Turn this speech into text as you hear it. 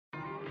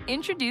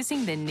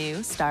Introducing the new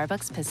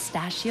Starbucks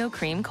Pistachio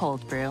Cream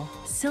Cold Brew.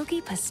 Silky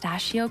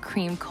pistachio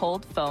cream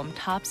cold foam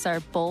tops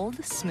our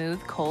bold, smooth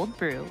cold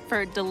brew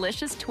for a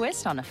delicious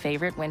twist on a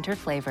favorite winter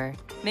flavor.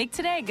 Make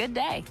today a good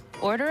day.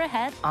 Order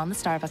ahead on the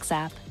Starbucks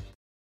app.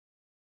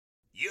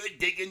 You're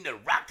digging the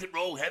Rock and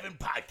Roll Heaven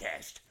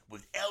podcast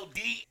with LD,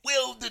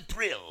 Will the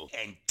Thrill,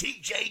 and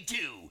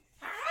TJ2.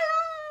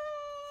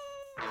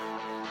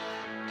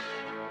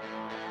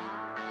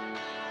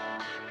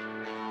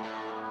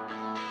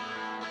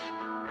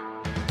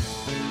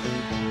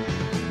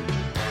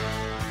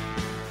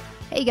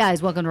 Hey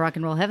guys, welcome to Rock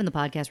and Roll Heaven, the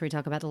podcast where we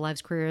talk about the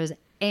lives, careers,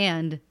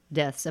 and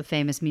deaths of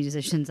famous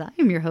musicians. I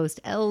am your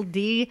host,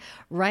 LD.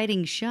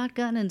 Riding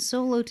shotgun and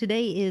solo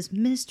today is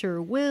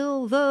Mr.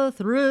 Will the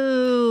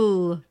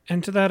Thrill.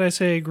 And to that I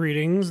say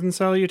greetings and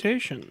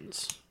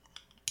salutations.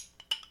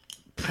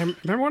 I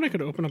remember when I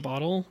could open a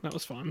bottle? That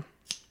was fun.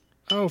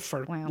 Oh,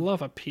 for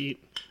love of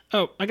Pete.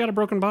 Oh, I got a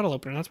broken bottle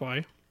opener, that's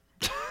why.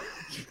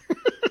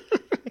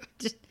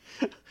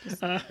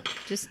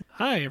 just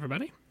hi,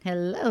 everybody.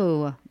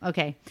 Hello.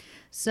 Okay,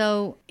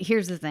 so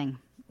here's the thing.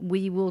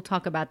 We will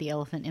talk about the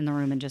elephant in the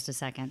room in just a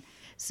second.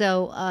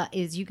 So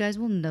as you guys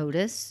will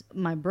notice,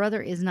 my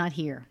brother is not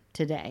here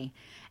today.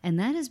 And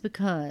that is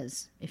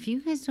because, if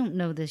you guys don't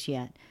know this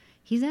yet,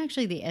 he's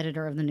actually the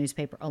editor of the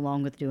newspaper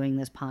along with doing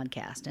this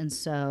podcast. And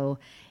so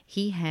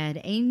he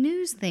had a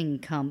news thing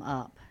come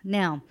up.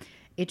 Now,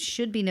 it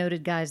should be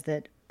noted, guys,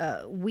 that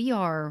we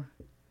are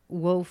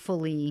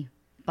woefully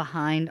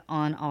behind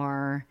on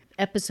our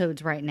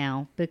episodes right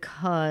now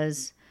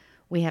because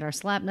we had our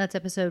Slapnuts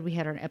episode, we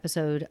had our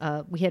episode,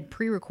 we had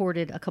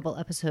pre-recorded a couple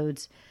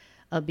episodes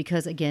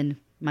because, again,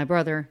 my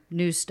brother,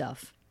 news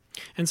stuff.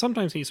 And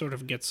sometimes he sort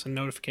of gets a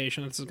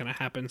notification that this is going to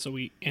happen, so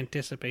we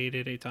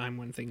anticipated a time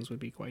when things would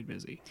be quite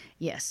busy.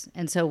 Yes,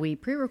 and so we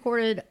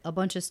pre-recorded a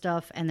bunch of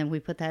stuff, and then we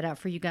put that out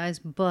for you guys,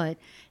 but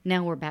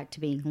now we're back to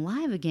being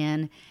live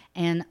again,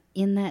 and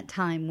in that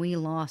time, we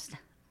lost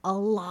a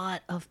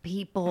lot of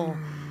people,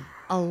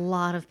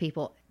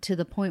 to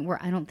the point where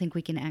I don't think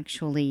we can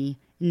actually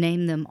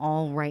name them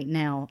all right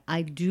now.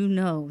 I do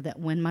know that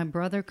when my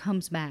brother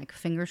comes back,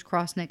 fingers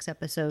crossed next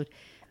episode,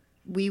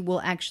 we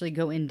will actually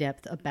go in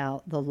depth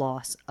about the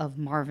loss of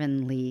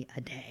Marvin Lee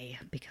Aday,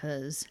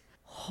 because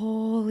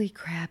holy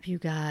crap, you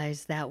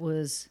guys, that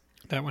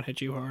one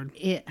hit you hard.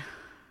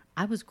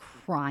 I was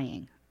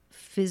crying,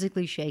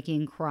 physically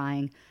shaking,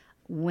 crying,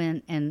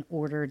 went and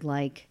ordered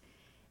like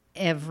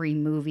every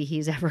movie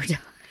he's ever done.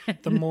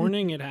 The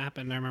morning it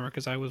happened, I remember,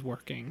 because I was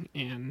working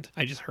and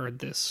I just heard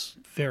this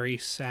very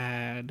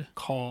sad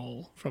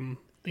call from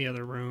the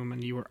other room,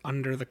 and you were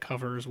under the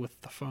covers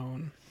with the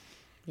phone.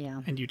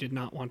 Yeah. And you did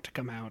not want to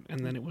come out.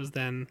 And then it was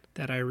then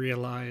that I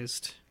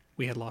realized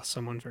we had lost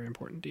someone very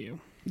important to you.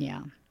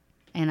 Yeah.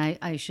 And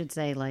I should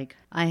say, like,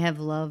 I have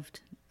loved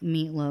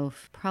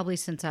Meatloaf probably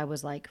since I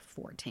was like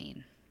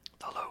 14.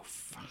 The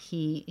loaf.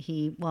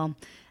 Well,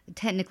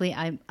 technically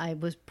I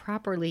was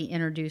properly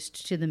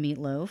introduced to the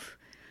Meatloaf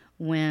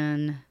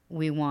when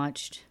we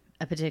watched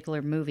a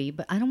particular movie,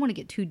 but I don't want to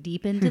get too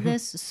deep into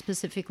this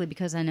specifically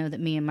because I know that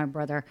me and my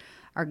brother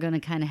are going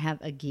to kind of have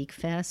a geek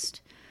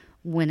fest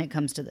when it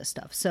comes to this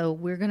stuff. So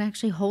we're going to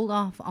actually hold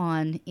off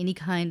on any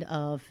kind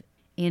of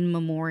in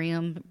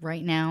memoriam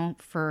right now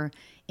for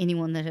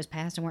anyone that has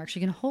passed, and we're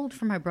actually going to hold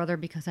for my brother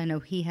because I know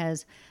he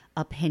has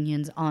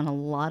opinions on a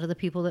lot of the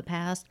people that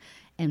passed,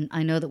 and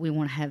I know that we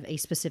want to have a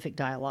specific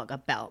dialogue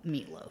about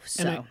Meatloaf.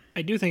 So and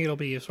I do think it'll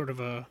be sort of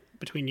a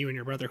between you and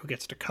your brother who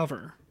gets to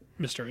cover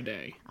Mr.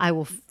 Aday. I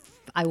will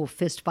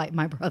fist fight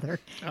my brother.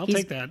 I'll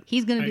take that.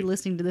 He's going to be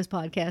listening to this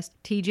podcast.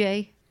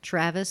 TJ,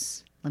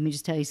 Travis, let me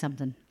just tell you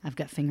something. I've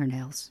got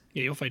fingernails.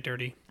 Yeah, you'll fight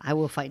dirty. I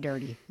will fight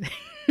dirty.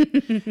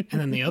 And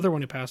then the other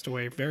one who passed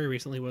away very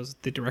recently was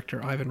the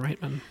director, Ivan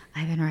Reitman.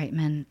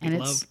 And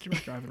love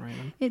director Ivan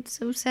Reitman. It's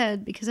so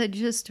sad because I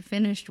just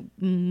finished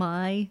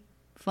my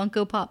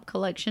Funko Pop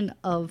collection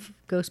of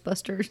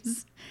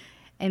Ghostbusters.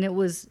 And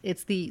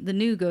it's the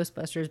new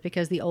Ghostbusters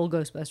because the old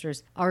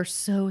Ghostbusters are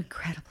so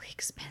incredibly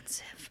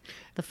expensive.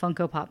 The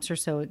Funko Pops are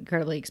so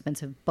incredibly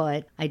expensive,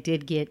 but I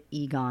did get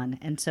Egon.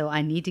 And so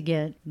I need to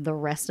get the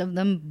rest of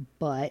them,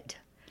 but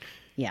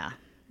yeah.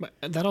 But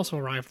that also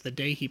arrived the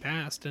day he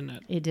passed, didn't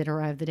it? It did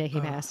arrive the day he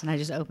passed, and I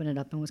just opened it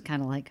up and was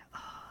kind of like,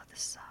 oh,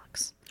 this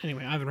sucks.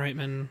 Anyway, Ivan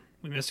Reitman,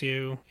 we miss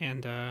you.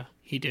 And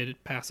he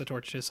did pass the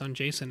torch to his son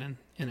Jason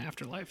in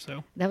Afterlife.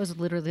 So that was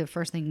literally the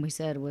first thing we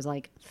said was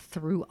like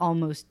through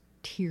almost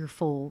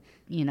tearful,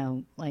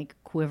 like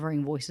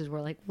quivering voices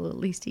were like, well, at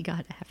least he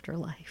got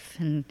Afterlife.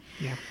 And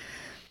yeah,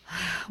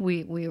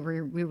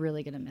 we're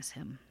really going to miss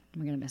him.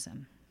 We're going to miss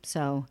him.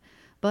 So,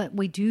 but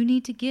we do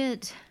need to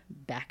get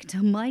back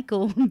to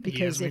Michael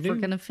because if we're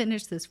going to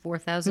finish this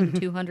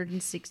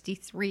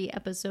 4,263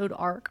 episode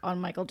arc on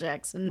Michael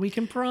Jackson, we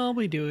can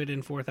probably do it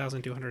in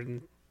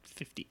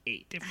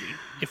 4,258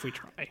 if we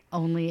try.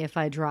 Only if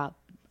I drop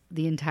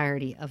the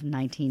entirety of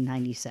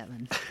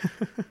 1997.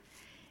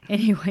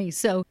 Anyway,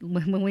 so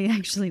when we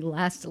actually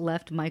last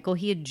left Michael,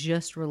 he had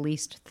just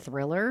released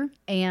Thriller.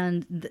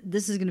 And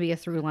this is going to be a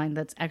through line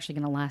that's actually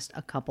going to last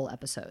a couple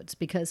episodes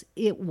because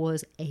it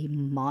was a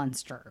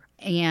monster.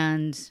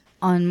 And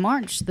on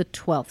March the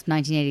 12th,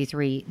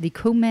 1983, the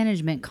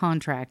co-management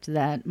contract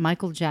that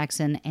Michael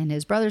Jackson and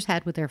his brothers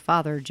had with their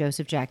father,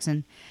 Joseph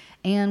Jackson,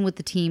 and with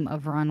the team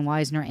of Ron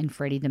Weisner and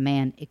Freddie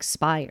DeMann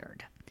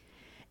expired.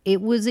 It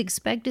was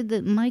expected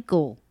that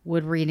Michael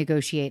would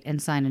renegotiate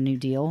and sign a new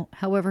deal.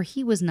 However,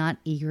 he was not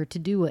eager to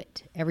do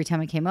it. Every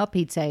time it came up,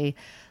 he'd say,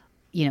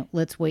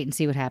 let's wait and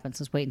see what happens.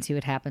 Let's wait and see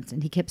what happens.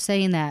 And he kept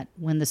saying that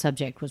when the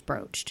subject was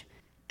broached.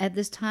 At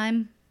this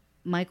time,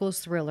 Michael's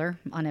Thriller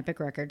on Epic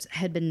Records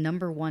had been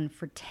number one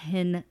for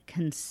 10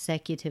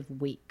 consecutive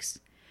weeks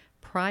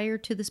prior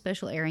to the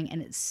special airing,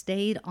 and it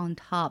stayed on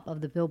top of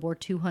the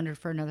Billboard 200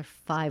 for another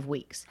 5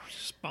 weeks.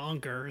 Just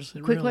bonkers.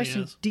 It Quick really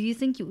question: is. Do you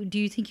think you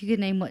could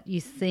name what you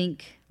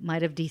think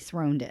might have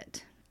dethroned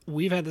it?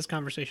 We've had this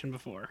conversation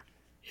before.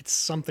 It's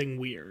something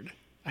weird.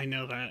 I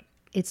know that.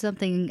 It's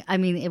something. I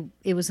mean,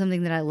 it was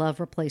something that I love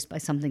replaced by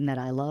something that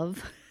I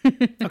love.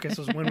 Okay,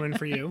 so it's win-win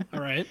for you.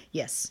 All right.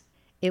 Yes,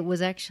 it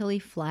was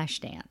actually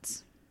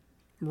Flashdance.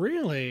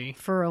 Really?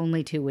 For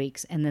only 2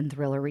 weeks, and then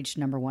Thriller reached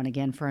number one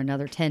again for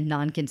another 10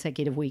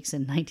 non-consecutive weeks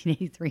in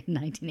 1983 and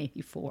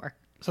 1984.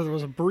 So there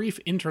was a brief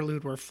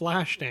interlude where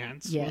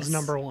Flashdance Yes. was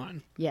number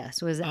one.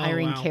 Yes, was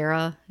Irene wow.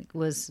 Cara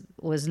was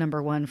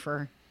number one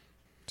for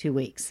 2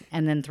 weeks,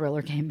 and then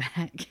Thriller came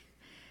back.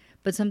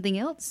 But something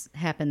else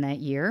happened that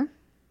year.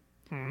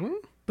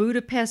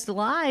 Budapest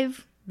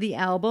Live, the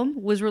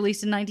album, was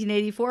released in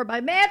 1984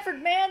 by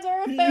Manfred Mann's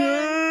Earth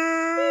Band.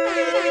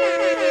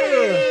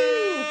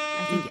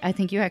 I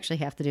think you actually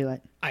have to do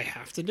it. I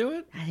have to do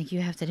it? I think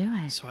you have to do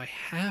it. So I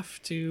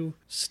have to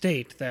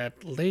state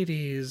that,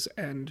 ladies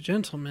and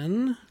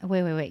gentlemen...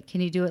 Wait. Can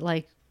you do it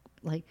like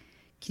can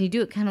you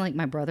do it kind of like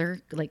my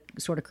brother, like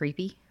sort of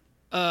creepy?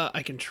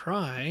 I can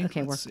try.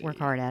 Okay, Let's work see.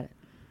 hard at it.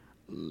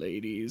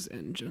 Ladies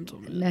and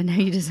gentlemen. No,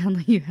 you just sound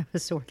like you have a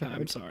sore throat.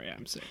 I'm sorry,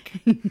 I'm sick.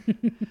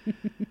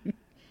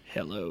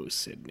 Hello,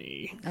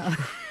 Sydney.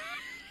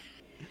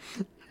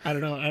 I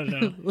don't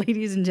know.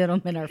 Ladies and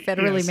gentlemen, our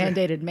federally Yes.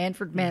 mandated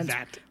Manfred Mann's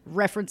That.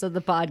 reference of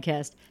the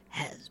podcast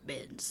has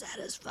been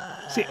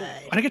satisfied. See,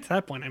 when I get to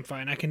that point, I'm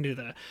fine. I can do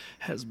the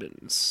has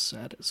been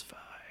satisfied.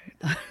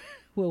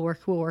 We'll work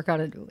on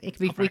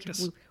it.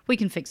 practice. We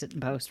can fix it in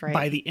post, right?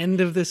 By the end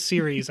of this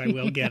series, I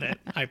will get it.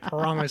 I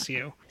promise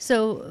you.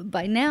 So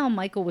by now,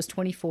 Michael was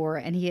 24,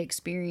 and he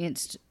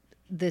experienced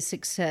the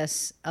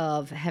success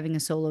of having a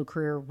solo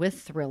career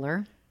with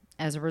Thriller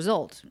as a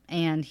result.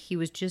 And he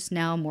was just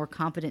now more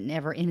confident than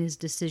ever in his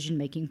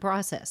decision-making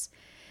process.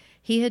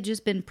 He had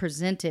just been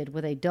presented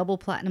with a double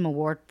platinum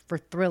award for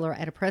Thriller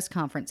at a press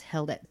conference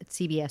held at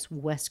CBS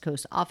West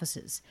Coast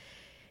offices.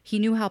 He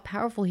knew how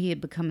powerful he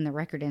had become in the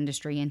record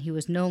industry, and he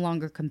was no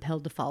longer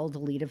compelled to follow the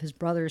lead of his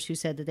brothers who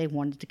said that they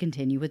wanted to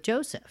continue with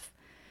Joseph.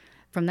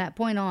 From that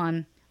point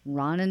on,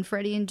 Ron and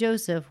Freddie and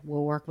Joseph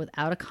will work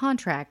without a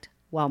contract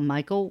while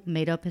Michael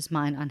made up his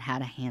mind on how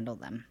to handle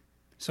them.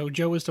 So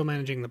Joe was still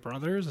managing the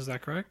brothers, is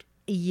that correct?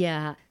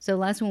 Yeah. So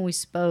last when we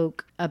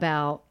spoke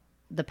about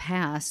the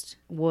past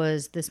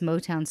was this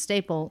Motown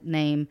staple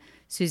named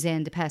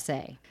Suzanne de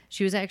Passé.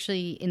 She was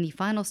actually in the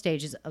final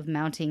stages of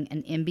mounting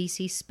an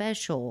NBC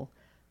special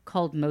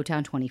called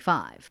Motown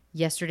 25,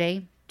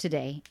 yesterday,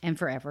 today, and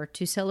forever,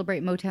 to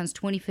celebrate Motown's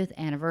 25th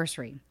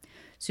anniversary.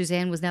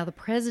 Suzanne was now the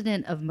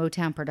president of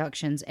Motown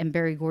Productions and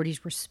Berry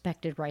Gordy's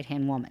respected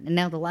right-hand woman. And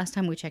now the last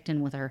time we checked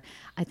in with her,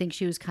 I think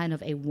she was kind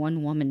of a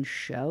one-woman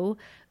show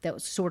that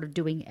was sort of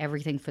doing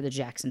everything for the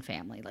Jackson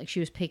family. Like, she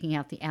was picking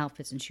out the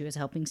outfits, and she was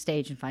helping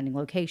stage and finding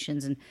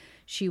locations, and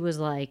she was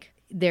like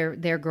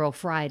their girl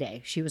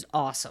Friday. She was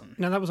awesome.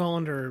 Now, that was all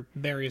under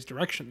Barry's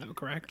direction, though,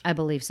 correct? I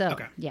believe so.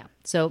 Okay. Yeah.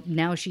 So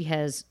now she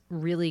has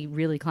really,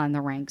 really climbed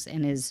the ranks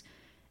and is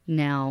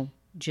now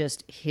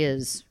just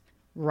his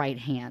right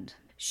hand.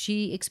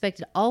 She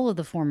expected all of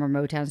the former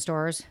Motown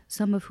stars,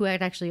 some of who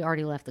had actually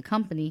already left the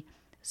company,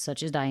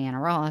 such as Diana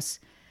Ross,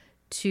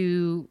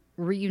 to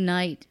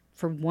reunite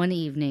for one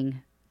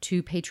evening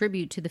to pay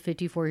tribute to the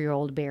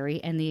 54-year-old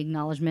Barry and the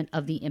acknowledgement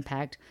of the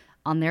impact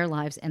on their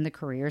lives and the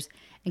careers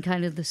and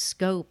kind of the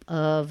scope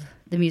of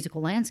the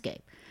musical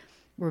landscape.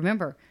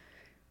 Remember,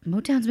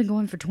 Motown's been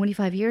going for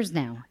 25 years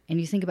now,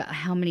 and you think about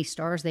how many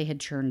stars they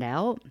had churned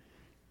out.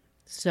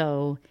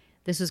 So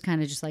this was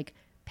kind of just like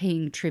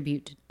paying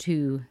tribute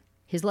to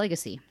his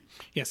legacy.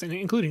 Yes, and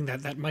including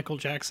that Michael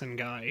Jackson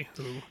guy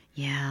who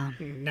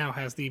now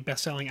has the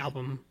best-selling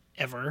album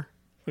ever,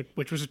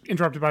 which was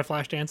interrupted by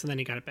Flashdance, and then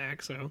he got it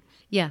back, so...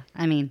 Yeah,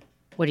 I mean,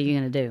 what are you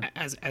going to do?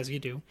 As you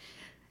do.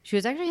 She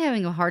was actually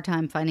having a hard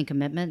time finding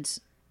commitments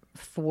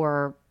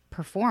for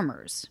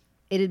performers.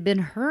 It had been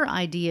her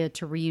idea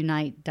to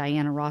reunite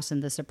Diana Ross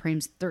and the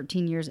Supremes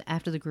 13 years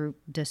after the group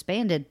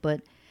disbanded,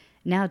 but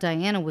now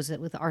Diana was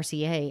with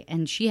RCA,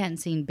 and she hadn't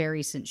seen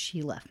Barry since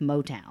she left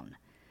Motown.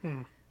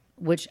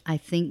 Which I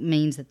think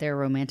means that their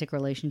romantic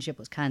relationship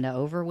was kind of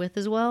over with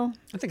as well.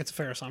 I think it's a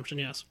fair assumption,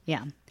 yes.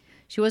 Yeah.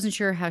 She wasn't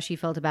sure how she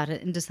felt about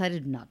it and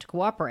decided not to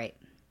cooperate.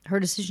 Her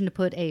decision to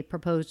put a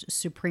proposed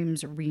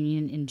Supremes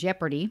reunion in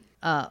jeopardy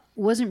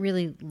wasn't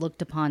really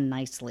looked upon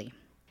nicely.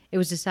 It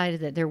was decided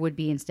that there would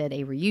be instead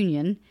a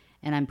reunion,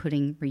 and I'm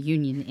putting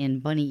reunion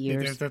in bunny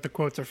ears. The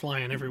quotes are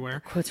flying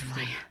everywhere. Quotes are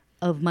flying.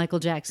 Of Michael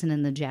Jackson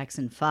and the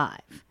Jackson 5,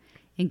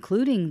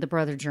 including the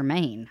brother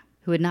Jermaine,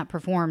 who had not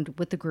performed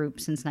with the group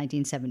since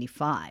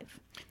 1975.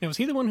 Now, was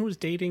he the one who was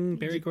dating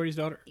Berry Gordy's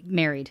daughter?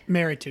 Married.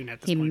 Married to at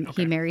this point.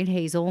 Okay. He married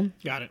Hazel.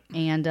 Got it.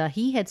 And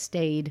he had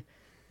stayed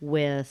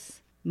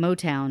with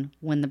Motown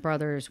when the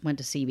brothers went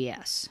to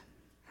CBS.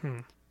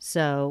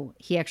 So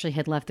he actually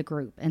had left the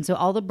group. And so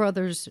all the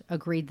brothers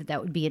agreed that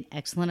that would be an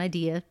excellent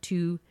idea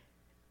to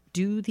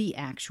do the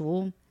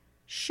actual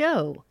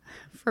show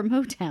for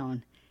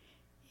Motown,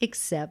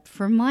 except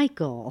for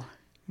Michael.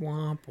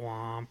 Womp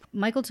womp.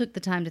 Michael took the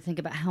time to think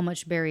about how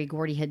much Berry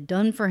Gordy had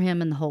done for him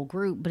and the whole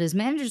group, but his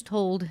managers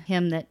told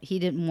him that he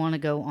didn't want to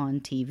go on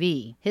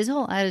TV. His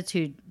whole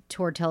attitude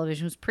toward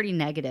television was pretty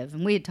negative,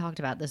 and we had talked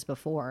about this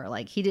before.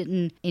 Like, he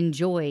didn't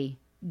enjoy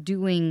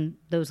doing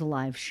those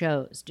live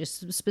shows,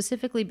 just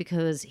specifically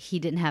because he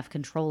didn't have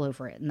control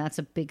over it. And that's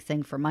a big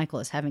thing for Michael,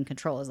 is having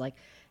control, is like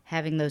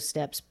having those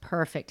steps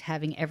perfect,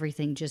 having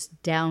everything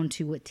just down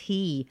to a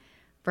T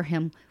for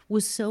him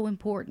was so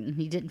important.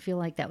 He didn't feel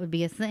like that would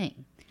be a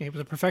thing. He was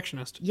a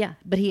perfectionist. Yeah,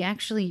 but he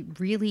actually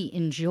really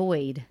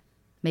enjoyed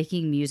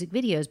making music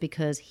videos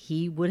because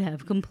he would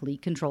have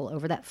complete control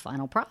over that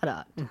final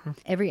product.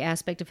 Every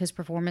aspect of his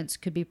performance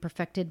could be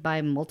perfected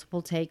by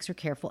multiple takes or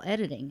careful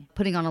editing.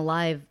 Putting on a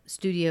live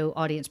studio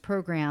audience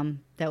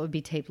program that would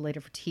be taped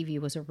later for TV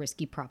was a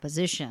risky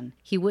proposition.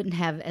 He wouldn't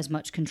have as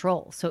much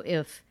control. So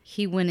if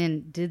he went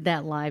in, did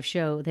that live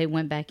show, they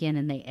went back in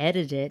and they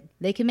edited it,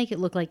 they could make it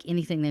look like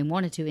anything they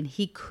wanted to, and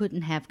he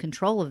couldn't have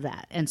control of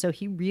that. And so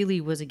he really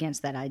was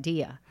against that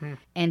idea.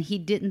 And he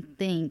didn't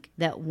think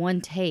that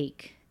one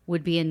take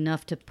would be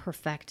enough to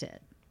perfect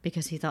it,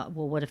 because he thought,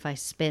 well, what if I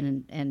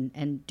spin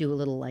and do a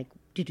little like,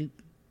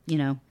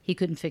 he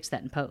couldn't fix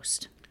that in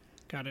post.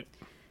 Got it.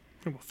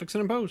 We'll fix it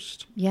in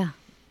post. Yeah.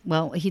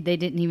 Well, they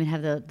didn't even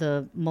have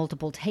the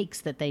multiple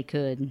takes that they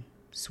could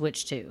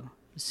switch to.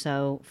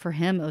 So for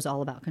him, it was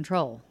all about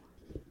control.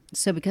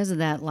 So because of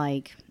that,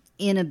 like,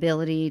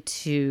 inability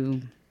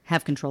to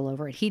have control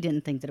over it, he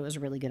didn't think that it was a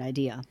really good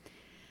idea.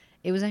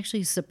 It was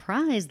actually a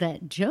surprise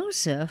that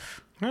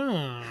Joseph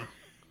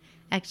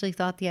actually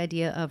thought the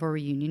idea of a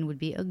reunion would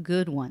be a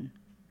good one.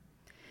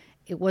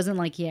 It wasn't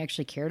like he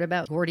actually cared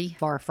about Gordy,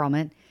 far from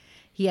it.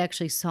 He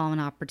actually saw an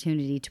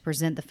opportunity to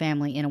present the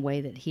family in a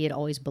way that he had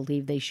always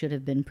believed they should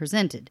have been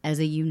presented, as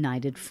a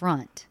united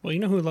front. Well, you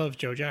know who loves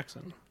Joe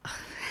Jackson?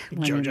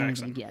 Joe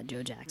Jackson. Yeah,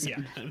 Joe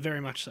Jackson. Yeah,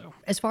 very much so.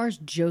 As far as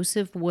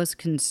Joseph was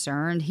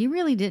concerned, he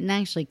really didn't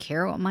actually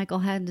care what Michael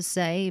had to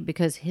say,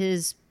 because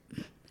his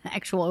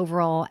actual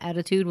overall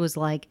attitude was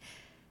like,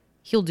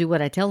 he'll do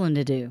what I tell him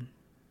to do.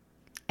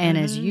 And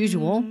as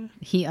usual,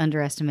 he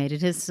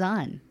underestimated his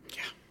son.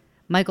 Yeah.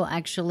 Michael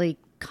actually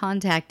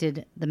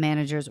contacted the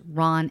managers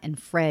Ron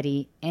and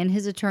Freddie and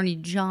his attorney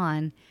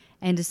John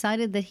and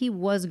decided that he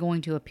was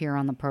going to appear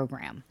on the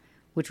program,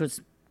 which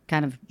was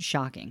kind of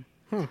shocking.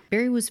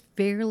 Berry was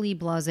fairly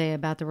blasé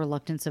about the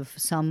reluctance of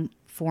some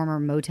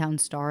former Motown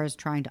stars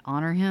trying to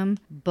honor him,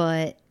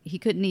 but he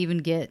couldn't even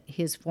get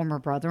his former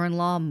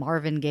brother-in-law,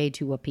 Marvin Gaye,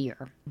 to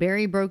appear.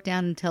 Berry broke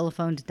down and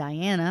telephoned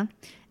Diana.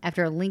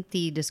 After a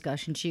lengthy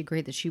discussion, she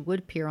agreed that she would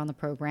appear on the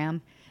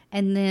program,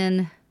 and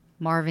then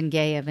Marvin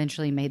Gaye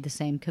eventually made the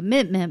same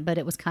commitment, but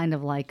it was kind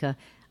of like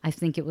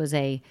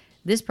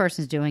this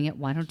person's doing it,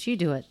 why don't you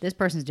do it? This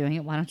person's doing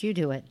it, why don't you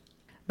do it?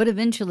 But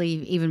eventually,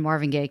 even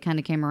Marvin Gaye kind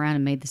of came around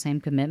and made the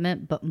same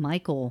commitment, but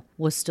Michael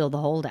was still the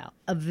holdout.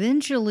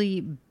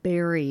 Eventually,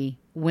 Berry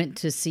went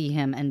to see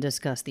him and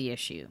discuss the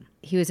issue.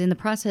 He was in the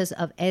process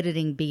of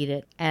editing Beat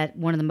It at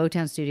one of the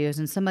Motown studios,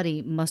 and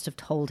somebody must have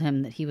told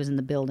him that he was in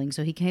the building,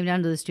 so he came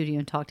down to the studio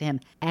and talked to him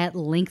at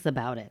length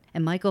about it.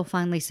 And Michael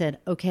finally said,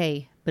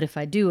 okay, but if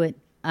I do it,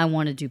 I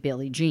want to do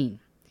Billie Jean.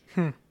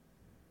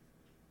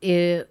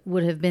 It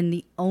would have been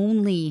the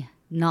only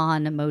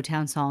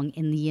non-Motown song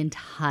in the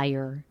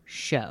entire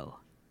show.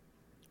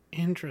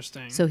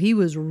 Interesting. So he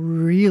was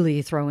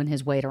really throwing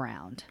his weight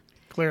around.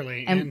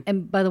 Clearly.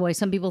 And by the way,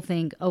 some people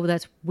think, oh,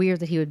 that's weird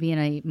that he would be in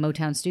a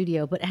Motown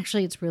studio. But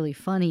actually, it's really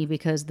funny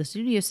because the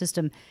studio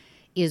system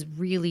is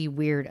really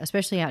weird,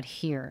 especially out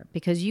here.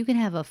 Because you can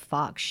have a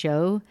Fox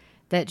show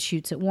that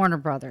shoots at Warner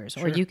Brothers.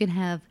 Or you can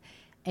have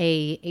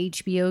a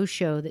HBO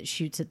show that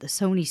shoots at the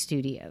Sony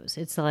studios.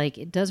 It's like,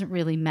 it doesn't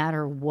really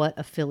matter what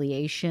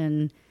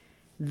affiliation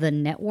the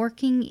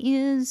networking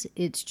is.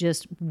 It's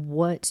just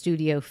what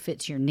studio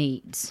fits your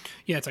needs.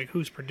 Yeah, it's like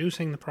who's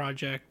producing the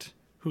project,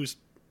 who's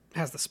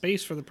has the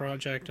space for the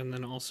project, and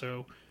then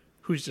also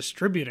who's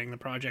distributing the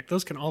project.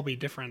 Those can all be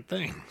different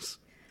things.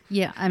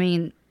 Yeah, I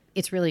mean,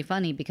 it's really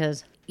funny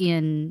because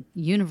in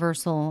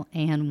Universal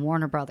and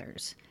Warner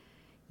Brothers,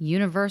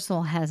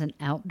 Universal has an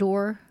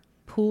outdoor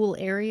pool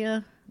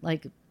area,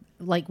 like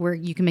where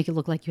you can make it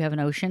look like you have an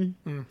ocean.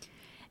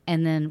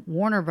 And then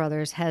Warner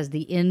Brothers has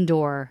the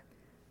indoor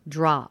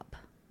drop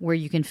where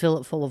you can fill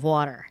it full of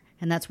water.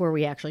 And that's where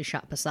we actually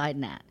shot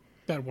Poseidon at.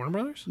 That Warner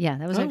Brothers? Yeah,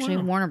 that was actually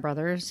Warner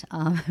Brothers,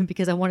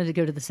 because I wanted to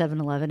go to the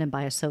 7-Eleven and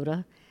buy a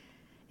soda.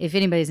 If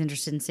anybody's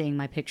interested in seeing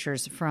my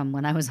pictures from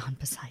when I was on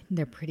Poseidon,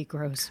 they're pretty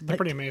gross. They're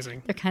pretty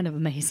amazing. They're kind of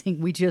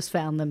amazing. We just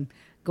found them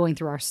going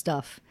through our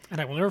stuff.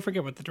 And I will never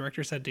forget what the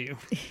director said to you.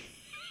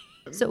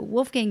 So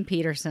Wolfgang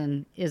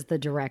Petersen is the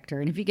director.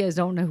 And if you guys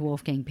don't know who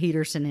Wolfgang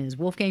Petersen is,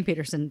 Wolfgang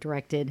Petersen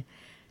directed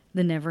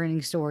The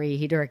Neverending Story.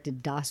 He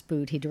directed Das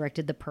Boot. He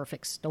directed The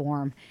Perfect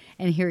Storm.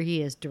 And here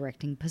he is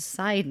directing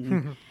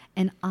Poseidon.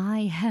 And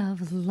I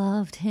have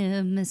loved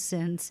him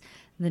since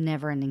The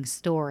Neverending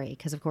Story.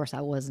 Because, of course,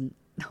 I wasn't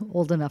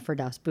old enough for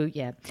Das Boot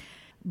yet.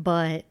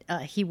 But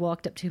he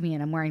walked up to me,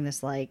 and I'm wearing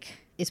this,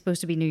 it's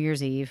supposed to be New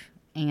Year's Eve.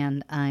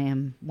 And I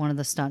am one of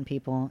the stunt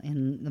people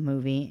in the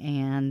movie.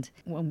 And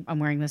I'm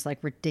wearing this,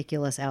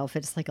 ridiculous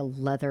outfit. It's like a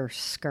leather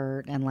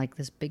skirt and,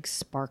 this big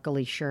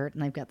sparkly shirt.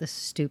 And I've got this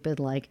stupid,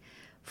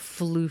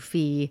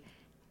 floofy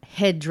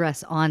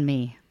headdress on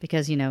me.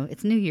 Because,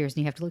 it's New Year's and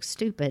you have to look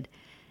stupid.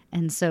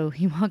 And so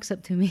he walks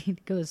up to me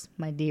and goes,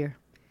 "My dear,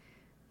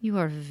 you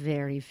are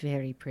very,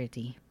 very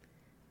pretty.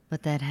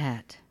 But that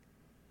hat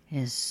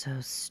is so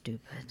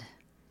stupid."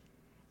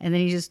 And then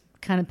he just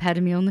kind of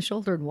patted me on the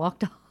shoulder and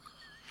walked off.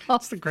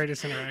 That's the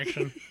greatest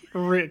interaction.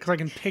 Because I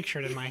can picture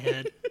it in my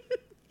head.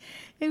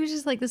 It was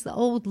just like this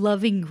old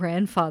loving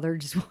grandfather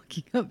just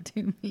walking up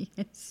to me.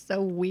 It's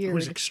so weird. It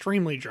was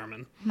extremely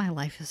German. My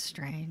life is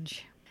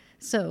strange.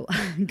 So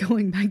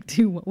going back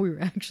to what we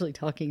were actually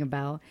talking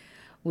about,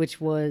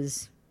 which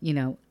was,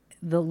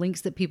 the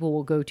links that people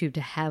will go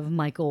to have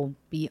Michael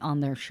be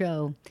on their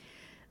show.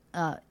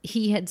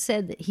 He had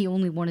said that he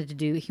wanted to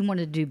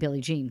do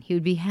Billie Jean. He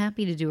would be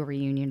happy to do a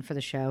reunion for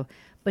the show,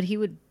 but he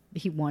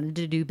wanted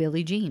to do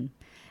Billie Jean.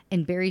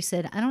 And Barry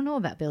said, "I don't know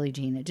about Billie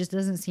Jean. It just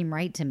doesn't seem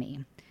right to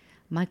me."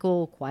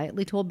 Michael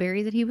quietly told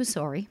Barry that he was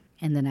sorry.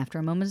 And then after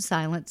a moment of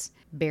silence,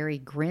 Barry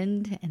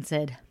grinned and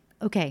said,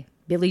 "Okay,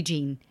 Billie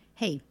Jean.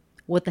 Hey,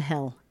 what the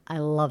hell? I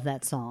love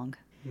that song."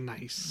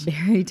 Nice.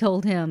 Barry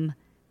told him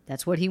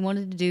that's what he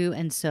wanted to do.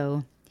 And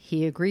so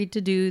he agreed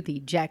to do the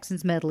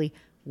Jackson's medley,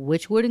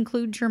 which would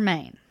include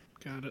Jermaine.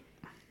 Got it.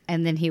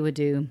 And then he would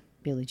do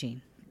Billie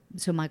Jean.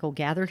 So Michael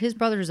gathered his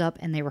brothers up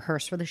and they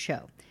rehearsed for the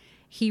show.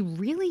 He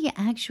really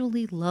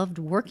actually loved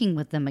working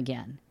with them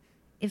again.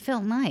 It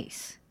felt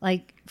nice.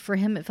 For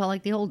him, it felt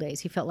like the old days.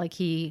 He felt like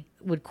he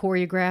would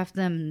choreograph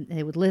them.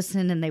 They would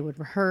listen and they would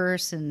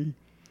rehearse. And,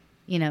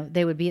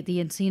 they would be at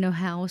the Encino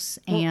house.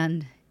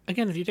 And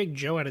again, if you take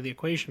Joe out of the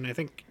equation, I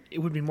think it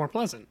would be more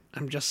pleasant.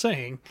 I'm just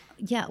saying.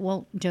 Yeah,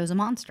 well, Joe's a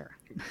monster.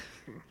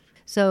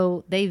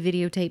 So they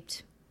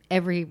videotaped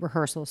every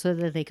rehearsal so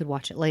that they could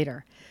watch it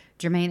later.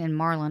 Jermaine and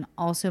Marlon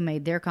also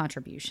made their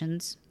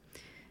contributions.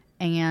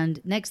 And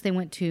next they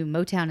went to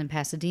Motown in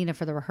Pasadena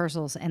for the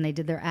rehearsals, and they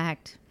did their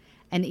act.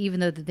 And even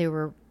though that they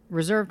were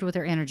reserved with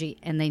their energy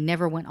and they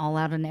never went all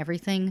out on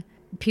everything,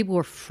 people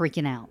were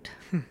freaking out.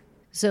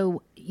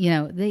 So,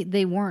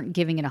 they weren't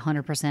giving it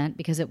 100%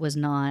 because it was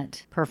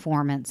not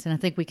performance. And I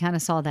think we kind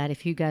of saw that.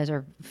 If you guys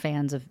are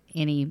fans of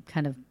any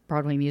kind of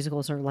Broadway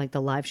musicals or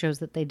the live shows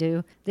that they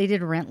do, they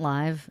did Rent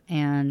Live,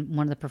 and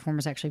one of the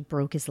performers actually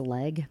broke his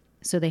leg.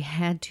 So they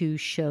had to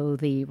show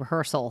the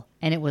rehearsal,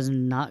 and it was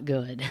not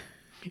good.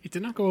 It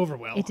did not go over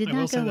well. It did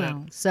not go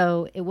well.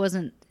 So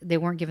they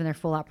weren't giving their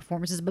full out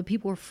performances, but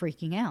people were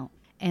freaking out.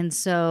 And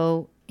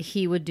so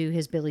he would do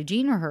his Billie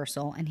Jean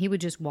rehearsal, and he would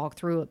just walk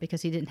through it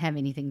because he didn't have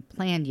anything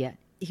planned yet.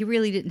 He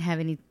really didn't have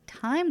any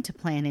time to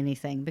plan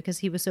anything because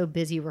he was so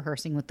busy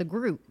rehearsing with the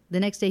group. The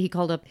next day he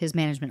called up his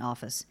management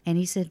office, and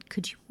he said,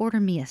 "Could you order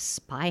me a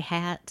spy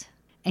hat?"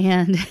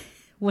 And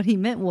what he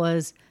meant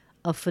was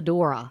a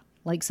fedora,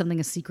 like something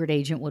a secret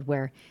agent would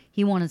wear.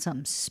 He wanted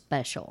something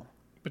special.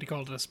 But he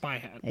called it a spy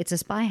hat. It's a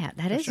spy hat.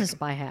 That is a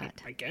spy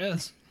hat. I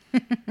guess.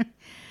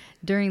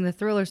 During the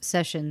Thriller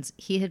sessions,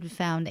 he had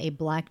found a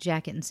black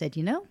jacket and said,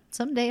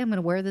 someday I'm going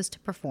to wear this to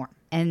perform.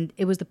 And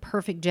it was the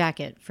perfect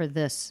jacket for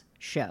this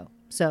show.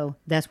 So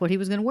that's what he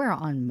was going to wear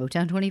on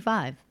Motown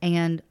 25.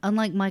 And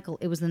unlike Michael,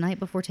 it was the night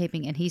before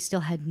taping, and he still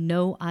had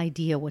no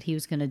idea what he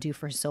was going to do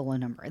for his solo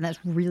number. And that's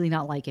really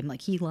not like him.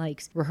 He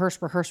likes rehearse.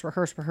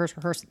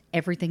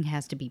 Everything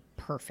has to be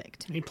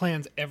perfect. He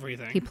plans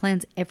everything. He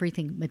plans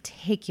everything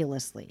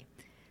meticulously.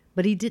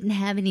 But he didn't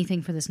have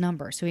anything for this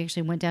number, so he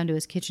actually went down to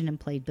his kitchen and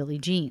played Billie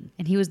Jean.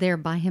 And he was there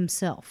by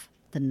himself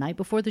the night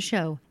before the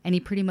show, and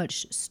he pretty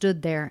much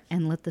stood there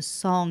and let the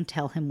song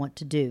tell him what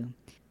to do.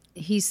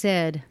 He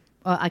said,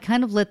 "I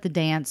kind of let the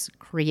dance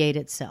create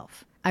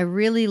itself. I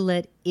really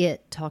let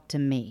it talk to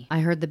me.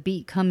 I heard the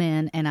beat come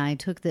in, and I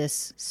took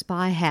this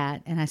spy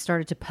hat and I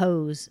started to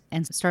pose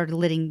and started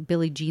letting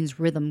Billie Jean's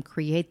rhythm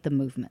create the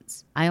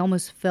movements. I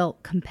almost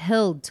felt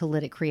compelled to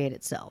let it create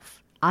itself.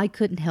 I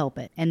couldn't help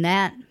it. And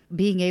that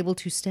being able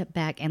to step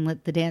back and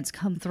let the dance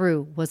come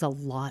through was a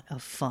lot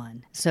of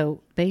fun."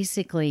 So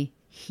basically,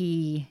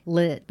 he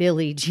let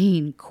Billie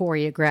Jean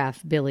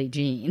choreograph Billie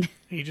Jean.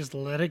 He just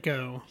let it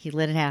go. He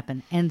let it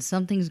happen. And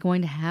something's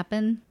going to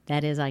happen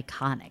that is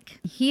iconic.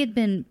 He had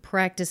been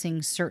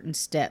practicing certain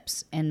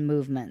steps and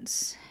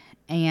movements.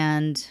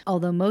 And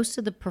although most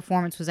of the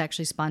performance was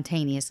actually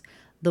spontaneous,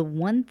 the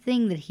one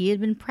thing that he had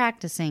been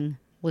practicing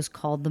was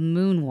called the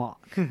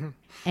moonwalk.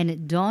 And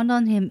it dawned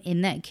on him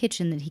in that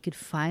kitchen that he could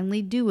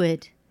finally do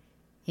it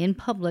in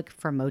public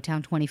for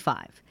Motown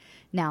 25.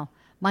 Now,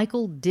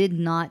 Michael did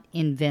not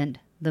invent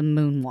the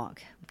moonwalk,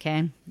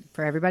 okay?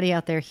 For everybody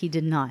out there, he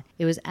did not.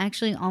 It was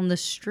actually on the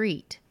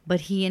street,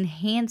 but he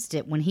enhanced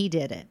it when he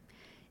did it.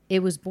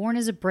 It was born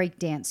as a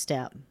breakdance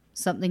step,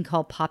 something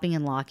called popping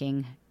and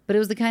locking, but it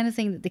was the kind of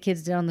thing that the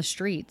kids did on the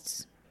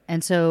streets.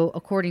 And so,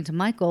 according to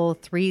Michael,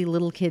 3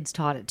 little kids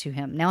taught it to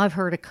him. Now, I've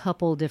heard a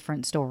couple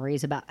different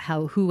stories about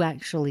who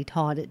actually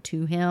taught it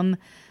to him,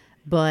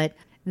 but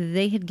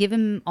they had given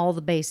him all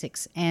the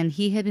basics, and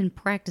he had been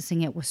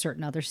practicing it with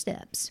certain other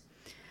steps.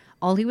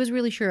 All he was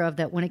really sure of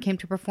that when it came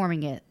to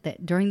performing it,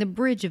 that during the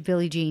bridge of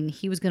Billie Jean,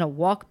 he was going to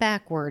walk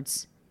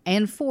backwards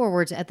and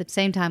forwards at the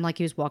same time like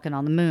he was walking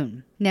on the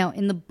moon. Now,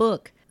 in the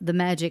book, The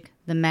Magic,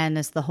 the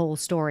Madness, the Whole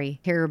Story,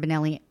 Harry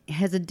Benelli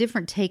has a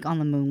different take on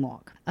the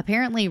moonwalk.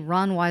 Apparently,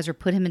 Ron Weiser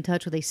put him in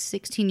touch with a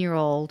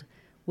 16-year-old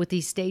with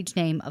the stage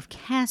name of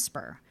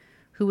Casper,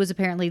 who was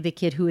apparently the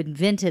kid who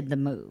invented the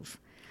move.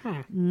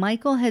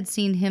 Michael had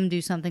seen him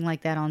do something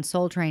like that on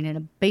Soul Train, and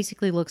it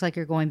basically looks like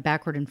you're going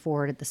backward and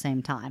forward at the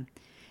same time.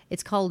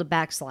 It's called a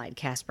backslide,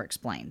 Casper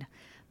explained.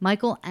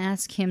 Michael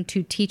asked him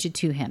to teach it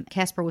to him.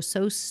 Casper was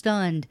so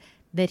stunned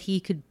that he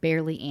could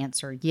barely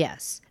answer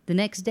yes. The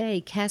next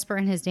day, Casper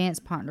and his dance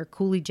partner,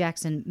 Cooley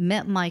Jackson,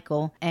 met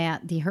Michael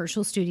at the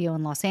Herschel Studio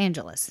in Los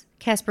Angeles.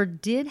 Casper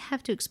did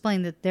have to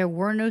explain that there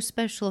were no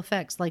special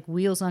effects like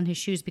wheels on his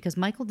shoes because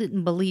Michael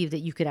didn't believe that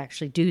you could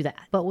actually do that.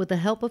 But with the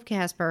help of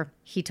Casper,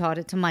 he taught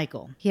it to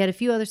Michael. He had a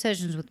few other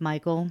sessions with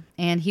Michael,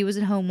 and he was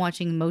at home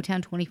watching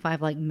Motown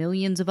 25 like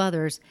millions of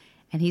others,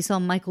 and he saw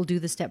Michael do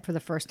the step for the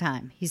first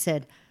time. He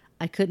said,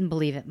 "I couldn't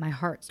believe it. My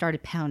heart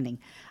started pounding.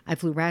 I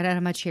flew right out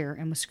of my chair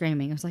and was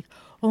screaming. I was like,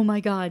 oh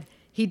my God,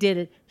 he did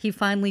it. He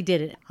finally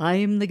did it. I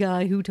am the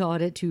guy who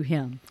taught it to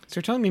him." So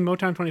you're telling me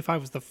Motown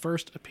 25 was the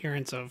first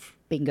appearance of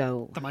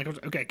Bingo. the Michael...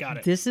 Okay, got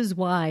it. This is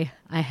why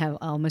I have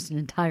almost an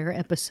entire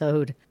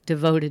episode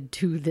devoted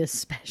to this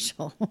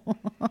special.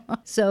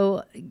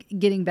 So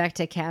getting back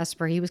to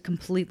Casper, he was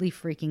completely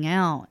freaking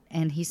out.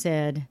 And he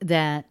said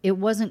that it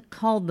wasn't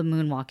called the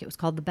moonwalk. It was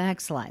called the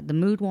backslide. The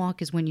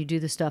moonwalk is when you do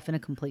the stuff in a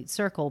complete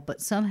circle.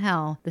 But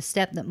somehow the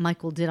step that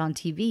Michael did on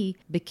TV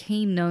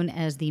became known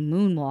as the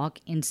moonwalk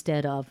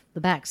instead of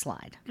the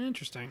backslide.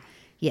 Interesting.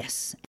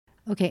 Yes.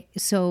 Okay,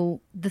 so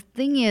the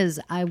thing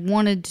is, I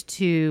wanted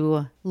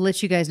to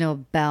let you guys know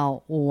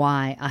about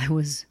why I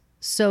was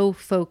so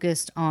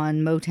focused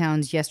on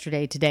Motown's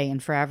Yesterday, Today,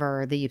 and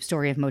Forever, the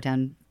story of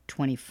Motown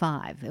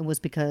 25. It was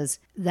because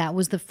that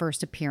was the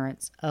first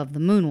appearance of the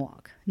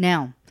moonwalk.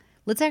 Now,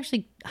 let's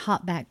actually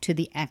hop back to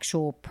the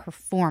actual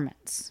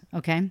performance,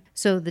 okay?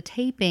 So the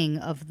taping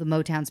of the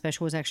Motown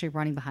special was actually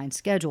running behind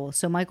schedule,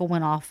 so Michael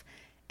went off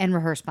and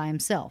rehearsed by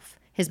himself.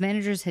 His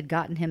managers had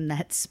gotten him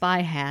that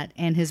spy hat,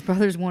 and his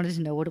brothers wanted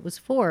to know what it was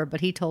for,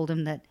 but he told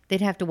him that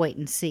they'd have to wait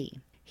and see.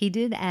 He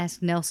did ask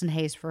Nelson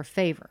Hayes for a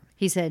favor.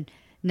 He said,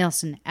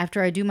 "Nelson,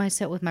 after I do my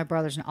set with my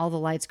brothers and all the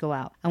lights go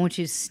out, I want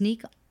you to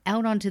sneak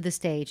out onto the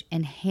stage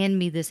and hand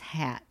me this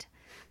hat.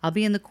 I'll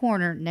be in the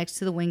corner next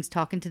to the wings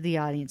talking to the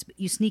audience, but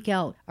you sneak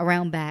out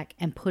around back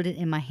and put it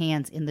in my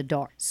hands in the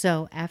dark."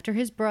 So after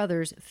his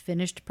brothers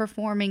finished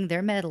performing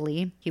their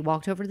medley, he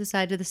walked over to the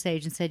side of the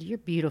stage and said, "You're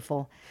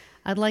beautiful.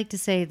 I'd like to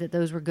say that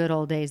those were good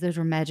old days. Those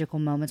were magical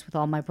moments with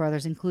all my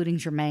brothers, including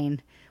Jermaine,"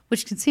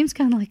 which seems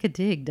kind of like a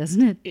dig,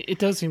 doesn't it? It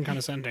does seem kind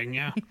of sending,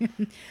 yeah.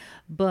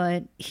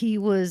 But he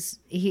was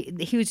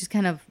just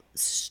kind of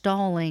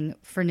stalling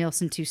for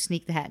Nilsson to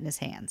sneak the hat in his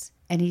hands.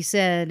 And he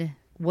said,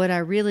 "What I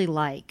really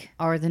like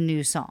are the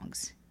new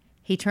songs."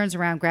 He turns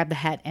around, grabbed the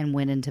hat, and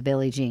went into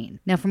Billie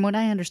Jean. Now, from what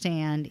I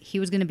understand, he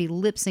was going to be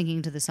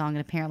lip-syncing to the song, and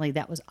apparently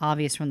that was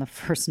obvious from the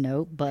first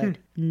note, but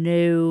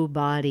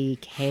nobody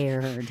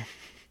cared.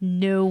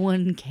 No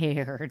one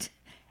cared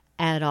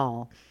at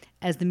all.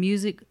 As the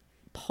music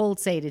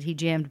pulsated, he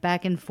jammed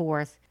back and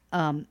forth.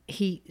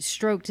 He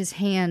stroked his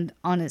hand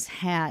on his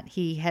hat.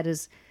 He had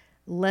the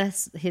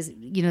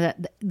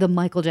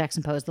Michael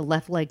Jackson pose, the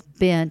left leg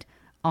bent,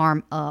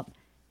 arm up,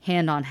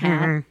 hand on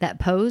hat. Mm-hmm. That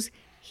pose,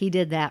 he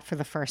did that for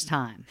the first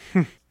time.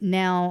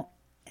 Now,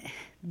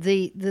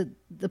 the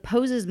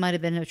poses might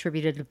have been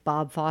attributed to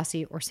Bob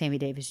Fosse or Sammy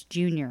Davis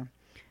Jr.,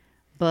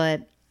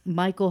 but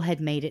Michael had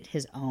made it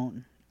his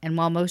own. And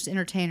while most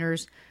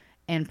entertainers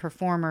and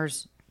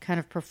performers kind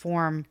of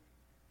perform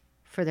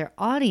for their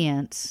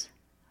audience,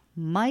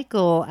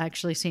 Michael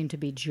actually seemed to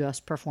be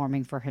just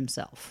performing for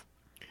himself.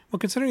 Well,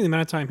 considering the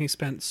amount of time he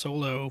spent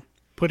solo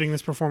putting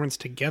this performance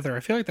together,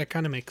 I feel like that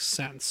kind of makes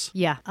sense.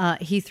 Yeah.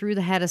 He threw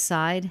the hat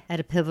aside at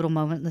a pivotal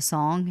moment in the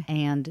song,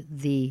 and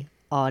the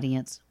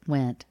audience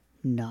went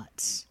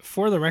nuts.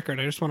 For the record,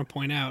 I just want to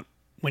point out,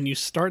 when you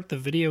start the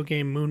video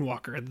game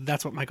Moonwalker,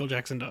 that's what Michael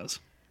Jackson does.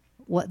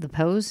 What, the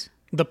pose?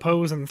 The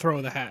pose and throw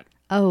of the hat.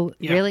 Oh,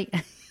 yeah. Really?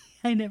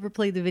 I never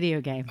played the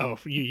video game. Oh,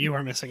 you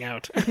are missing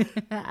out.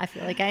 I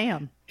feel like I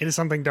am. It is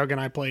something Doug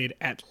and I played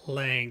at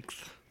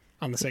length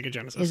on the Sega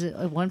Genesis. Is it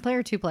a 1-player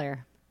or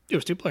 2-player? It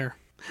was 2-player.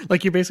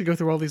 Like, you basically go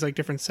through all these, like,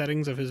 different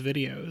settings of his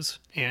videos,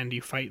 and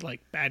you fight,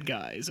 like, bad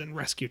guys and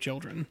rescue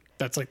children.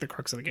 That's, like, the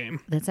crux of the game.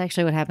 That's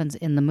actually what happens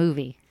in the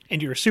movie.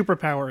 And your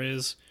superpower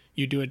is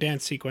you do a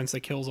dance sequence that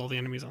kills all the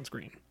enemies on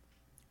screen.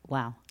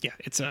 Wow. Yeah,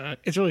 it's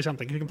really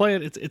something. If you can play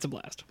it, it's a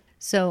blast.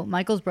 So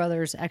Michael's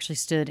brothers actually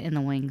stood in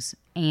the wings,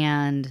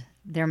 and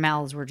their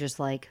mouths were just,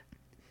 like,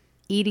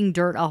 eating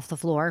dirt off the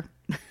floor.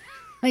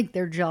 Like,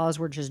 their jaws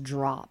were just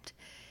dropped.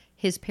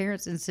 His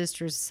parents and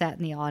sisters sat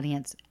in the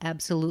audience,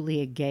 absolutely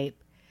agape.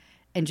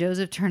 And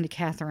Joseph turned to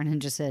Catherine and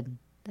just said,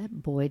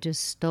 "That boy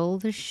just stole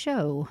the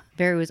show."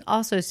 Barry was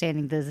also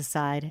standing to the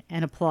side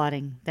and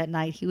applauding. That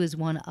night, he was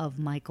one of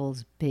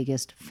Michael's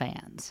biggest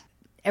fans.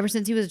 Ever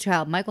since he was a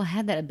child, Michael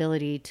had that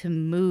ability to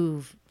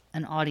move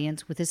an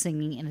audience with his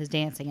singing and his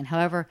dancing. And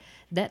however,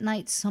 that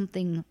night,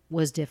 something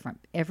was different.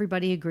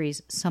 Everybody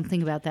agrees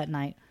something about that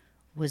night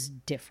was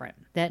different.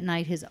 That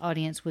night, his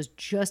audience was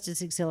just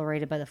as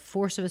exhilarated by the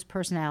force of his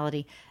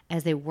personality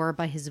as they were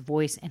by his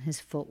voice and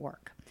his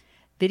footwork.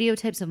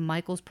 Videotapes of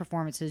Michael's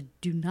performances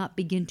do not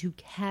begin to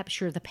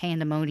capture the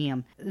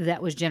pandemonium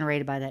that was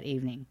generated by that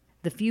evening.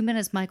 The few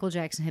minutes Michael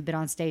Jackson had been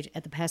on stage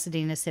at the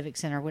Pasadena Civic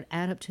Center would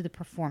add up to the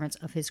performance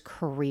of his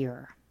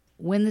career.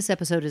 When this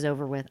episode is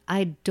over with,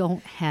 I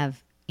don't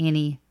have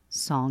any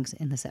songs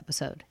in this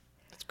episode.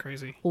 That's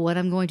crazy. What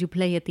I'm going to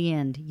play at the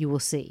end, you will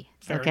see.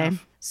 Fair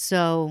enough.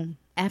 So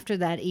after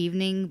that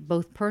evening,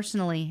 both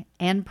personally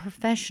and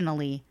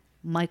professionally,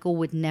 Michael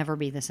would never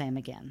be the same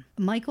again.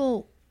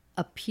 Michael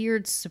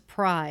appeared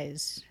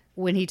surprised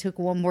when he took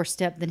one more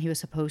step than he was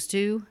supposed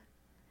to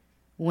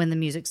when the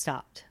music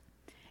stopped.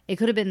 It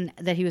could have been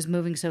that he was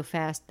moving so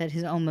fast that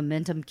his own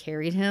momentum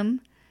carried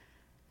him.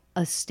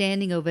 A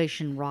standing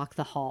ovation rocked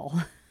the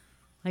hall.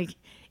 Like,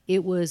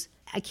 it was,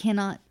 I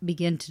cannot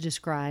begin to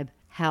describe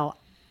how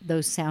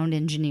those sound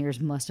engineers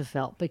must have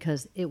felt,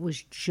 because it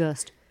was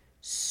just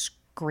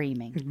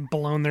screaming.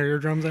 Blown their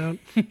eardrums out.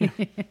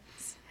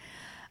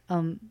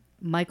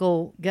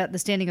 Michael got the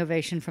standing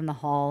ovation from the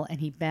hall, and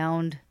he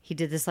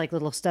did this like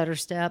little stutter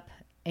step,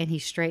 and he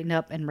straightened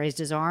up and raised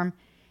his arm.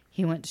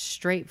 He went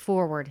straight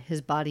forward,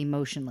 his body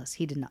motionless.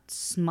 He did not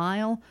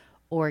smile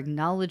or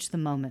acknowledge the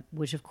moment,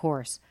 which of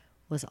course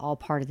was all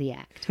part of the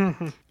act.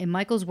 In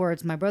Michael's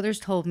words, "My brothers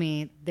told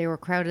me they were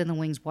crowded in the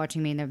wings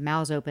watching me and their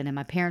mouths open, and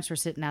my parents were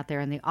sitting out there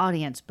in the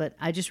audience, but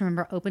I just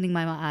remember opening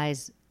my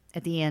eyes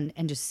at the end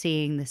and just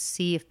seeing the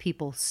sea of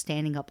people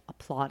standing up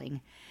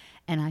applauding.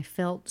 And I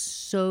felt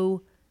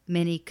so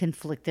many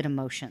conflicted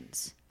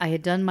emotions. I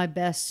had done my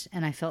best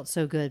and I felt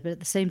so good, but at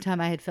the same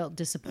time I had felt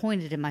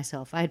disappointed in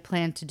myself. I had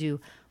planned to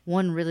do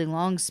one really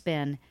long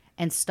spin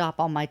and stop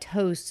on my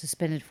toes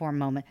suspended for a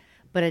moment,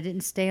 but I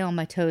didn't stay on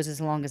my toes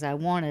as long as I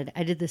wanted.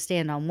 I did the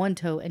stand on one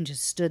toe and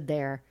just stood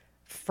there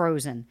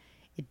frozen.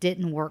 It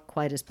didn't work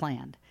quite as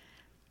planned."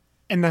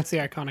 And that's the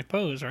iconic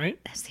pose, right?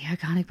 That's the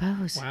iconic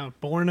pose. Wow,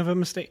 born of a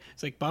mistake.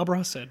 It's like Bob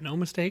Ross said, no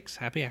mistakes,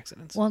 happy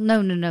accidents. Well,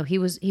 no. He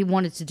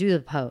wanted to do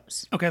the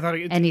pose. Okay, I thought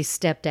and he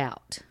stepped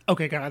out.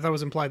 Okay, God, I thought it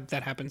was implied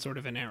that happened sort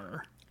of in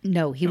error.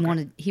 No, he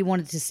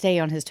wanted to stay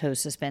on his toes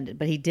suspended,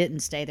 but he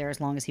didn't stay there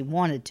as long as he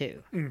wanted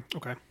to.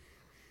 Okay.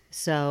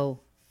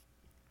 So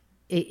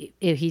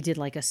he did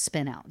like a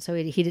spin out. So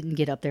he didn't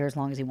get up there as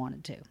long as he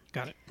wanted to.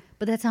 Got it.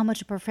 But that's how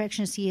much a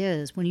perfectionist he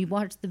is. When you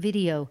watch the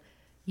video,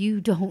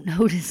 you don't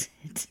notice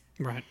it.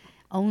 Right.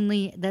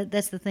 Only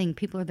that's the thing.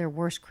 People are their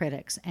worst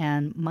critics,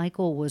 and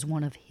Michael was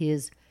one of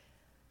his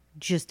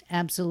just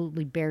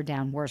absolutely bear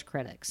down worst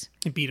critics.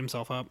 He beat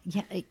himself up.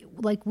 Yeah,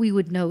 like we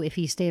would know if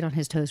he stayed on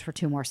his toes for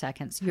 2 more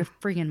seconds. You're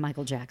friggin'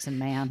 Michael Jackson,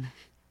 man.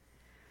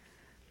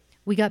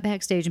 We got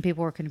backstage and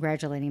people were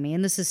congratulating me,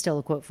 and this is still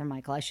a quote from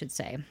Michael, I should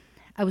say.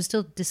 "I was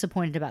still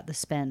disappointed about the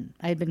spin.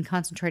 I had been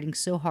concentrating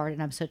so hard,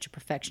 and I'm such a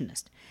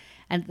perfectionist.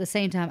 And at the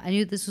same time, I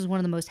knew this was one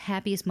of the most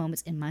happiest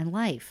moments in my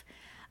life.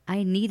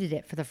 I needed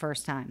it for the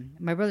first time.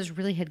 My brothers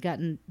really had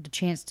gotten the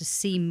chance to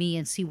see me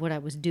and see what I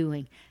was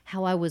doing,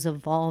 how I was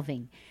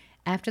evolving.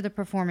 After the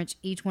performance,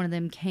 each one of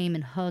them came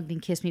and hugged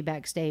and kissed me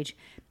backstage.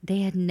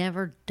 They had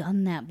never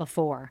done that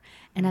before,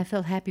 and I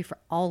felt happy for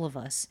all of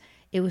us.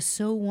 It was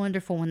so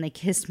wonderful when they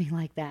kissed me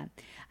like that.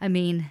 I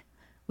mean,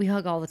 we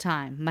hug all the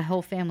time. My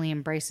whole family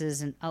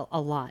embraces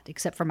a lot,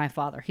 except for my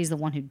father. He's the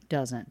one who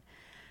doesn't.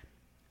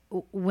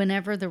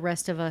 Whenever the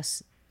rest of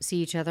us see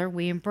each other,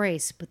 we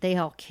embrace, but they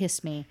all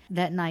kiss me.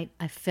 That night,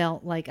 I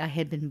felt like I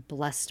had been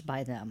blessed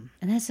by them."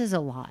 And that says a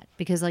lot,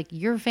 because like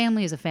your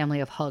family is a family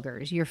of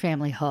huggers. Your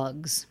family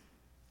hugs.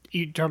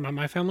 You talking about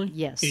my family?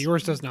 Yes. Yeah,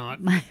 yours does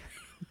not.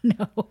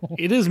 No.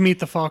 It is Meet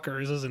the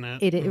Fockers, isn't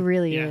it? It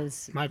really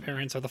is. My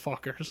parents are the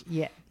Fockers.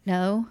 Yeah.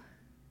 No.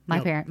 My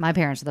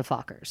parents are the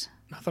Fockers.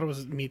 I thought it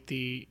was Meet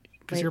the...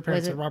 Because Wait, your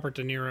parents was are it- Robert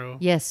De Niro.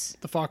 Yes.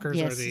 The Fockers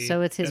Yes. are the...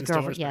 So it's his Ben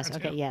girlfriend. Stiller's Yes.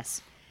 parents, Okay. yeah.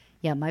 Yes.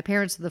 Yeah. My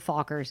parents are the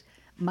Fockers.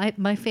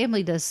 My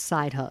family does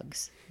side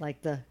hugs,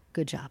 like the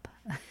good job.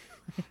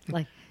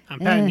 Like I'm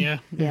patting you.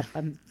 Yep.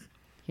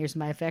 Here's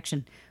my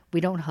affection.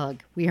 We don't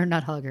hug. We are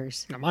not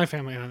huggers. Now, my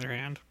family, on the other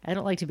hand... I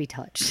don't like to be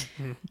touched.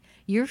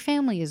 Your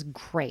family is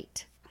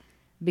great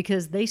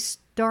because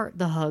start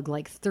the hug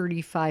like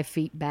 35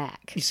 feet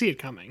back. You see it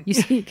coming. You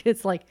see,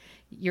 it's like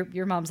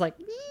your mom's like,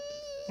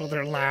 well,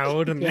 they're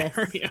loud and yes.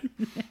 they're, yeah.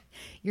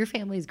 Your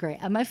family's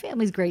great. My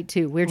family's great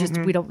too. We're just,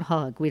 we don't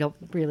hug. We're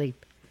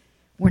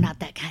not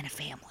that kind of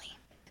family.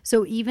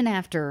 So even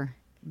after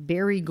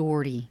Berry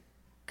Gordy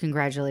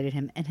congratulated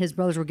him and his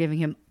brothers were giving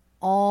him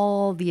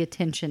all the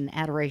attention,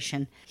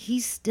 adoration, he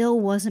still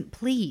wasn't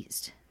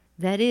pleased.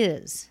 That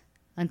is,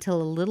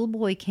 until a little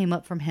boy came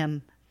up to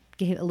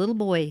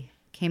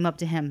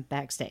him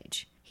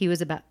backstage. He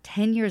was about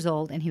 10 years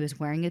old and he was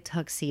wearing a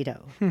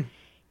tuxedo.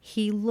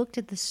 He looked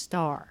at the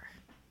star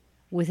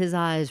with his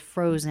eyes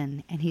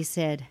frozen and he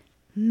said,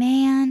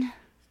 "Man,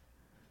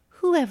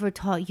 whoever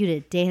taught you to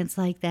dance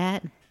like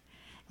that?"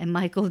 And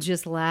Michael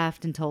just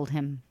laughed and told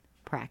him,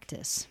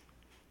 "Practice."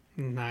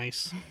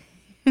 Nice.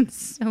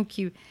 It's so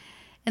cute.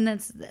 And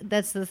that's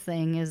the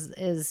thing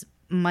is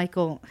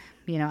Michael,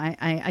 you know,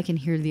 I can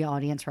hear the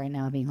audience right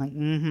now being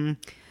like,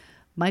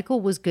 Michael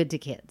was good to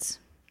kids.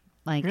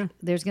 Like,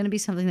 there's going to be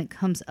something that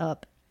comes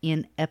up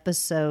in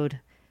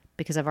episode,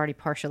 because I've already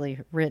partially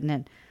written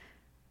it,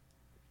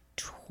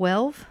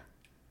 12?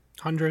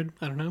 100?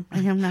 I don't know.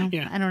 I don't know.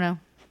 Yeah. I don't know.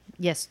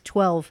 Yes,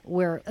 12,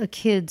 where a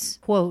kid's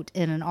quote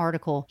in an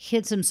article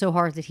hits him so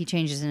hard that he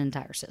changes an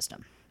entire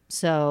system.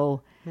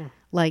 So,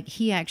 like,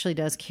 he actually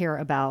does care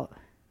about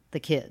the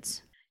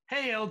kids.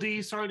 Hey,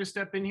 LD, sorry to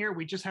step in here.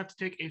 We just have to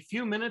take a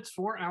few minutes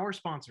for our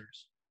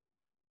sponsors.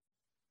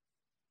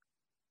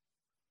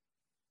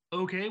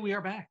 Okay, we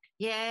are back.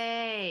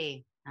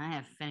 Yay! I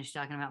have finished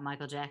talking about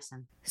Michael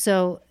Jackson.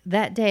 So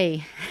that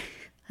day,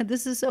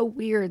 this is so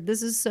weird.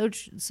 This is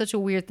such a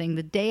weird thing.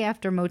 The day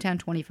after Motown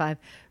 25,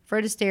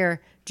 Fred Astaire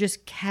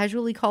just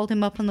casually called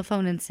him up on the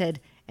phone and said,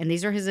 and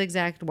these are his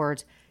exact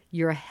words,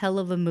 "You're a hell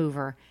of a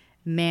mover.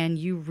 Man,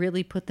 you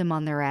really put them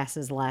on their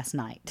asses last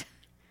night."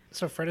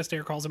 So Fred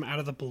Astaire calls him out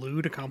of the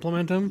blue to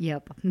compliment him?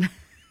 Yep.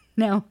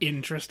 Now.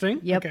 Interesting.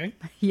 Yep. Okay.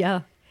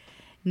 Yeah.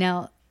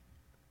 Now,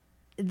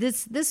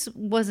 this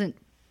wasn't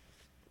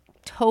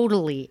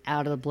totally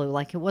out of the blue.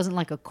 Like, it wasn't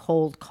like a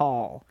cold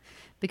call,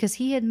 because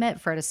he had met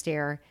Fred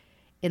Astaire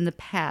in the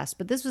past,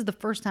 but this was the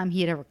first time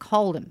he had ever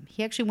called him.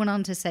 He actually went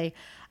on to say,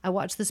 "I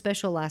watched the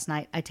special last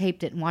night. I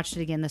taped it and watched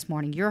it again this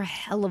morning. You're a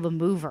hell of a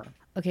mover."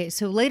 Okay,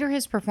 so later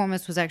his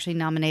performance was actually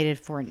nominated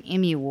for an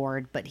Emmy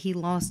Award, but he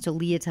lost to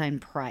Leontine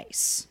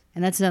Price.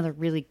 And that's another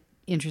really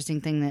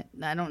interesting thing that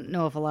I don't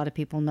know if a lot of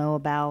people know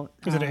about.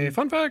 Is it a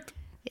fun fact?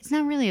 It's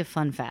not really a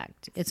fun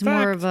fact. It's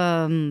more of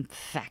a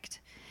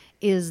fact.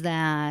 Is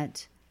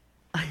that,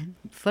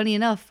 funny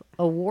enough,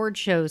 award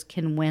shows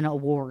can win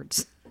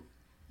awards.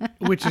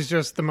 Which is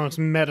just the most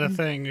meta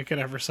thing you could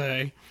ever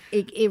say.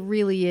 It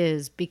really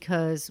is,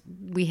 because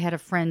we had a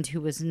friend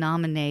who was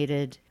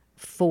nominated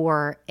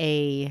for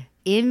a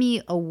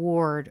Emmy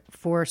Award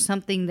for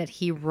something that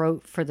he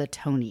wrote for the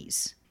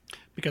Tonys.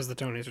 Because the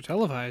Tonys are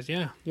televised,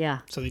 yeah. Yeah.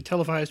 So the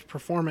televised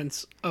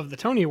performance of the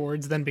Tony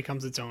Awards then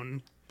becomes its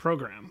own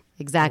program.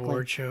 Exactly.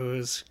 Award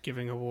shows,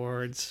 giving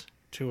awards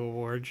to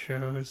award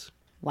shows.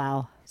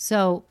 Wow.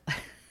 So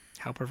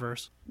how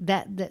perverse.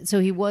 So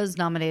he was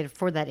nominated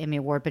for that Emmy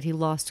Award, but he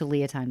lost to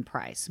Leontine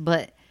Price.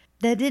 But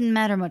that didn't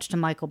matter much to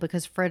Michael,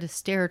 because Fred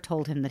Astaire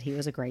told him that he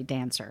was a great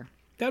dancer.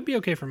 That'd be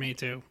okay for me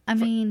too. I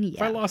mean,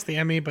 If I lost the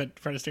Emmy, but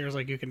Fred Astaire's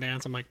like, "You can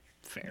dance," I'm like,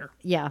 fair.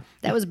 Yeah,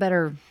 that was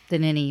better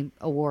than any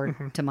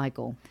award to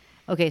Michael.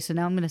 Okay, so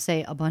now I'm going to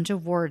say a bunch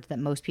of words that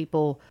most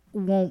people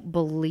won't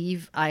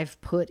believe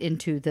I've put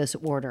into this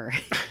order.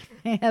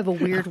 I have a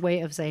weird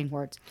way of saying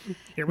words.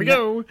 Here we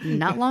go.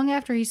 Not long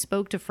after he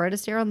spoke to Fred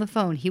Astaire on the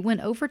phone, he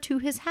went over to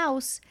his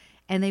house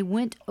and they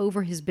went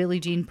over his Billie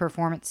Jean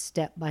performance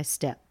step by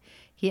step.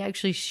 He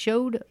actually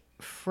showed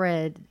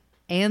Fred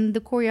and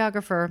the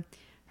choreographer,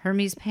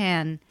 Hermes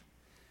Pan,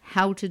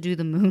 how to do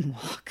the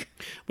moonwalk.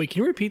 Wait,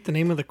 can you repeat the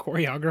name of the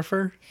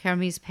choreographer?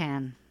 Hermes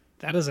Pan.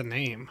 That is a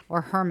name. Or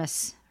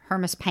Hermes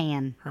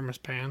Pan. Hermes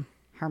Pan.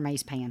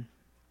 Hermes Pan.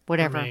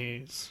 Whatever.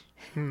 Hermes.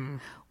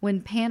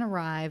 When Pan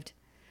arrived,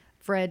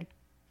 Fred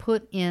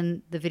put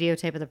in the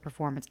videotape of the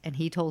performance and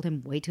he told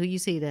him, "Wait till you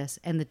see this."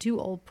 And the two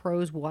old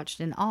pros watched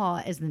in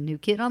awe as the new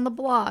kid on the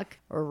block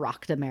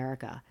rocked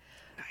America.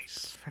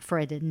 Nice.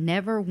 Fred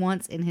never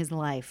once in his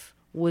life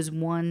was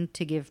one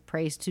to give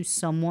praise to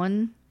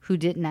someone who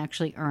didn't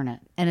actually earn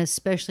it, and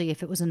especially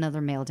if it was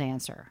another male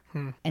dancer.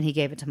 And he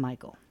gave it to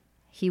Michael.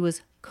 He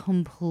was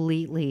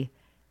completely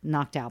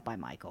knocked out by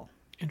Michael.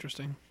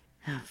 Interesting.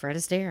 Fred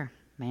Astaire,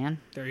 man.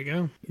 There you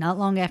go. Not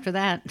long after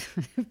that,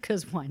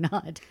 because why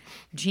not,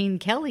 Gene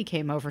Kelly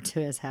came over to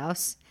his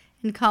house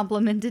and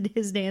complimented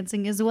his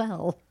dancing as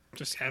well.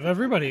 Just have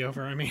everybody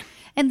over, I mean.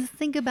 And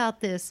think about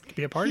this. Could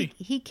be a party.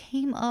 He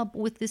came up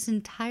with this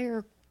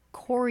entire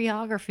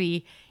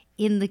choreography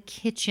in the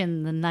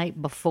kitchen the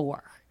night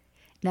before.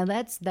 Now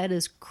that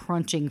is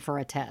crunching for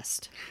a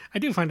test. I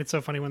do find it so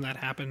funny when that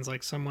happens.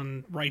 Like,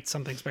 someone writes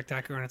something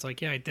spectacular and it's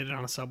like, yeah, I did it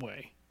on a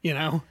subway, you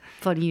know?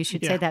 Funny you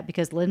should say that,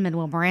 because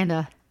Lin-Manuel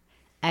Miranda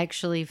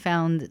actually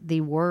found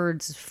the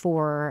words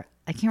for,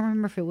 I can't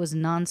remember if it was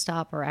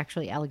Nonstop or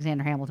actually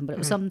Alexander Hamilton, but it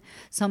was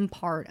some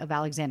part of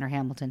Alexander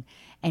Hamilton.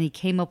 And he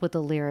came up with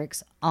the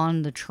lyrics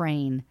on the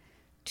train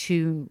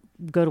to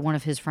go to one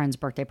of his friend's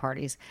birthday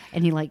parties.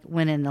 And he like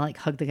went in and like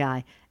hugged the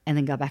guy and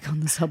then got back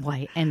on the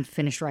subway and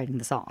finished writing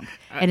the song.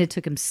 And it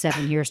took him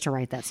 7 years to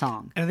write that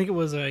song. And I think it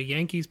was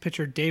Yankees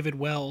pitcher David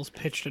Wells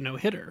pitched a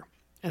no-hitter.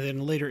 And then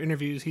in later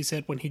interviews, he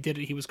said when he did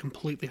it, he was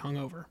completely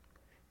hungover.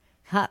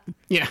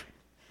 Yeah.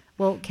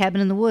 Well, Cabin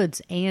in the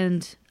Woods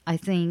and I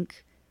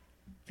think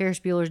Ferris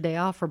Bueller's Day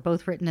Off were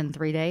both written in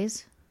 3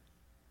 days.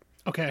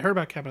 Okay, I heard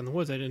about Cabin in the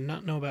Woods. I did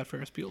not know about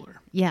Ferris Bueller.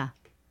 Yeah.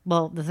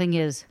 Well, the thing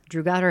is,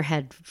 Drew Goddard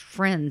had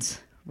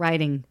friends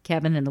writing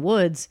Cabin in the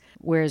Woods,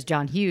 whereas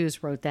John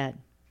Hughes wrote that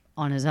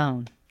on his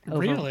own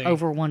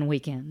over one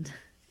weekend.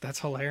 That's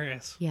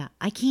hilarious. Yeah,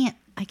 I can't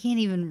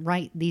even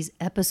write these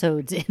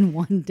episodes in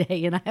one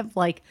day, and I have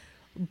like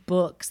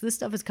books. This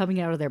stuff is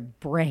coming out of their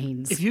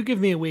brains. If you give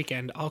me a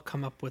weekend, I'll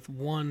come up with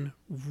one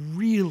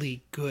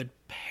really good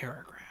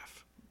paragraph.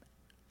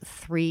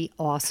 3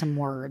 awesome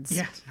words.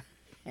 Yes.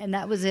 And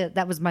that was it.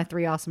 That was my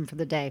 3 awesome for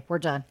the day. We're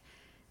done.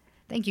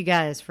 Thank you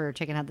guys for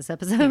checking out this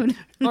episode.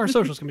 Our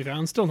socials can be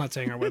found. Still not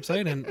saying our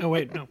website. And oh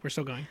wait, no, we're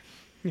still going.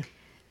 Yeah.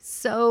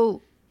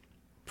 So,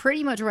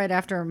 pretty much right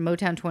after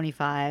Motown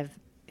 25,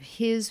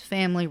 his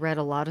family read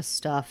a lot of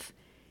stuff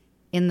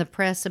in the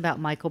press about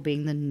Michael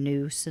being the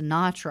new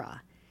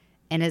Sinatra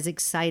and as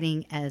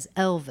exciting as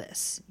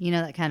Elvis, you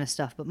know, that kind of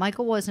stuff. But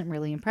Michael wasn't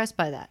really impressed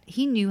by that.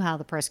 He knew how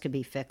the press could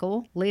be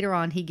fickle. Later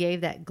on, he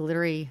gave that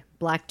glittery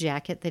black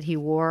jacket that he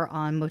wore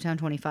on Motown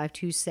 25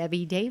 to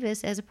Sammy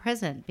Davis as a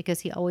present because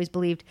he always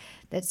believed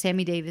that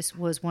Sammy Davis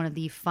was one of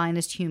the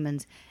finest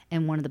humans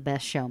and one of the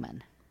best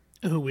showmen.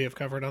 Who we have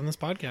covered on this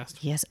podcast.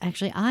 Yes,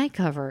 actually, I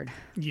covered.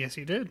 Yes,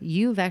 you did.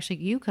 You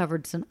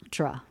covered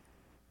Sinatra.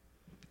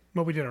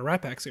 Well, we did a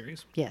Rat Pack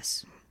series.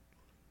 Yes.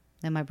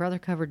 And my brother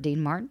covered Dean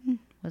Martin.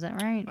 Was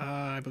that right?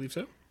 I believe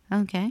so.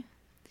 Okay.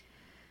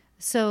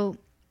 So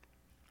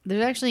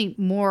there's actually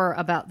more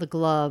about the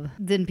glove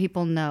than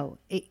people know.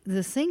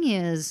 The thing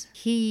is,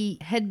 he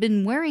had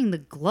been wearing the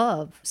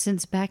glove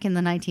since back in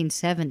the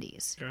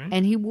 1970s. Okay.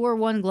 And he wore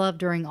one glove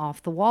during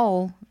Off the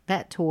Wall,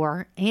 that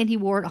tour, and he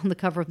wore it on the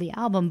cover of the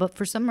album. But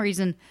for some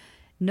reason,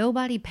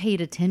 nobody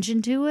paid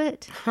attention to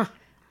it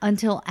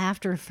until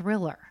after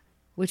Thriller,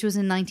 which was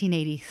in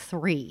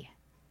 1983.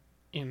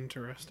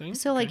 Interesting.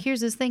 So, like,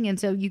 here's this thing. And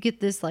so you get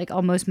this, like,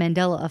 almost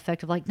Mandela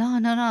effect of, like,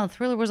 no.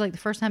 Thriller was, like, the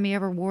first time he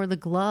ever wore the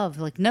glove.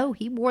 Like, no,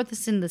 he wore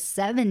this in the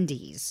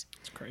 70s.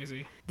 It's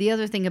crazy. The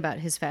other thing about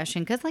his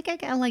fashion, because, like,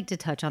 I like to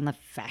touch on the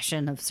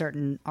fashion of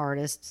certain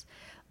artists,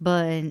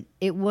 but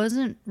it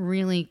wasn't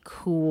really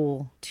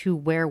cool to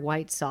wear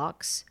white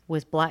socks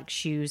with black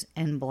shoes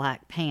and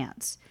black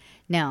pants.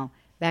 Now,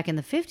 back in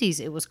the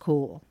 50s, it was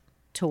cool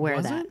to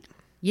wear that. It?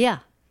 Yeah.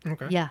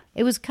 Okay. Yeah.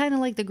 It was kind of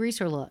like the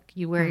greaser look.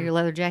 You wear your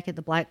leather jacket,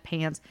 the black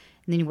pants,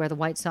 and then you wear the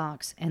white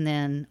socks, and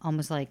then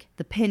almost like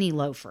the penny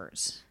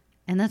loafers.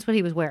 And that's what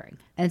he was wearing.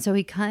 And so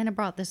he kind of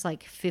brought this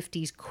like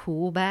 50s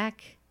cool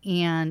back.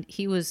 And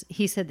he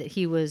said that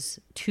he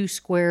was too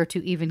square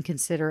to even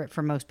consider it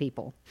for most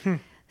people.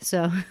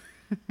 So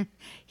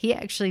he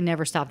actually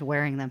never stopped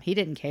wearing them. He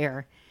didn't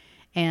care.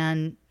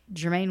 And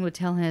Jermaine would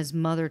tell his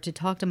mother to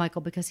talk to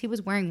Michael because he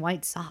was wearing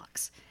white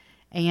socks.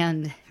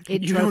 And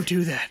you don't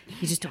do that.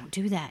 You just don't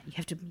do that. You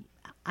have to.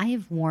 I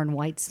have worn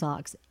white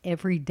socks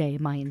every day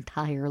my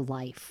entire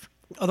life.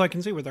 Although I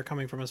can see where they're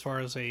coming from as far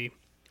as a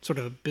sort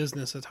of a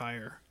business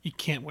attire. You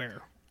can't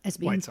wear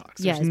white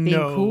socks. Yeah, There's as being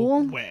no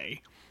cool.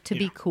 way. To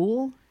be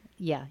cool,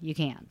 yeah, you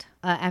can't.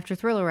 After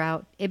Thriller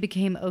out, it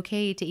became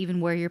okay to even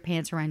wear your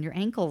pants around your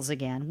ankles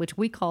again, which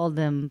we called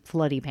them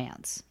floody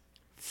pants.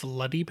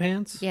 Floody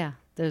pants? Yeah,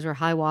 those are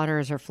high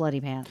waters or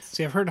floody pants.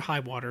 See, I've heard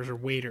high waters or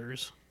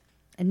waders.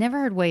 I never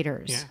heard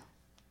waiters. Yeah.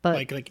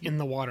 But like in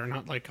the water,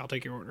 not like I'll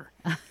take your order.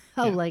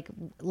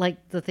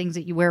 Like the things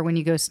that you wear when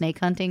you go snake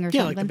hunting or something?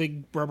 Yeah, like the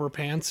big rubber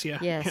pants. Yeah.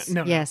 Yes.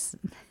 No. Yes.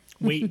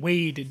 Wade,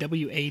 Wader, like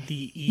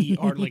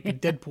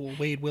Deadpool.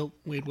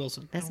 Wade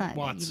Wilson. That's not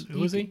Watts.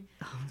 Who is he?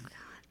 Oh God.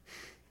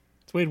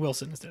 It's Wade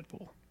Wilson is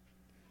Deadpool.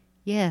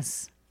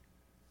 Yes.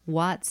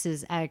 Watts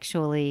is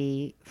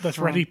actually That's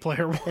Ready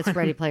Player One. That's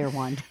Ready Player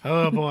One.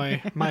 Oh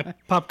boy, my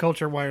pop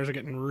culture wires are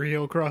getting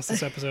real across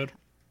this episode.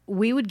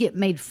 We would get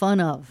made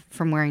fun of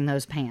from wearing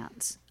those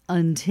pants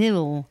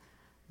until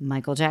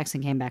Michael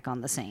Jackson came back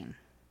on the scene.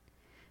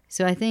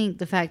 So I think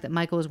the fact that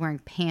Michael was wearing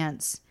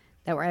pants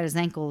that were at his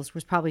ankles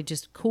was probably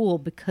just cool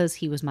because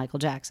he was Michael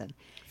Jackson.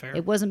 Fair.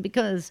 It wasn't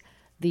because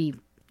the,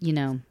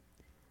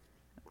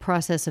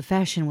 process of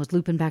fashion was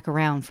looping back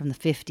around from the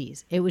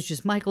 50s. It was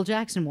just Michael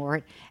Jackson wore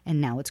it,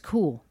 and now it's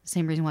cool.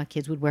 Same reason why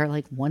kids would wear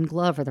like one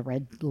glove or the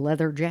red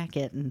leather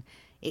jacket. And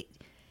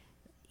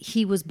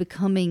he was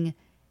becoming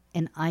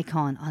an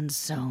icon on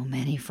so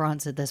many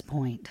fronts at this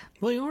point.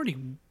 Well, he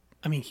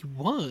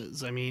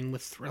was.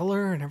 With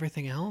Thriller and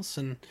everything else,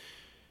 and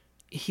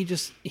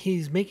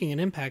he's making an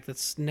impact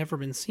that's never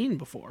been seen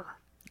before.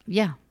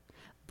 Yeah.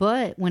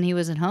 But when he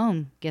was at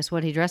home, guess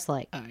what he dressed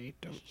like? I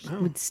don't He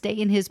know. would stay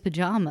in his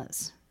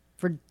pajamas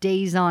for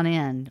days on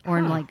end, or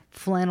in like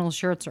flannel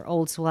shirts or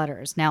old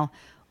sweaters. Now,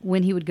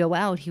 when he would go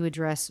out, he would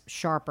dress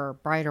sharper,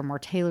 brighter, more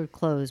tailored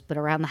clothes. But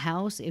around the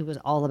house, it was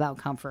all about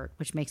comfort,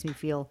 which makes me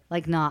feel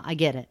like, nah, I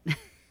get it.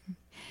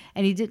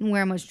 And he didn't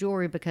wear much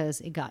jewelry because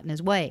it got in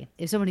his way.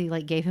 If somebody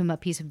like gave him a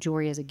piece of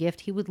jewelry as a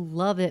gift, he would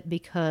love it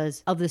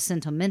because of the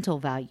sentimental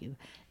value,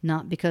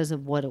 not because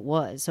of what it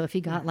was. So if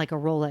he got like a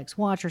Rolex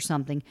watch or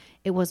something,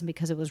 it wasn't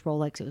because it was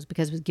Rolex. It was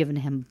because it was given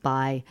to him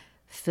by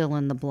fill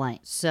in the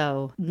blank.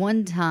 So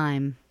one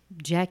time,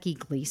 Jackie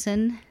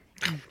Gleason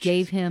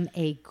gave him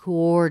a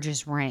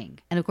gorgeous ring.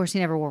 And of course, he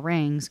never wore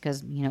rings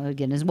because, you know, it would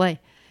get in his way.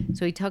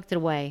 So he tucked it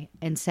away.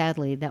 And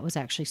sadly, that was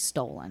actually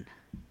stolen.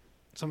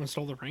 Someone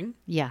stole the ring?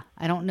 Yeah.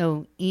 I don't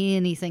know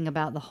anything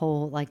about the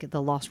whole, like,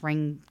 the lost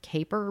ring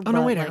caper. Oh,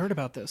 no, wait. like, I heard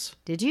about this.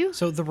 Did you?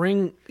 So the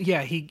ring,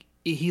 yeah,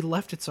 he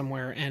left it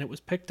somewhere, and it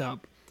was picked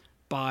up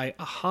by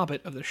a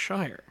hobbit of the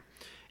Shire.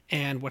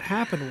 And what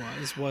happened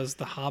was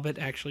the hobbit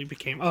actually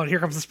became... Oh, here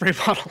comes the spray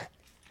bottle.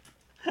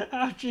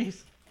 Oh,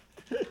 jeez.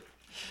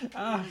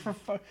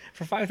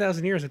 For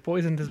 5,000 years, it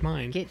poisoned his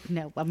mind.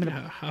 I'm going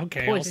to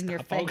poison your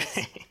face.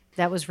 Okay.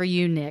 That was for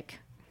you, Nick.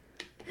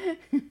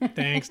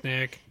 Thanks,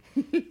 Nick.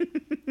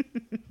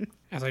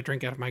 As I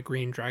drink out of my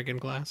green dragon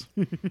glass.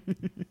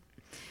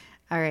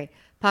 All right.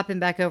 Popping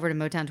back over to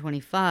Motown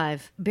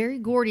 25, Berry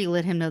Gordy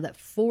let him know that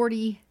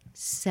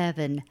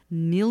 47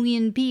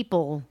 million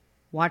people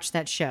watched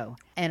that show.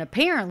 And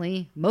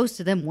apparently,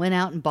 most of them went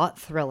out and bought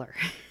Thriller.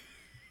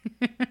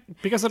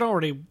 Because it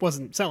already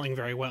wasn't selling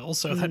very well,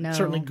 so that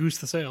certainly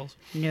goosed the sales.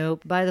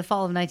 Nope. By the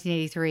fall of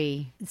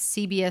 1983,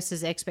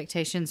 CBS's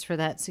expectations for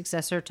that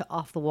successor to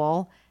Off the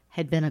Wall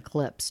had been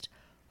eclipsed.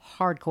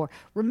 Hardcore.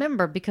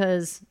 Remember,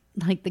 because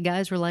like the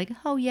guys were like,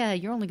 oh yeah,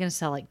 you're only going to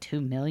sell like 2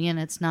 million.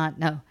 It's not.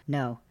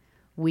 No.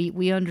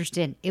 We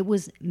understand. It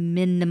was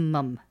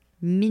minimum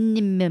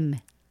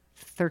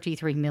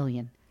 33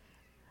 million.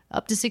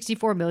 Up to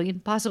 64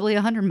 million, possibly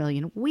 100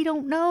 million. We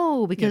don't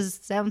know because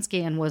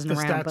SoundScan wasn't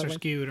around. The stats are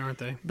skewed, aren't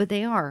they? But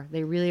they are.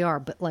 They really are.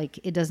 But like,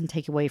 it doesn't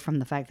take away from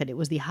the fact that it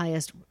was the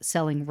highest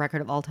selling record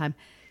of all time.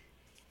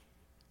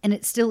 And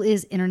it still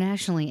is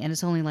internationally. And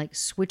it's only like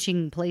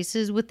switching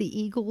places with the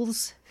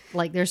Eagles.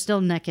 Like, they're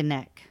still neck and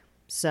neck.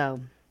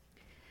 So.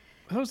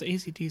 I thought it was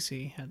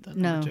AC/DC had that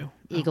no, number two.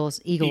 Eagles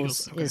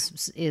Okay.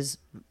 is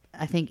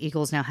I think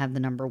Eagles now have the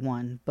number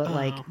one. But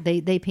like,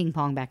 they ping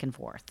pong back and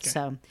forth. Okay.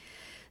 So.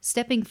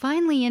 Stepping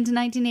finally into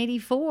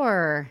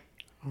 1984.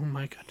 Oh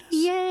my goodness.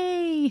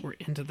 Yay! We're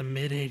into the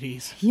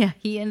mid-'80s. Yeah,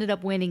 he ended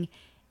up winning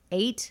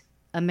 8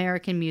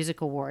 American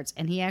Music Awards,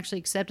 and he actually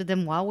accepted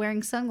them while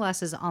wearing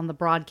sunglasses on the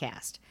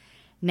broadcast.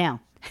 Now,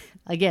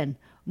 again,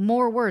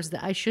 more words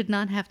that I should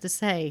not have to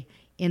say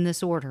in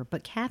this order,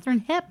 but Katharine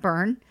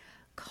Hepburn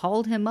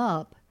called him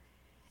up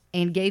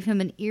and gave him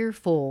an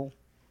earful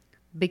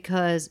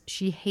because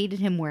she hated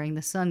him wearing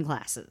the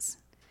sunglasses.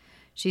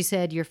 She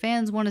said, your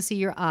fans want to see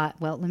your eye.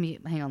 Well, let me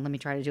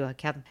try to do a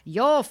Catherine.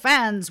 Your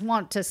fans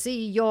want to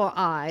see your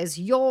eyes.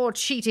 You're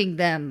cheating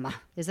them.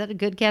 Is that a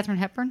good Katharine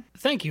Hepburn?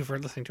 Thank you for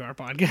listening to our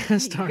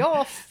podcast.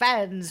 Your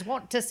fans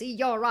want to see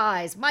your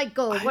eyes.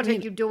 Michael, what are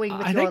you doing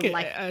with your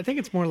life? I think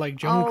it's more like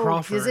Joan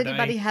Crawford. Does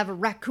anybody have a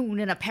raccoon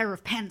and a pair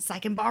of pants I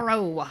can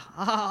borrow?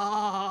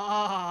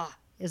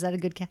 Is that a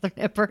good Katharine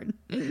Hepburn?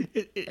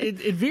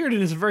 It veered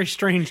into some very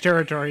strange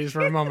territories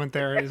for a moment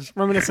there. Is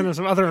reminiscent of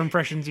some other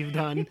impressions you've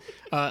done,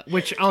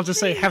 which I'll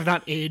just say have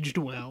not aged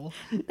well.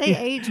 They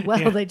age well.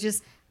 Yeah. They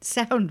just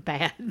sound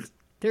bad.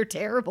 They're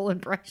terrible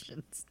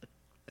impressions.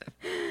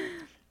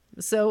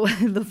 So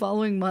the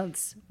following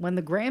months, when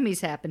the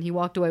Grammys happened, he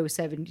walked away with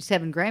seven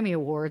Grammy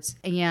Awards.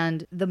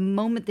 And the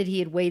moment that he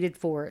had waited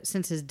for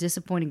since his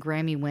disappointing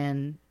Grammy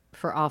win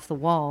for Off the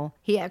Wall,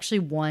 he actually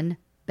won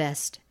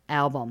Best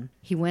Album.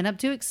 He went up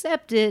to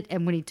accept it,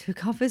 and when he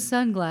took off his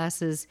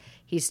sunglasses,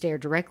 he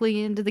stared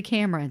directly into the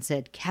camera and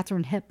said,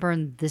 Katharine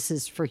Hepburn, this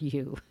is for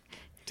you.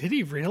 Did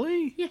he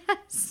really?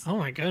 Yes. Oh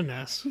my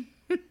goodness.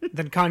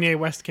 Then Kanye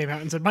West came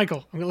out and said,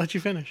 Michael, I'm going to let you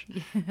finish.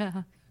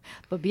 Yeah.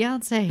 But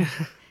Beyonce,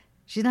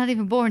 she's not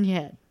even born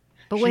yet.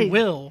 But wait. She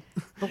will.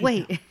 But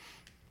wait. Yeah.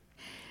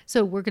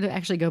 So we're going to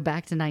actually go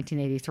back to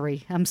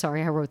 1983. I'm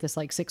sorry, I wrote this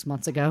like 6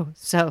 months ago.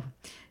 So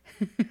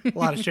a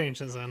lot has changed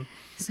since then.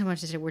 So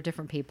much as we're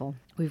different people.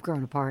 We've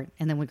grown apart,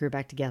 and then we grew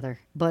back together.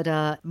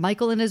 But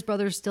Michael and his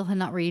brothers still had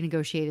not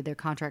renegotiated their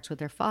contracts with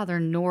their father,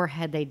 nor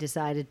had they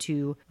decided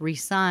to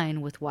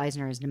re-sign with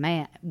Wisner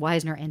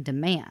and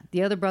Demand.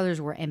 The other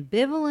brothers were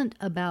ambivalent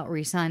about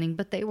re-signing,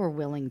 but they were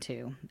willing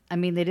to. I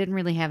mean, they didn't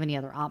really have any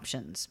other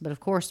options. But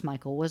of course,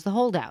 Michael was the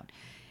holdout.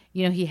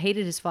 You know, he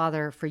hated his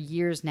father for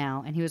years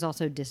now, and he was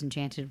also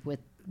disenchanted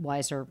with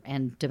Wisner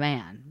and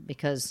Demand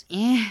because,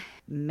 I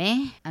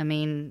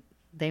mean,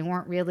 they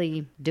weren't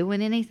really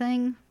doing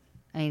anything.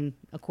 I mean,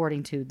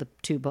 according to the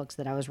 2 books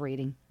that I was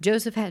reading.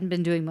 Joseph hadn't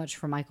been doing much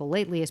for Michael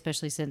lately,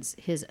 especially since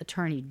his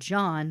attorney,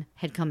 John,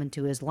 had come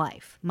into his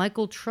life.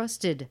 Michael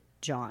trusted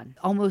John,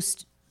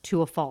 almost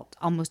to a fault,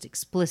 almost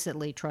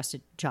explicitly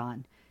trusted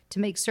John, to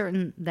make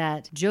certain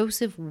that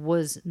Joseph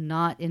was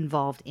not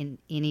involved in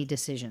any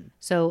decision.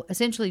 So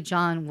essentially,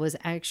 John was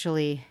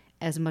actually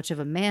as much of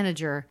a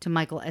manager to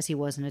Michael as he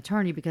was an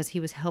attorney because he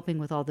was helping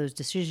with all those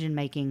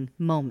decision-making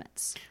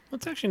moments. Well,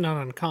 it's actually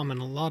not uncommon.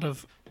 A lot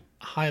of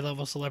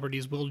high-level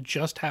celebrities will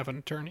just have an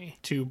attorney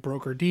to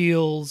broker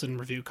deals and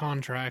review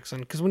contracts.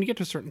 And because when you get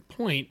to a certain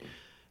point,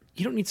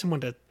 you don't need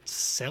someone to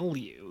sell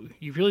you.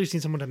 You really just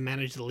need someone to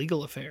manage the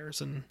legal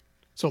affairs. And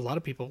so a lot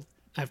of people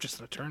have just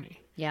an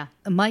attorney. Yeah.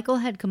 Michael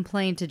had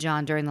complained to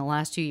John during the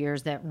last 2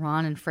 years that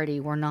Ron and Freddie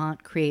were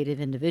not creative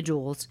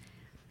individuals,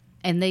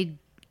 and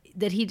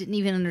that he didn't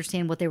even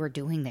understand what they were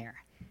doing there.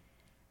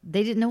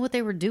 They didn't know what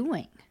they were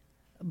doing.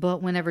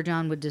 But whenever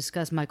John would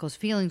discuss Michael's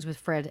feelings with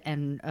Fred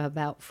and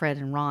about Fred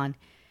and Ron,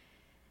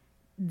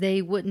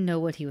 they wouldn't know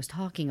what he was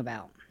talking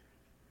about.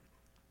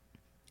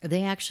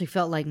 They actually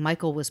felt like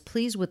Michael was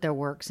pleased with their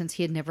work since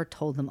he had never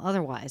told them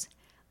otherwise.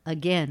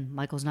 Again,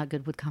 Michael's not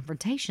good with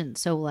confrontation.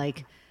 So,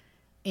 like,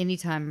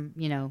 anytime,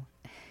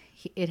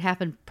 it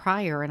happened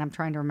prior, and I'm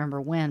trying to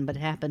remember when, but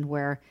it happened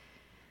where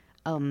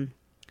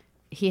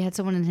he had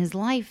someone in his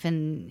life,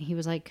 and he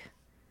was like,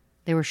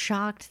 they were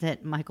shocked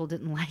that Michael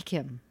didn't like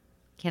him.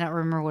 Cannot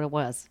remember what it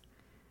was.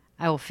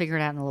 I will figure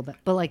it out in a little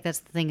bit. But, like, that's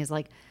the thing is,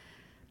 like,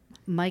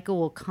 Michael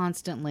will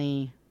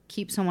constantly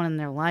keep someone in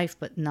their life,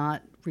 but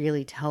not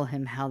really tell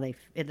him how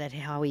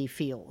he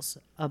feels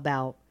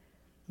about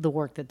the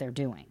work that they're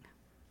doing.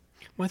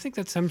 Well, I think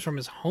that stems from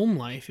his home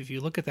life. If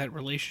you look at that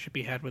relationship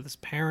he had with his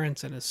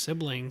parents and his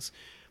siblings,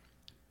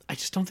 I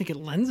just don't think it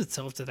lends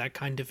itself to that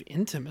kind of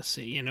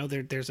intimacy.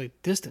 There's a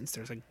distance,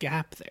 there's a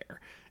gap there,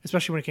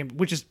 especially when it came,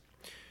 which is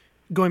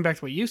going back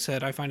to what you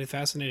said. I find it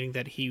fascinating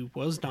that he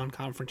was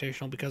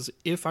non-confrontational because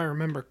if I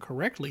remember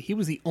correctly, he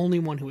was the only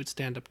one who would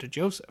stand up to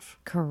Joseph.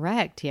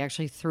 Correct. He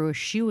actually threw a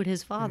shoe at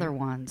his father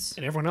once.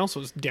 And everyone else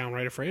was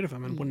downright afraid of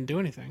him and wouldn't do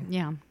anything.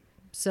 Yeah.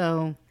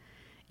 So,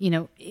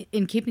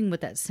 in keeping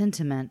with that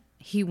sentiment,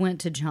 he went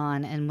to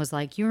John and was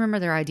like, you remember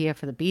their idea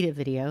for the Beat It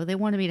video? They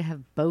wanted me to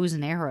have bows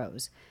and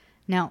arrows.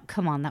 Now,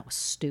 come on, that was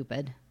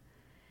stupid.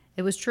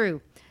 It was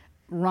true.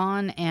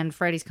 Ron and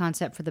Freddie's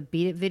concept for the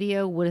Beat It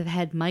video would have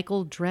had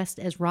Michael dressed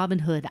as Robin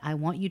Hood. I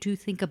want you to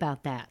think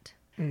about that.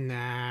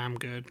 Nah, I'm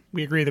good.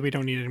 We agree that we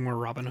don't need any more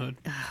Robin Hood.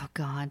 Oh,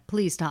 God,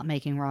 please stop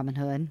making Robin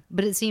Hood.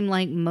 But it seemed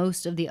like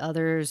most of the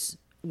others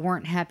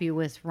weren't happy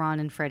with Ron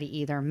and Freddie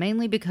either,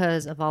 mainly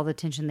because of all the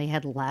attention they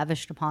had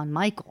lavished upon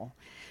Michael.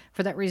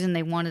 For that reason,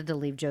 they wanted to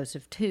leave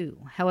Joseph too.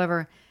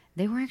 However,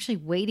 they were actually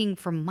waiting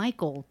for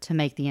Michael to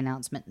make the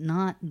announcement,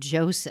 not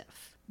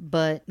Joseph.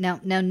 But now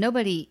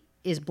nobody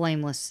is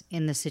blameless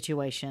in this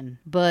situation,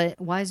 but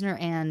Weisner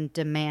and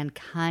DeMann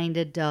kind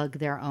of dug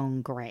their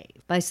own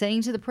grave by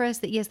saying to the press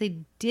that yes, they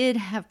did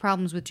have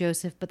problems with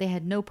Joseph, but they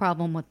had no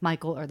problem with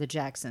Michael or the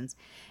Jacksons,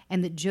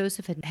 and that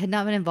Joseph had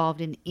not been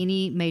involved in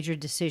any major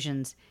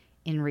decisions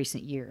in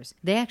recent years.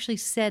 They actually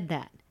said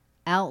that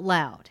out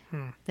loud,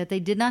 that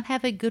they did not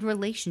have a good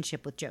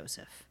relationship with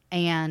Joseph.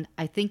 And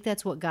I think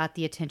that's what got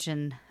the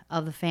attention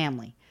of the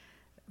family.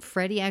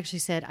 Freddie actually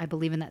said, I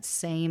believe in that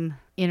same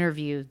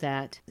interview,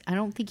 that I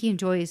don't think he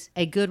enjoys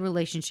a good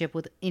relationship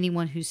with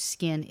anyone whose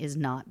skin is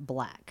not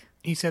black.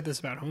 He said this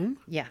about whom?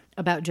 Yeah,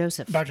 about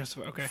Joseph. About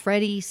Joseph, okay.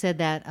 Freddie said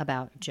that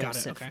about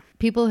Joseph. Got it, okay.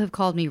 People have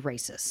called me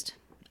racist.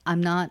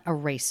 I'm not a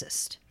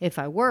racist. If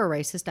I were a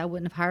racist, I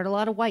wouldn't have hired a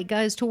lot of white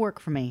guys to work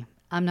for me.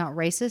 I'm not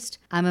racist.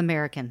 I'm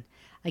American.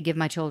 I give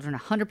my children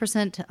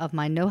 100% of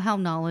my know-how,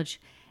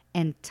 knowledge,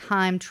 and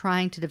time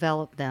trying to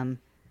develop them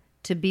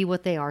to be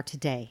what they are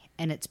today.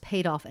 And it's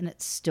paid off, and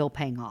it's still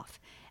paying off.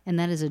 And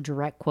that is a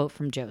direct quote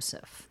from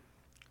Joseph.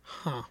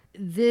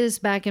 This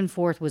back and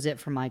forth was it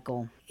for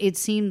Michael. It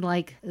seemed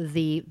like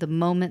the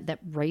moment that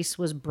race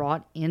was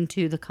brought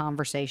into the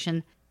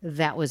conversation,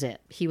 that was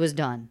it. He was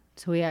done.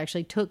 So he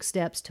actually took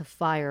steps to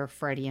fire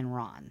Freddie and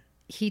Ron.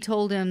 He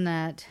told him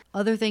that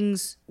other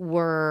things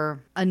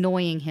were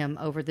annoying him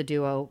over the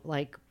duo,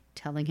 like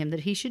telling him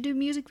that he should do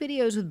music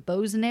videos with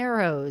bows and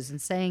arrows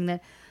and saying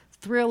that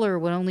Thriller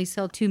would only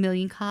sell 2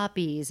 million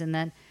copies, and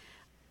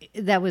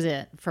that was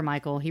it for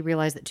Michael. He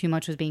realized that too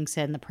much was being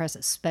said in the press,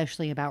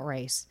 especially about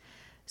race.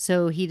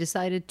 So he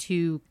decided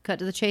to cut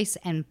to the chase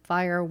and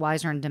fire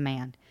Weisner and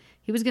DeMann.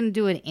 He was going to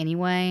do it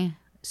anyway,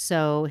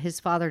 so his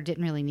father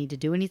didn't really need to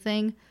do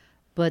anything,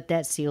 but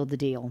that sealed the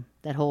deal,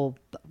 the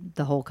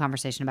whole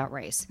conversation about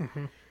race.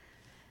 Mm-hmm.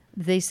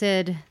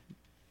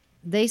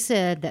 They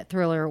said that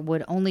Thriller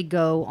would only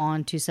go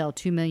on to sell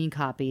 2 million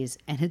copies,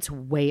 and it's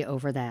way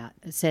over that,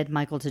 said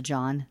Michael to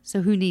John.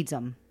 So who needs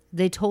them?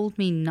 They told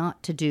me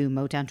not to do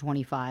Motown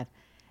 25,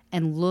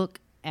 and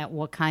look at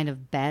what kind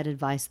of bad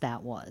advice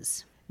that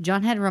was.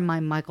 John had to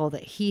remind Michael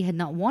that he had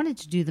not wanted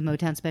to do the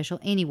Motown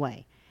special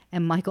anyway,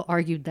 and Michael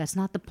argued that's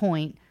not the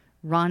point.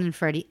 Ron and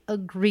Freddie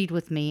agreed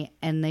with me,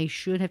 and they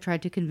should have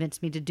tried to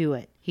convince me to do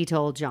it. He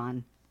told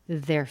John,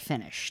 they're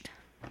finished.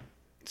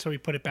 So he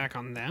put it back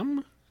on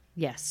them?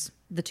 Yes.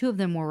 The two of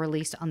them were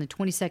released on the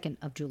 22nd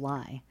of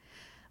July.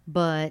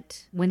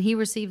 But when he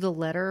received the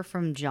letter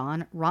from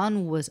John,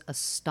 Ron was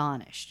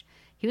astonished.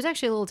 He was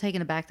actually a little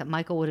taken aback that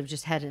Michael would have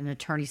just had an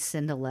attorney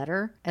send a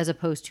letter as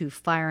opposed to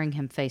firing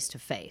him face to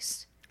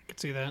face. I could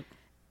see that.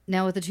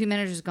 Now, with the two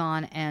managers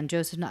gone and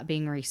Joseph not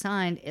being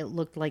re-signed, it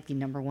looked like the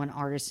number one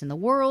artist in the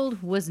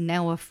world was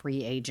now a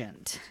free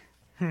agent.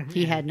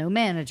 He had no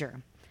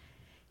manager.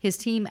 His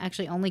team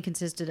actually only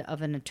consisted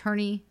of an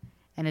attorney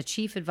and a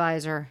chief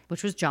advisor,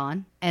 which was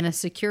John, and a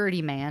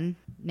security man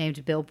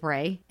named Bill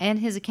Bray, and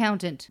his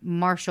accountant,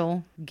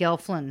 Marshall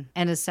Gelflin,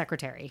 and his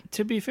secretary.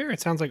 To be fair,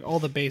 it sounds like all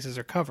the bases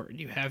are covered.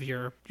 You have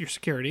your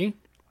security,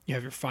 you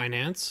have your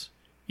finance,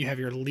 you have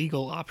your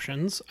legal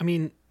options. I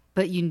mean,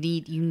 But you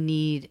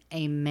need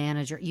a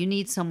manager. You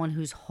need someone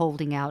who's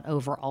holding out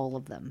over all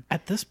of them.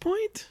 at this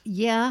point,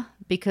 Yeah,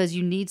 because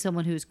you need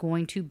someone who's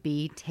going to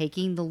be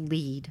taking the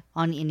lead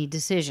on any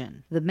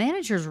decision. The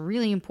manager is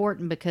really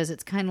important because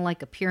it's kind of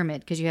like a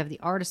pyramid, because you have the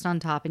artist on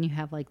top and you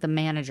have like the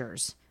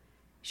managers.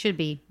 Should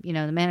be,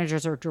 the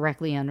managers are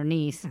directly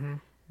underneath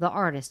the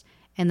artist.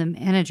 And the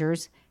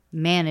managers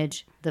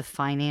manage the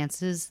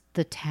finances,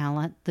 the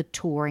talent, the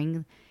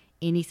touring,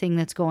 anything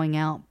that's going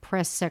out,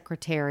 press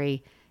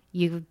secretary.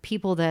 You have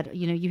people that,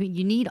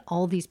 you need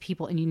all these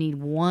people, and you need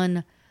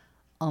one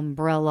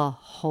umbrella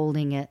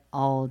holding it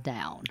all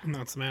down. and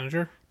that's the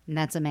manager. And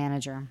that's a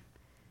manager.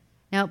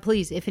 Now,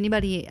 please, if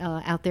anybody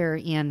out there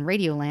in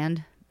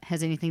Radioland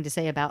has anything to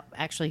say about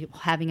actually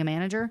having a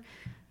manager,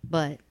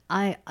 but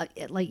I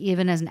like,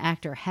 even as an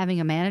actor, having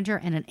a manager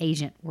and an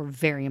agent were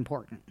very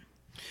important.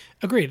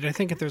 Agreed. I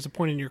think if there's a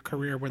point in your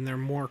career when they're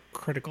more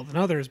critical than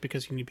others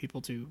because you need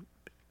people to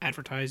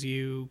advertise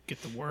you,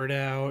 get the word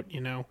out,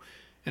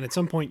 and at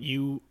some point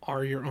you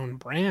are your own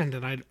brand.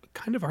 And I'd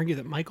kind of argue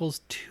that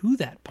Michael's to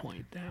that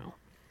point now.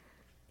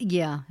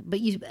 Yeah, but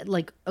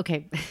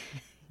okay,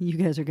 you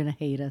guys are going to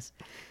hate us.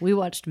 We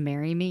watched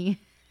Marry Me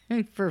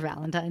for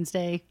Valentine's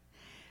Day,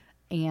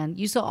 and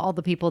you saw all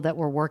the people that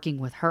were working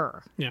with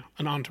her. Yeah,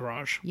 an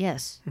entourage.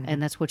 Yes,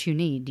 and that's what you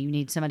need. You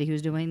need somebody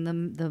who's doing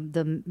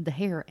the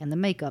hair and the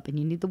makeup, and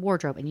you need the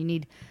wardrobe, and you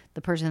need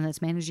the person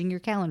that's managing your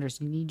calendars.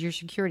 You need your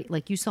security.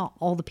 Like, you saw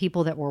all the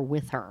people that were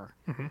with her.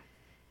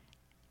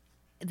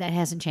 That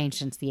hasn't changed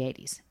since the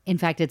 80s. In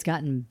fact, it's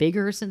gotten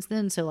bigger since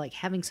then. So, like,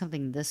 having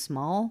something this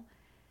small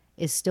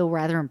is still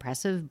rather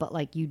impressive. But,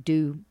 like,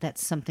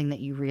 that's something that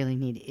you really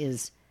need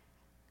is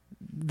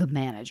the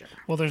manager.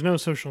 Well, there's no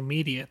social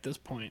media at this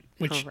point,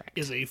 which Correct.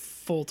 is a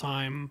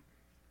full-time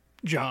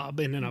job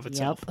in and of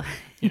itself.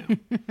 Yep.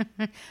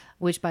 Yeah.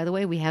 Which, by the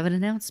way, we have an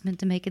announcement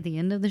to make at the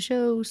end of the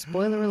show.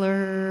 Spoiler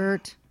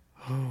alert.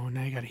 Oh,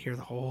 now you got to hear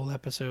the whole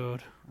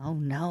episode. Oh,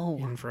 no.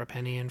 In for a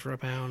penny, in for a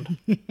pound.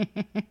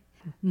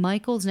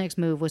 Michael's next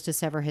move was to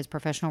sever his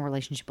professional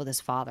relationship with his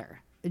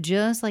father.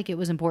 Just like it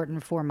was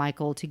important for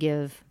Michael to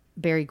give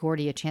Berry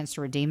Gordy a chance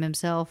to redeem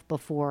himself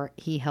before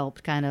he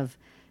helped kind of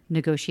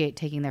negotiate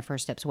taking their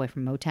first steps away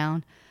from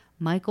Motown,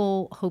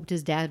 Michael hoped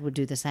his dad would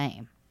do the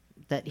same,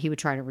 that he would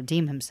try to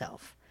redeem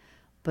himself.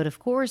 But of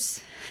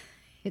course,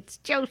 it's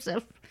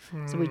Joseph,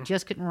 so he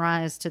just couldn't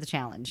rise to the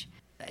challenge.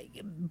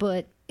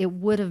 But it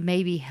would have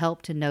maybe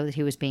helped to know that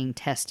he was being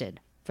tested.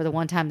 For the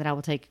one time that I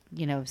will take,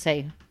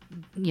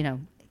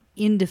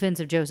 in defense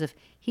of Joseph,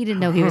 he didn't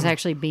know he was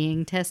actually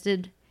being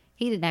tested.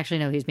 He didn't actually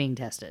know he was being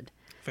tested.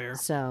 Fair.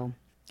 So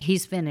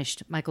he's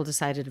finished, Michael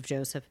decided of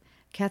Joseph.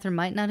 Catherine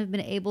might not have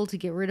been able to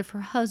get rid of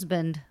her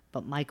husband,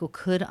 but Michael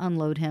could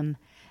unload him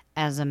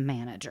as a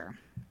manager.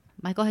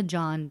 Michael had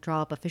John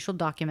draw up official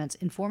documents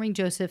informing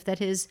Joseph that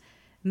his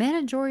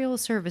managerial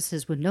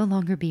services would no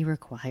longer be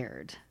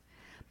required.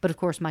 But of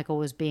course, Michael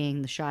was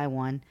being the shy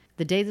one.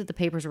 The day that the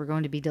papers were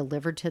going to be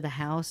delivered to the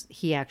house,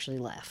 he actually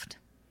left.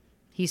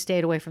 He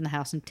stayed away from the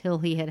house until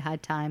he had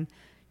had time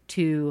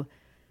to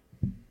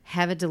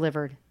have it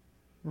delivered,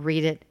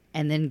 read it,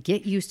 and then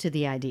get used to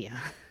the idea.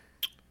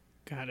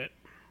 Got it.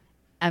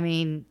 I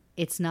mean,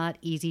 it's not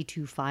easy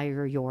to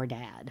fire your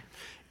dad.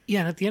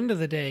 Yeah, and at the end of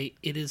the day,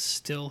 it is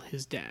still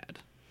his dad.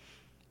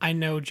 I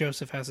know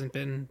Joseph hasn't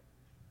been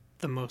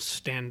the most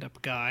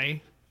stand-up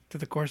guy through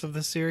the course of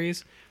this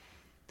series,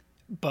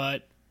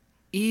 but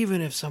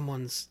even if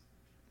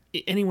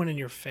anyone in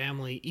your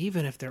family,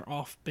 even if they're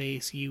off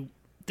base,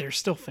 they're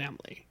still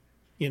family,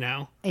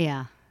 Yeah.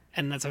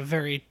 And that's a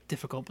very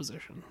difficult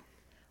position.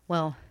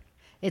 Well,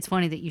 it's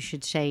funny that you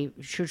should say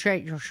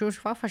your shoes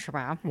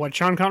What,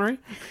 Sean Connery?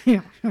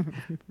 Or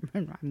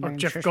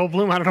Jeff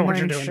Goldblum? I don't know what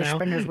you're doing now.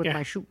 Suspenders with Yeah.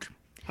 my shoot.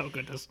 Oh,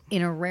 goodness.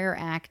 In a rare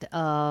act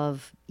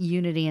of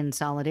unity and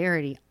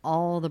solidarity,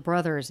 all the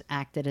brothers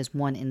acted as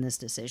one in this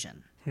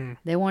decision.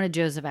 They wanted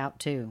Joseph out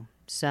too.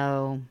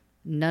 So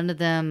none of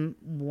them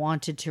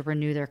wanted to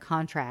renew their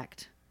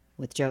contract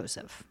with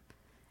Joseph.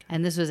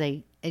 And this was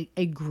a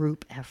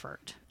group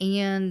effort.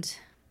 And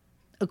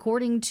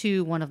according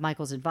to one of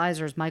Michael's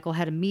advisors, Michael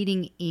had a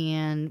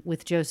meeting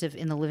with Joseph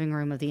in the living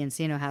room of the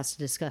Encino house to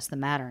discuss the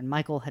matter. And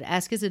Michael had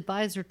asked his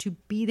advisor to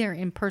be there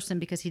in person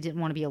because he didn't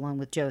want to be alone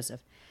with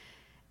Joseph.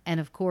 And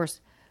of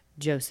course,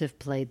 Joseph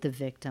played the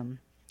victim.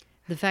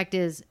 The fact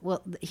is,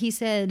 he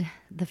said,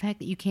 the fact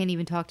that you can't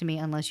even talk to me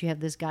unless you have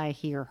this guy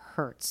here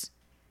hurts.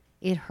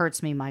 It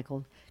hurts me,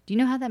 Michael. Do you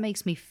know how that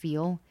makes me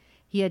feel?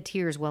 He had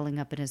tears welling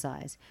up in his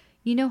eyes.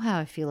 You know how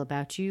I feel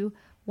about you.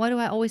 Why do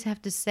I always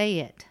have to say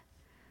it?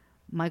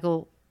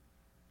 Michael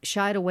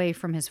shied away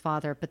from his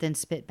father, but then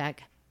spit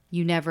back,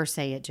 "You never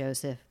say it,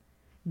 Joseph.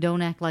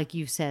 Don't act like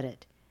you've said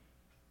it.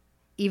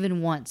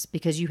 Even once,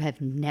 because you have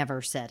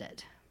never said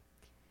it."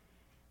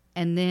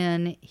 And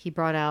then he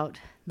brought out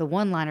the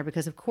one-liner,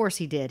 because of course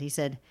he did. He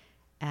said,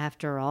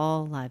 "After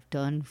all I've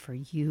done for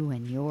you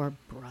and your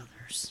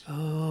brothers."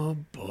 Oh,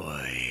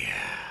 boy.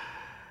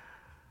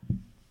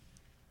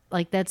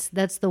 Like, that's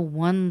the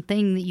one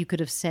thing that you could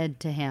have said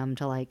to him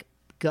to, like,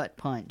 gut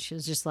punch.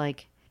 It's just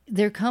like,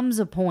 there comes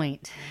a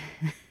point,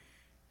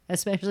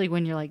 especially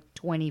when you're, like,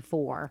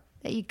 24,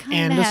 that you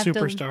kind of have And a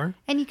superstar.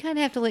 and you kind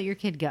of have to let your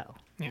kid go.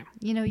 Yeah.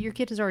 You know, your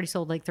kid has already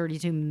sold, like,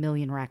 32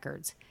 million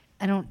records.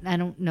 I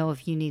don't know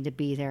if you need to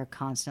be there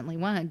constantly.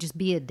 Why not just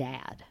be a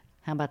dad?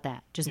 How about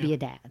that? Just be a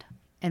dad.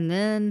 And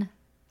then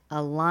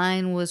a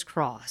line was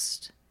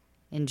crossed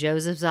in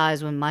Joseph's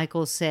eyes when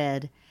Michael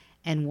said,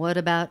 "And what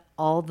about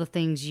all the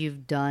things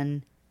you've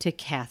done to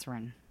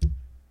Catherine?"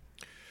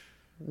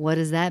 What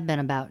has that been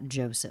about,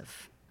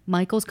 Joseph?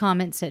 Michael's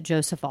comment set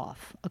Joseph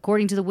off.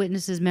 According to the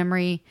witness's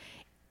memory,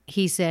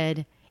 he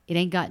said, "It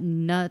ain't got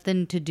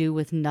nothing to do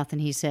with nothing,"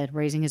 he said,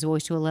 raising his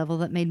voice to a level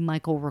that made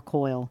Michael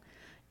recoil.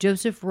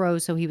 Joseph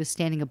rose so he was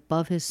standing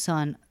above his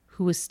son,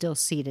 who was still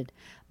seated.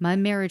 "My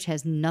marriage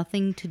has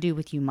nothing to do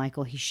with you,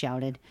 Michael," he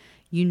shouted.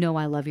 "You know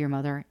I love your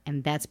mother,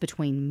 and that's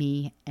between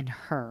me and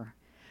her."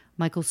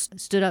 Michael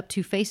stood up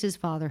to face his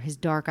father. His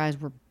dark eyes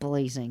were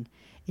blazing.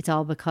 "It's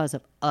all because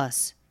of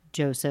us,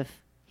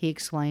 Joseph," he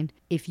explained.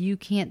 "If you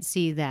can't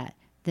see that,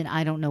 then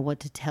I don't know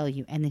what to tell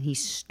you." And then he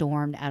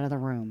stormed out of the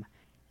room.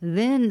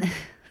 Then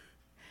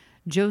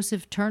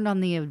Joseph turned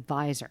on the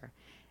advisor.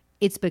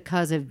 "It's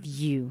because of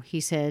you,"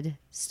 he said,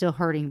 still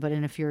hurting but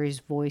in a furious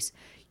voice.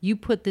 "You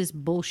put this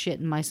bullshit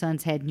in my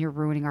son's head and you're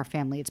ruining our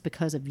family. It's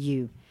because of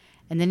you."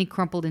 And then he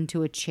crumpled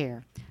into a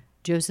chair.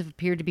 Joseph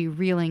appeared to be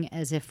reeling,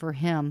 as if for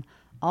him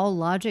all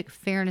logic,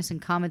 fairness,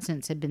 and common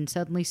sense had been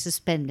suddenly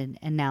suspended,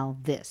 and now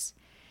this.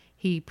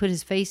 He put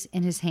his face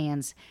in his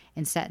hands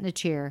and sat in a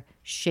chair,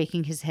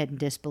 shaking his head in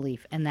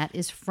disbelief. And that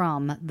is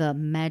from The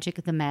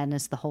Magic, the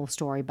Madness, the Whole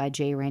Story by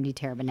J. Randy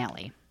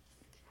Terabinelli.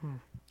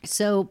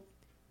 So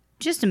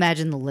just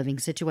imagine the living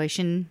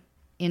situation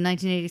in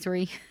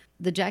 1983.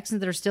 The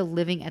Jacksons that are still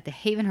living at the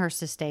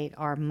Havenhurst estate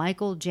are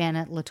Michael,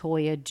 Janet,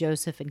 LaToya,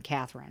 Joseph, and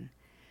Catherine.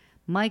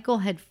 Michael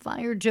had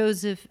fired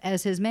Joseph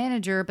as his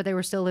manager, but they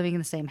were still living in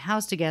the same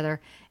house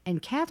together.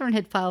 And Catherine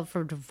had filed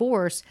for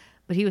divorce,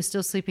 but he was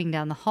still sleeping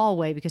down the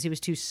hallway because he was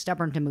too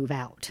stubborn to move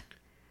out.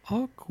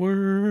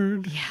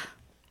 Awkward. Yeah.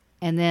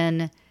 And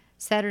then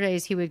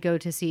Saturdays he would go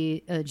to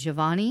see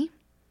Giovanni,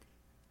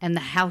 and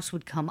the house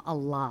would come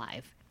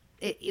alive.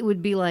 It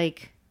would be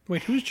like...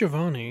 Wait, who's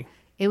Giovanni?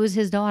 It was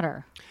his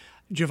daughter.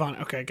 Giovanni.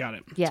 Okay, got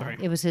it. Yeah, Sorry.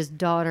 it was his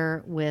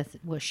daughter with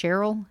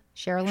Cheryl?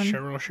 Sherilyn?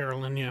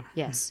 Sherilyn, yeah.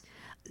 Yes.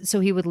 So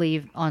he would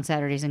leave on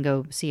Saturdays and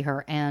go see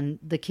her, and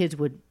the kids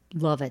would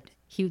love it.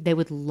 They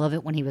would love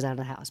it when he was out of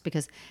the house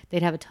because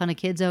they'd have a ton of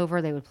kids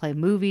over. They would play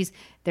movies.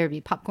 There would be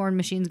popcorn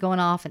machines going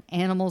off, and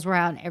animals were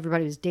out, and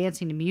everybody was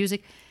dancing to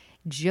music.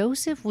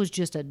 Joseph was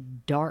just a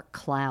dark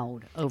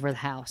cloud over the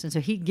house, and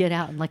so he'd get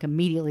out and like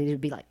immediately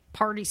it'd be like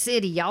Party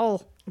City,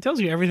 y'all. It tells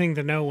you everything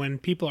to know when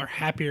people are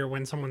happier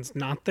when someone's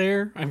not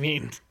there. I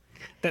mean,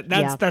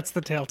 that's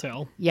the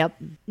telltale. Yep.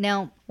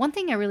 Now, one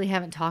thing I really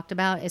haven't talked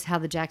about is how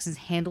the Jacksons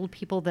handled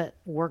people that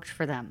worked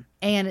for them.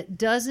 And it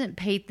doesn't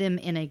paint them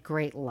in a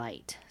great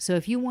light. So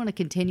if you want to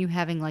continue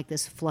having like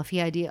this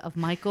fluffy idea of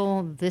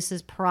Michael, this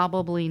is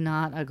probably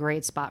not a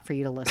great spot for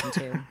you to listen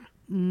to.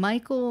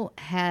 Michael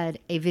had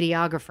a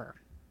videographer,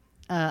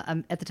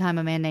 at the time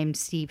a man named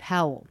Steve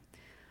Howell.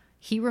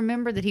 He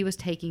remembered that he was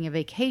taking a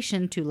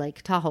vacation to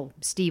Lake Tahoe.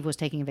 Steve was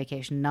taking a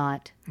vacation,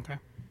 not... Okay.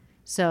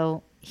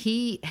 So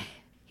he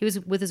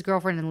was with his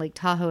girlfriend in Lake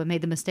Tahoe and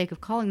made the mistake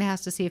of calling the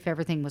house to see if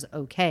everything was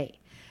okay.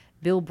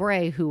 Bill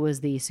Bray, who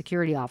was the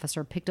security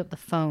officer, picked up the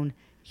phone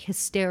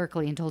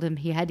hysterically and told him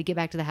he had to get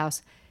back to the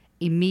house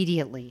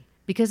immediately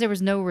because there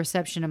was no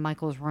reception in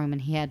Michael's room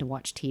and he had to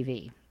watch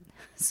TV.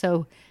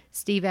 So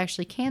Steve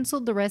actually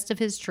canceled the rest of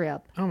his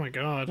trip, Oh my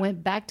God.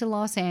 went back to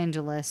Los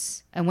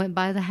Angeles, and went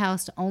by the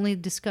house to only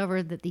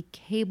discover that the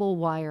cable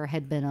wire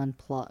had been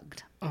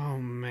unplugged. Oh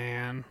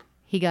man.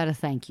 He got a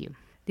thank you.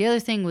 The other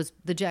thing was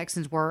the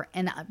Jacksons were,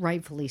 and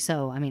rightfully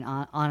so, I mean,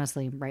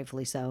 honestly,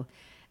 rightfully so,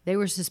 they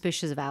were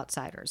suspicious of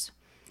outsiders.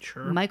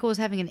 Sure. Michael was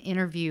having an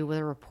interview with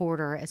a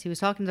reporter. As he was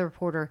talking to the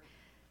reporter,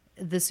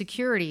 the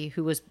security,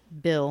 who was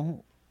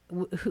Bill,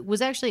 who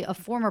was actually a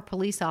former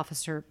police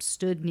officer,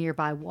 stood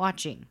nearby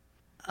watching.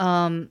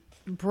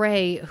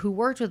 Bray, who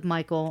worked with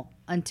Michael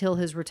until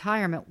his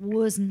retirement,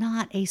 was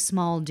not a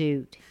small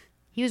dude.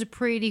 He was a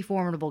pretty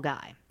formidable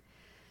guy.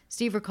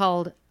 Steve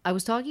recalled, "I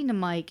was talking to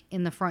Mike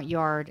in the front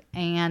yard,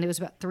 and it was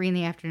about 3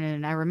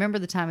 p.m. I remember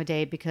the time of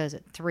day because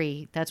at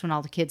 3, that's when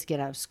all the kids get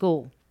out of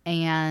school.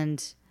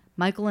 And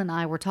Michael and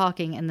I were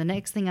talking, and the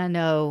next thing I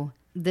know,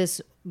 this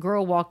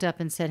girl walked up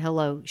and said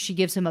hello. She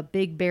gives him a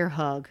big bear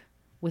hug.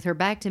 With her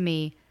back to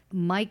me,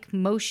 Mike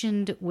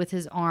motioned with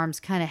his arms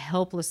kind of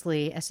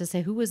helplessly as to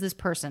say, 'Who was this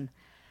person?'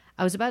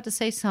 I was about to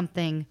say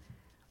something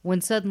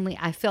when suddenly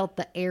I felt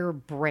the air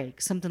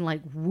break, something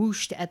like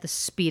whooshed at the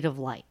speed of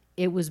light.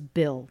 It was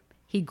Bill.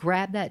 He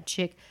grabbed that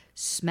chick,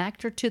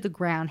 smacked her to the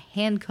ground,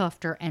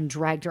 handcuffed her, and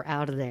dragged her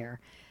out of there.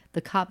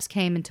 The cops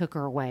came and took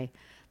her away.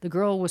 The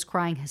girl was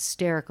crying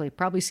hysterically,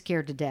 probably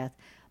scared to death.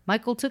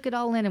 Michael took it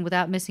all in, and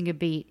without missing a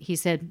beat, he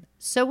said,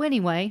 "So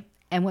anyway,"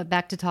 and went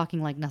back to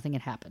talking like nothing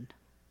had happened.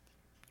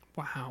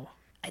 Wow.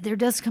 There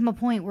does come a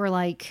point where,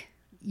 like,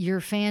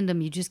 your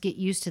fandom, you just get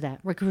used to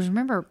that. Because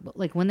remember,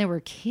 like, when they were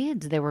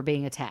kids, they were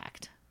being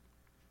attacked.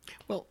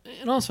 Well,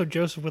 and also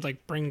Joseph would,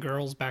 like, bring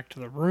girls back to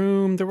the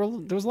room. There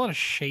was a lot of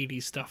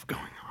shady stuff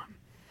going on.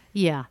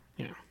 Yeah.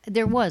 Yeah.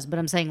 There was, but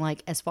I'm saying,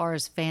 like, as far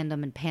as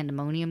fandom and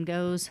pandemonium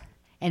goes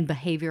and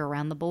behavior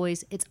around the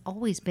boys, it's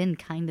always been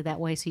kind of that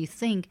way. So you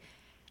think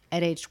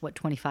at age,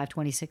 25,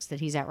 26 that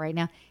he's at right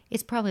now,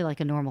 it's probably like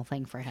a normal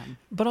thing for him.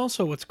 But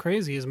also what's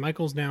crazy is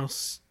Michael's now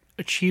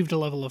achieved a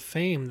level of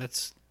fame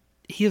that's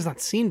he has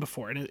not seen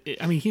before. And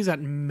I mean, he's at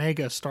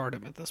mega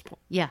stardom at this point.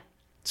 Yeah.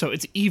 So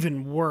it's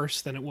even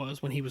worse than it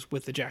was when he was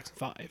with the Jackson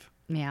 5.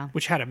 Yeah.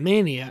 Which had a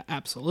mania,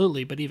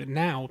 absolutely. But even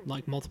now,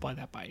 like, multiply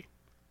that by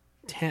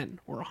 10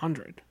 or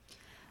 100.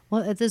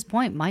 Well, at this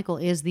point, Michael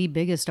is the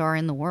biggest star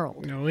in the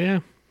world. Oh, yeah.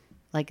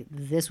 Like,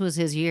 this was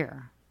his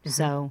year. Mm-hmm.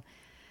 So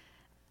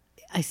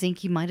I think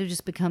he might have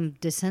just become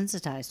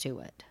desensitized to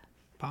it.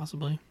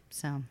 Possibly.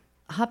 So,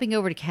 hopping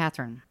over to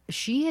Catherine.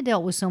 She had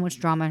dealt with so much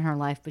drama in her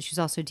life, but she's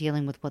also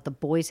dealing with what the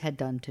boys had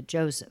done to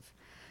Joseph.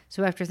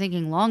 So after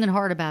thinking long and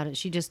hard about it,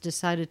 she just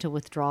decided to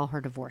withdraw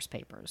her divorce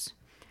papers.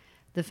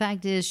 The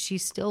fact is, she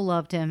still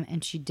loved him,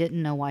 and she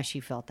didn't know why she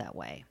felt that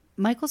way.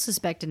 Michael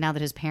suspected now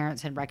that his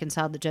parents had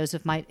reconciled that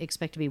Joseph might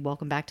expect to be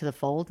welcomed back to the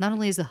fold, not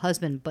only as the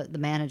husband, but the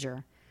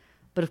manager.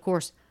 But of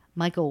course,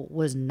 Michael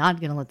was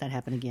not going to let that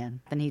happen again.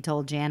 And he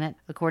told Janet,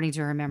 according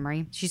to her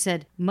memory, she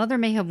said, "Mother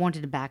may have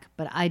wanted him back,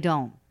 but I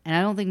don't. And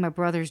I don't think my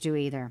brothers do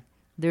either.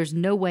 There's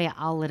no way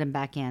I'll let him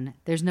back in.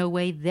 There's no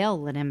way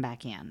they'll let him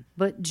back in."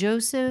 But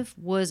Joseph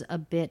was a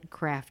bit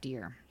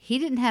craftier. He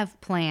didn't have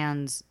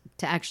plans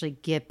to actually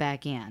get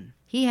back in.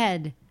 He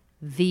had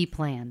the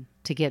plan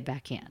to get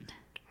back in.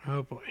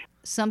 Oh, boy.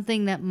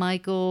 Something that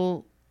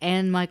Michael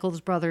and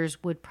Michael's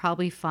brothers would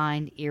probably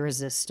find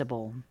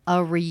irresistible.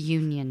 A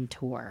reunion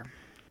tour.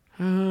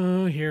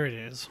 Oh, here it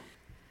is.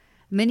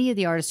 Many of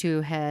the artists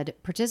who had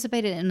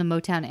participated in the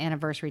Motown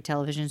Anniversary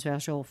television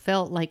special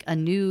felt like a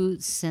new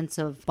sense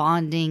of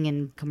bonding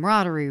and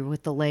camaraderie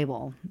with the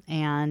label.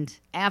 And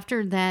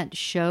after that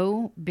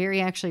show, Barry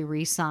actually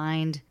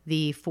re-signed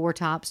the Four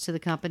Tops to the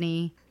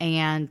company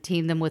and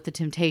teamed them with the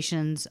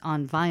Temptations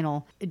on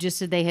vinyl,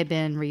 just as they had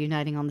been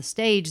reuniting on the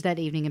stage that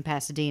evening in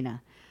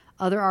Pasadena.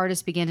 Other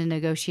artists began to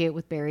negotiate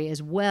with Barry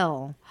as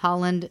well.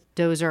 Holland,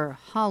 Dozier,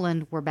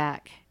 Holland were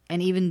back.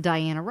 And even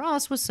Diana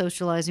Ross was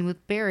socializing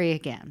with Barry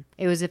again.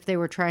 It was as if they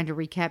were trying to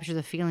recapture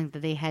the feeling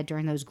that they had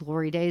during those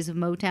glory days of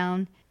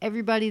Motown.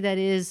 Everybody, that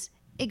is,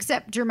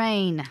 except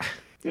Jermaine.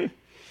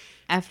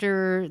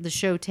 After the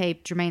show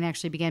taped, Jermaine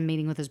actually began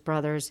meeting with his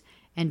brothers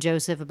and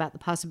Joseph about the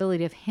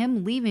possibility of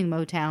him leaving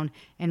Motown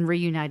and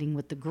reuniting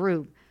with the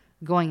group,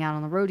 going out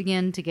on the road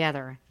again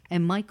together.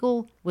 And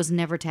Michael was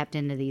never tapped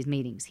into these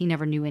meetings. He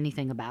never knew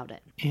anything about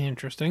it.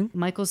 Interesting.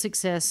 Michael's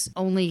success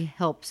only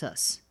helps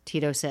us,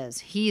 Tito says.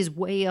 He is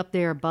way up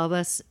there above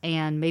us,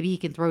 and maybe he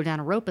can throw down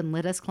a rope and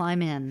let us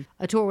climb in.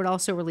 A tour would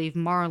also relieve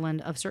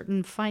Marlon of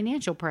certain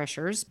financial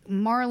pressures.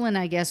 Marlon,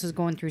 I guess, was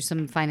going through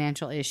some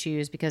financial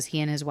issues because he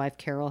and his wife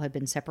Carol had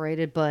been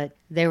separated, but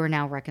they were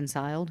now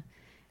reconciled.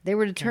 They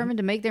were determined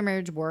to make their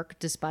marriage work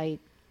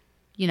despite,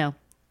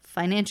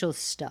 financial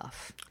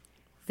stuff.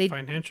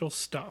 Financial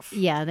stuff.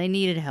 Yeah, they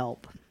needed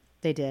help.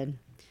 They did.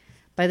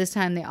 By this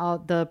time,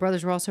 the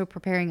brothers were also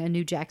preparing a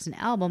new Jackson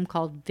album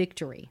called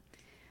Victory.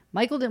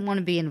 Michael didn't want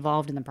to be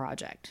involved in the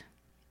project.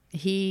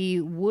 He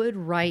would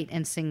write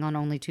and sing on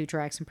only 2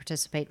 tracks and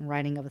participate in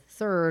writing of a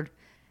third,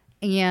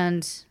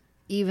 and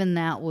even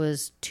that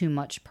was too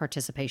much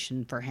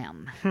participation for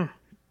him.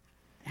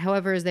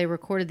 However, as they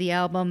recorded the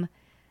album,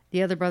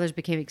 the other brothers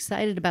became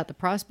excited about the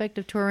prospect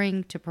of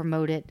touring to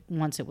promote it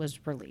once it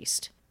was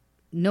released.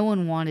 No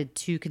one wanted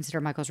to consider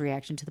Michael's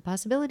reaction to the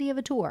possibility of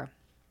a tour.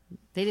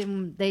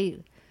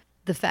 The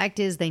fact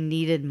is they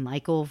needed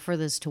Michael for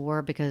this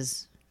tour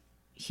because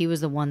he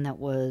was the one that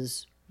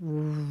was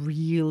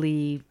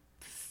really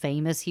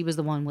famous. He was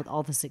the one with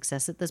all the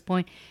success at this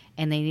point,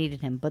 and they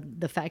needed him.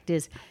 But the fact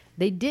is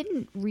they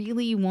didn't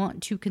really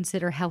want to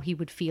consider how he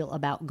would feel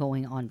about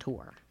going on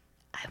tour.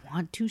 I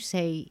want to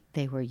say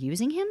they were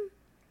using him.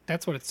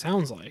 That's what it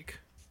sounds like.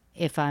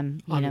 If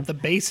I'm, on the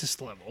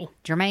bassist level.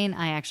 Jermaine,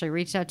 I actually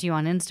reached out to you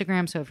on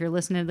Instagram, so if you're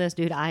listening to this,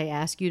 dude, I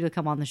ask you to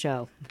come on the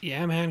show.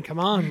 Yeah, man, come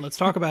on. Let's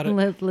talk about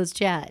it. Let's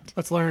chat.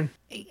 Let's learn.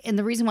 And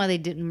the reason why they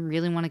didn't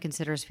really want to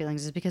consider his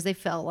feelings is because they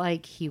felt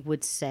like he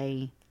would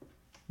say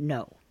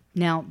no.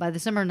 Now, by the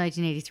summer of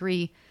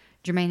 1983,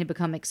 Jermaine had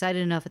become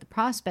excited enough at the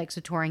prospects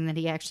of touring that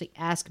he actually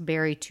asked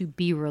Barry to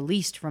be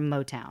released from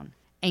Motown.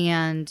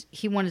 And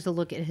he wanted to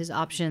look at his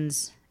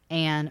options,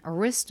 and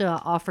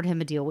Arista offered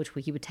him a deal which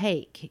he would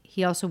take.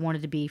 He also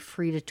wanted to be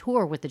free to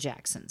tour with the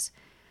Jacksons.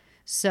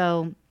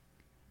 So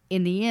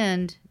In the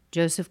end,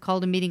 Joseph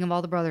called a meeting of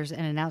all the brothers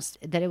and announced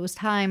that it was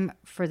time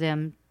for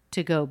them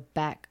to go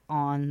back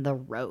on the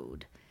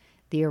road.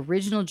 The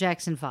original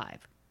Jackson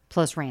 5,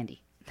 plus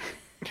Randy.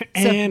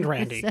 And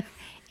Randy.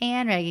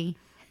 And Reggie.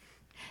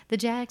 The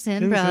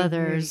Jackson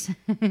brothers.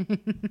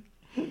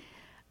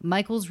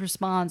 Michael's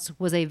response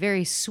was a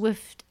very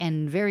swift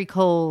and very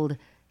cold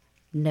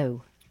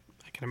no.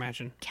 I can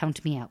imagine.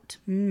 Count me out.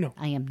 No.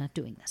 I am not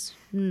doing this.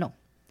 No.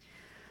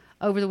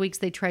 Over the weeks,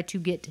 they tried to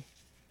get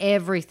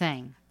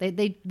everything.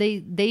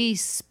 They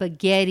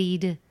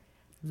spaghettied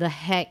the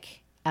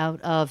heck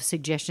out of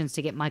suggestions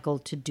to get Michael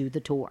to do the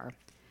tour.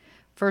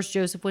 First,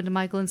 Joseph went to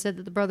Michael and said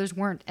that the brothers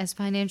weren't as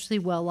financially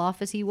well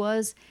off as he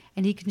was,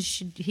 and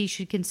he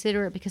should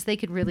consider it because they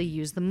could really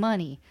use the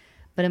money.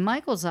 But in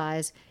Michael's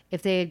eyes,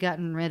 if they had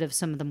gotten rid of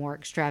some of the more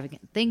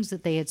extravagant things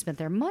that they had spent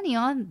their money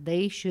on,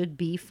 they should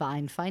be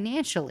fine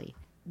financially.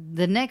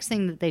 The next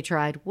thing that they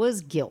tried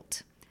was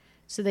guilt.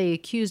 So they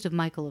accused of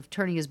Michael of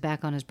turning his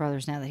back on his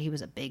brothers now that he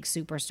was a big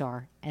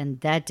superstar, and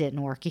that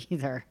didn't work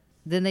either.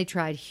 Then they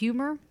tried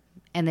humor,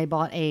 and they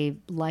bought a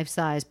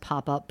life-size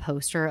pop-up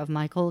poster of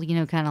Michael, you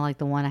know, kind of like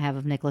the one I have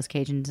of Nicolas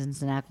Cage and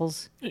Jensen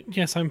Ackles.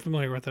 Yes, I'm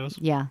familiar with those.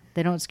 Yeah,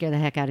 they don't scare the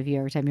heck out of you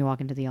every time you walk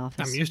into the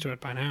office. I'm used to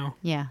it by now.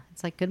 Yeah,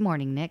 it's like, good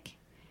morning, Nick.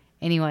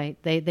 Anyway,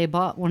 they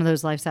bought one of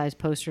those life-size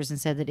posters and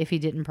said that if he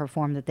didn't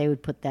perform, that they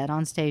would put that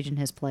on stage in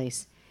his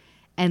place.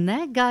 And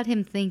that got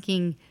him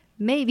thinking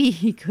maybe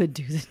he could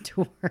do the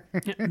tour.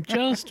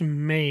 Just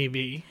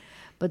maybe.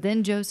 But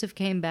then Joseph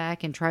came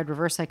back and tried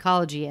reverse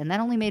psychology, and that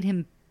only made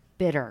him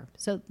bitter.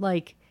 So,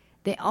 like,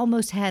 they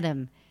almost had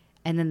him,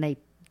 and then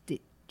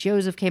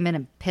Joseph came in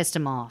and pissed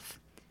him off.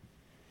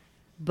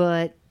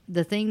 But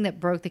the thing that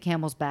broke the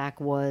camel's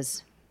back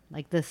was,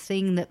 like, the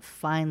thing that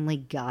finally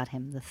got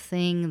him, the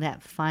thing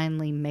that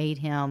finally made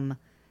him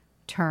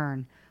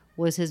turn,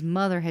 was his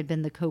mother had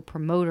been the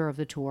co-promoter of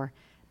the tour,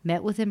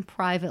 met with him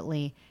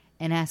privately,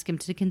 and asked him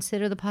to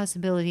consider the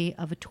possibility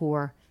of a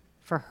tour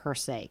for her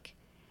sake.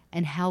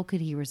 And how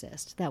could he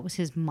resist? That was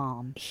his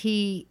mom.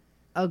 He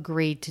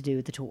agreed to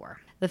do the tour.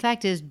 The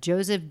fact is,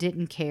 Joseph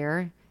didn't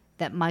care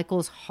that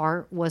Michael's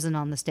heart wasn't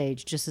on the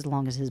stage just as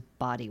long as his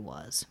body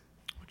was.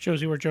 Which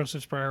shows you where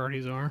Joseph's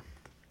priorities are.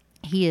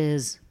 He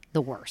is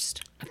the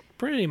worst.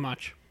 Pretty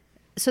much.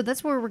 So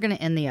that's where we're going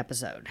to end the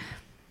episode.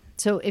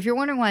 So if you're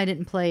wondering why I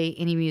didn't play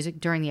any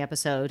music during the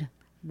episode,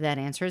 that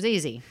answer is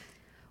easy.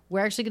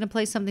 We're actually going to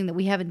play something that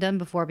we haven't done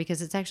before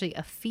because it's actually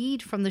a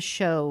feed from the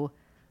show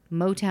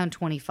Motown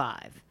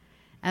 25.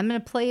 I'm going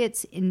to play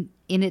it in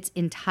its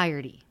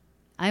entirety.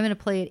 I'm going to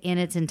play it in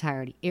its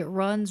entirety. It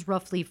runs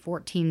roughly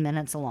 14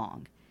 minutes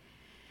long.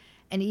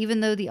 And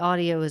even though the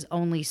audio is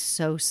only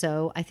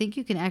so-so, I think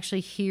you can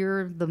actually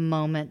hear the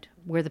moment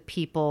where the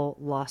people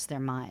lost their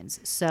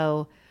minds.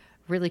 So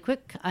really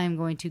quick, I'm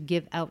going to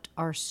give out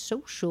our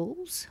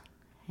socials.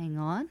 Hang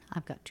on.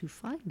 I've got to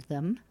find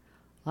them.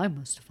 I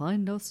must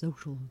find our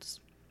socials.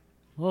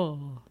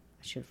 Oh,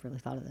 I should have really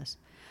thought of this.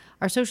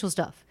 Our social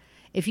stuff.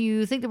 If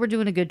you think that we're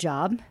doing a good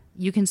job,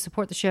 you can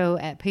support the show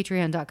at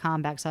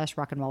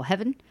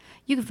patreon.com/rockandrollheaven.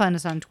 You can find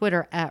us on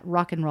Twitter at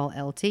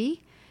rockandrolllt.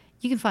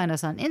 You can find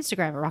us on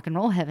Instagram at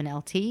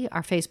rockandrollheavenlt.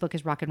 Our Facebook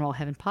is Rock and Roll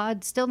Heaven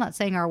Pod. Still not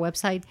saying our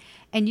website.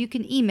 And you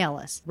can email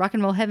us,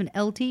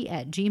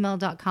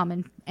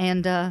 rockandrollheavenlt@gmail.com.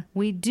 And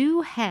we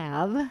do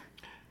have...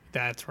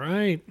 That's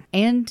right.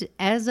 And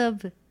as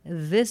of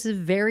this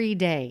very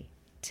day,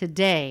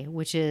 today,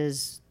 which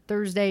is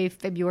Thursday,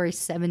 February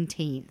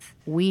 17th,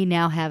 we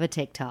now have a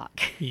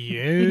TikTok.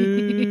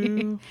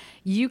 Yeah.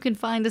 You can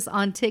find us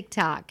on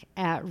TikTok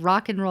at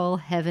Rock and Roll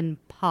Heaven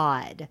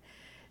Pod.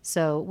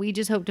 So we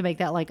just hope to make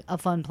that like a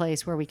fun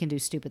place where we can do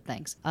stupid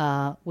things,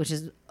 which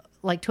is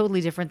like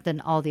totally different than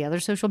all the other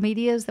social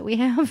medias that we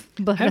have.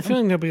 But I have a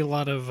feeling there'll be a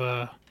lot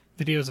of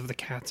videos of the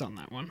cats on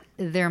that one.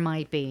 there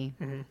might be.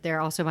 Mm-hmm. There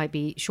also might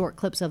be short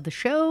clips of the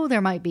show.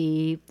 There might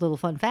be little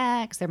fun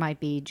facts. There might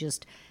be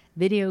just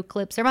video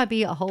clips. There might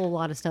be a whole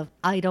lot of stuff.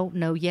 I don't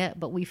know yet,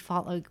 but we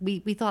thought like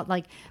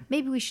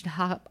maybe we should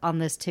hop on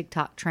this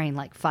TikTok train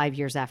like 5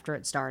 years after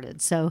it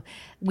started. So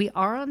we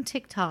are on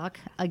TikTok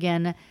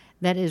again.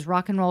 That is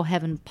Rock and Roll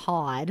Heaven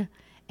Pod,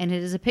 and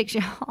it is a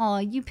picture. Oh,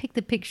 you picked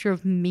the picture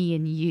of me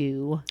and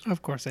you.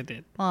 Of course I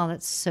did. Oh,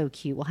 that's so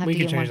cute. We'll have We to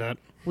can get change one. that.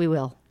 We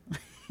will.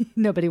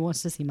 Nobody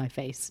wants to see my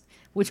face,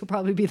 which will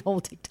probably be the whole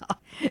TikTok.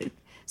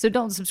 So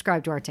don't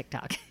subscribe to our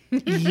TikTok.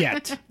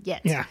 Yet.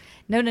 Yet. Yeah.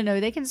 No.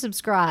 They can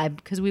subscribe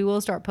because we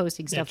will start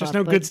posting Yeah, stuff just up,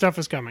 know but good stuff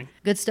is coming.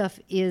 Good stuff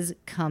is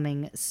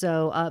coming.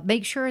 So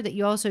make sure that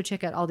you also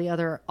check out all the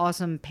other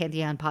awesome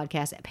Pantheon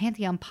podcasts at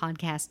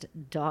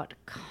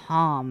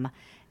pantheonpodcast.com.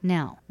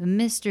 Now,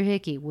 Mr.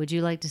 Hickey, would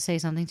you like to say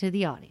something to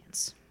the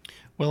audience?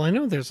 Well, I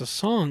know there's a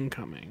song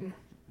coming.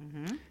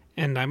 Mm-hmm.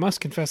 And I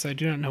must confess I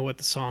do not know what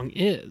the song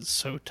is.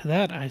 So to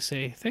that I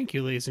say thank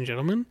you, ladies and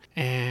gentlemen,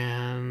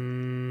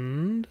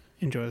 and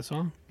enjoy the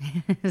song.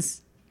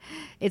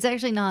 It's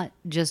actually not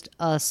just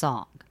a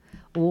song.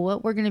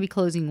 What we're going to be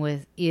closing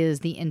with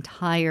is the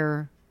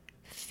entire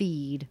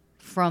feed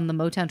from the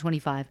Motown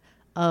 25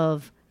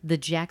 of the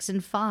Jackson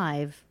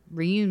 5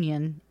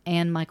 reunion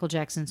and Michael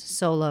Jackson's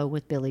solo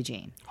with Billie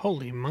Jean.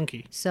 Holy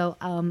monkey. So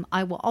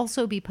I will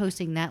also be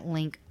posting that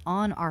link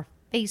on our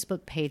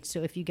Facebook page.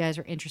 So if you guys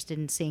are interested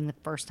in seeing the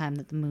first time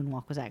that the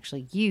moonwalk was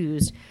actually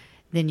used,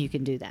 then you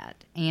can do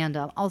that. And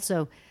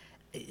also,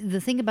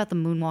 the thing about the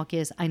moonwalk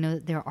is I know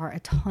that there are a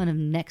ton of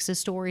Nexus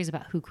stories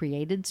about who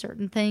created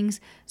certain things.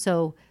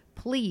 So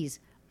please,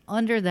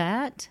 under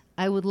that,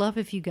 I would love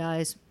if you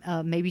guys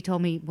maybe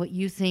told me what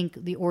you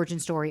think the origin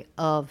story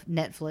of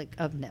Netflix,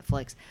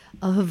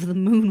 of the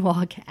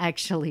moonwalk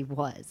actually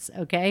was,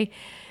 okay?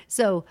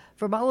 So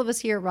from all of us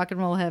here at Rock and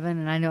Roll Heaven,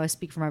 and I know I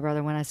speak for my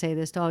brother when I say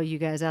this to all you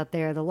guys out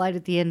there, the light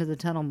at the end of the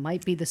tunnel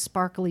might be the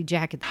sparkly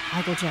jacket that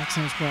Michael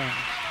Jackson is wearing.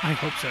 I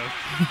hope so.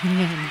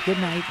 And good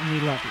night, and we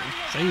love you.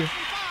 See you.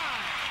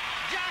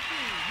 Jackie,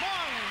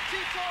 Marlon,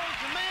 Tito,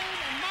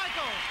 Jermaine, and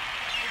Michael.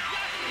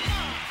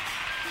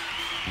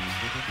 It's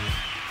Jackie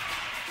Love.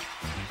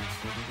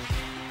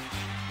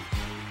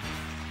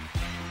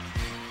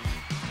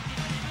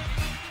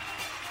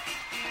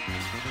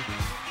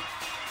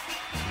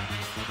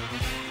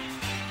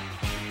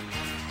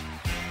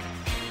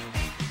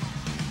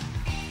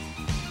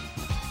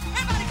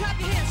 Everybody clap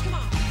your hands, come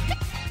on.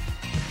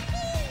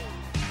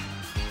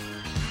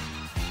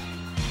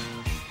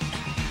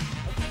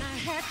 When I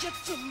had you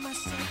to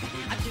myself,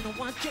 I didn't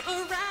want you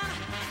around.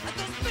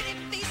 Those pretty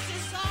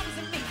faces always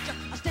made you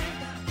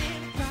stand up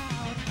and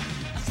proud.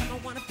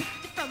 Someone wanna pick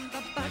you from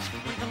the bunch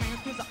when the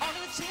lamp is all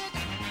in the chick.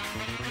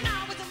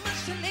 Now it's much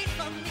too late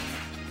for me.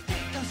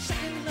 Take a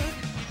second look.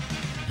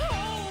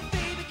 Oh,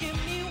 baby, give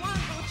me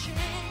one more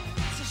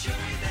chance. So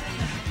sure that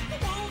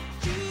won't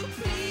you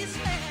please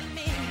let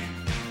me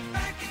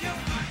back in your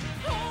heart?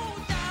 Oh,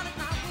 darling,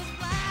 I was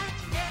glad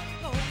to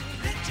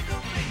let you go,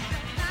 baby.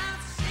 Now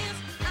since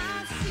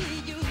I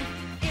see you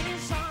in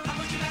his arms, I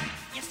want you back.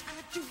 Yes, I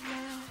do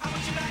now. I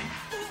want you back.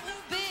 Ooh,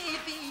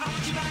 baby, I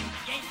want you back.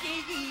 Yeah,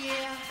 yeah,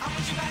 yeah. I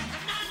want you back.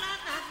 Nah, nah,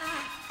 nah,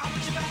 nah. I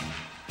want you back.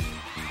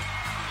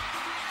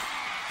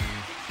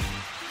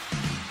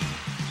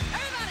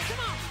 Everybody,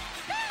 come on.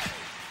 Woo!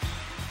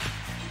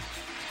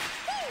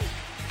 Woo!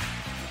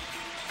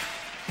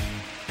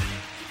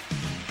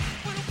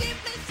 When we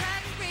played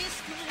tag in grade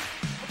school,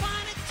 I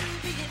wanted to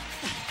be it.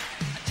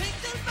 I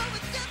chased the road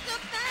with just a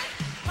bag,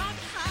 from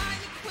behind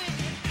you quit.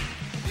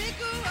 We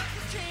grew up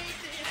to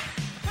chase it,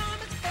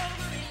 promise for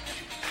the ring.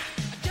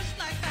 Just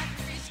like back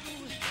in grade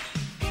school,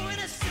 doing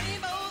the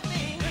same old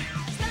thing.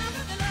 Stop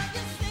with the love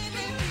you say,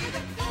 baby,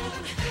 the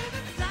phone.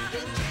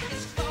 Darling, take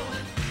this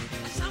phone.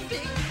 Some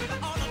big people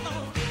all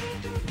alone.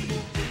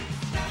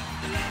 Stop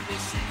the love you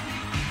say.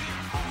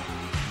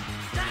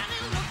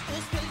 Darling, look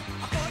this way,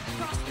 I bought the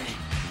cross me.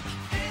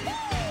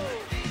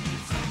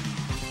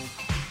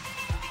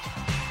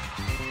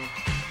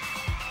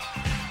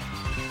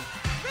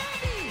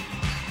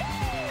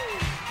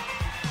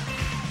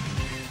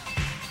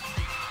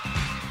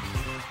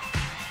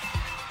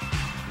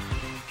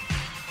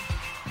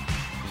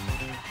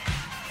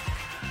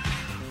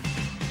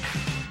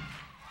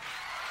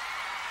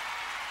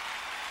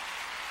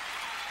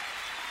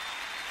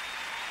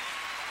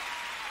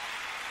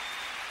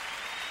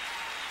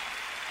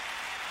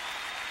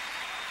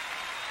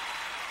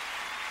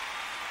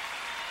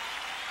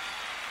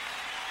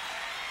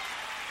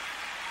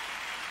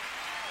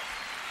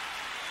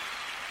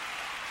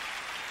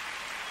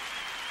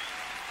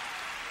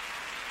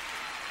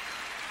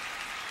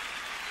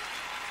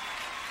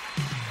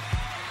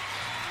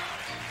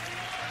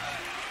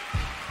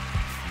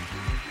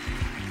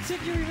 So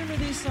if you remember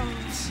these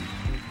songs,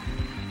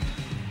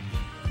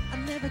 I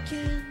never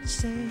can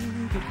say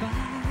goodbye.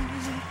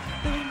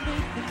 Don't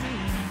wait for me.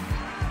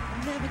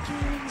 I never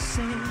can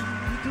say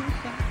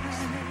goodbye.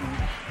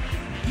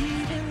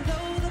 Even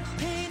though the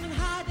pain and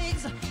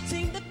heartaches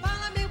seem to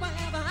follow me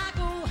wherever I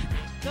go.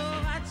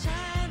 Though I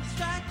try and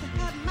strive to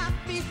have my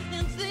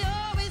feelings, they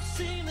always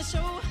seem to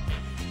show.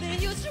 Then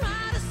you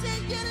try to say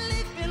you're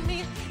leaving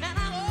me, and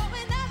I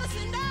always never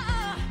say no.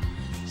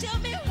 Tell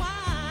me why.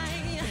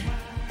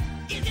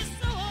 Is it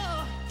so?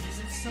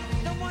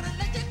 Don't wanna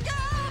let you go,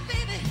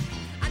 baby.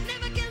 I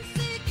never can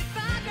say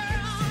goodbye,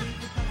 girl.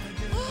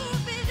 Ooh,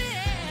 baby.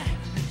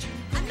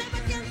 I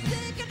never can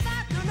say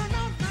goodbye. No, no,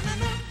 no, no, no,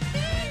 no.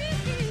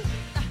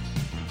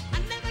 I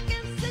never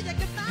can say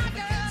goodbye,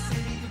 girl.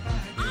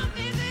 Oh,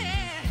 baby.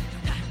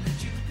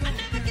 I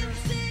never can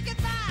say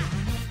goodbye.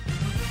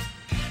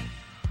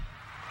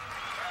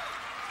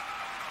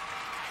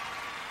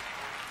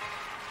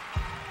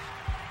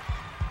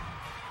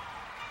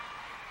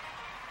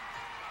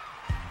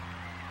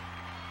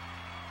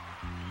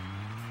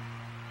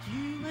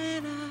 You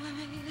and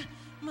I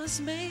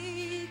must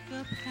make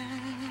a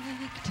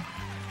pact.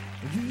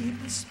 We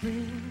must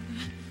bring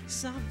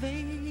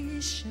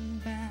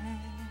salvation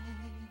back.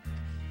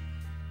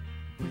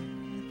 Where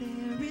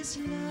there is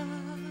love,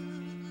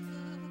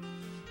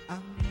 I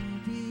will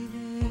be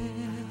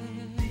there.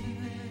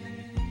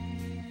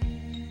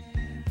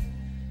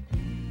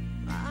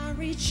 I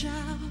reach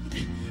out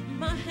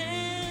my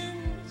hand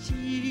to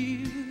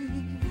you.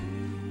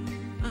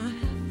 I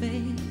have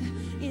faith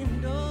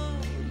in all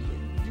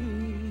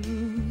you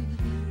do.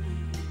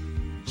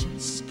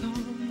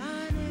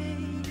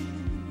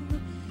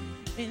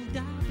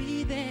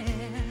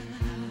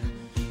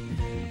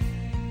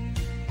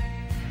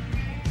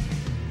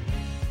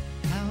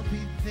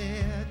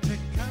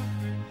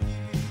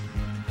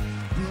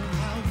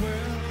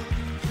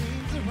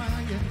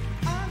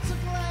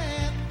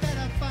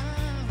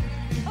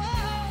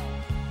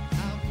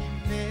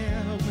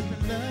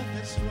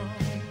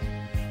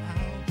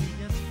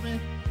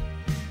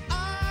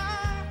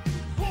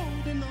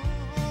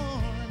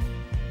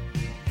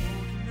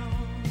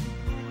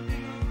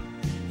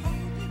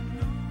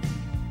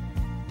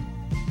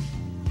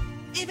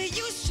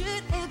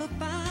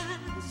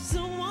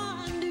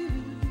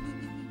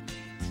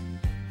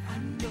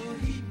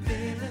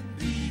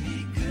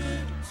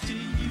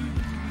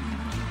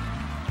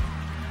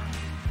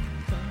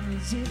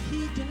 'Cause if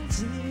he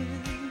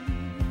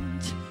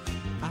doesn't,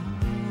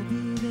 I'll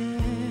be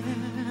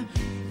there.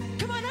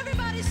 Come on,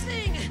 everybody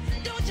sing.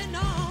 Don't you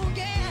know,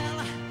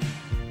 girl?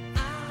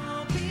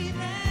 I'll be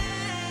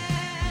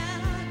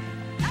there.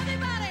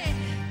 Everybody.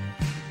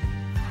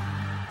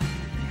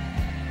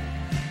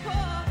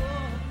 Oh,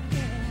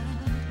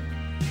 yeah.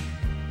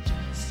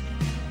 Just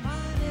call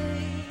my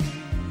name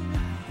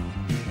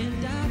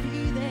and I'll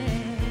be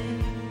there.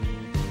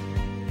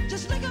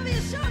 Just look over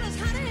your shoulders,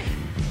 honey.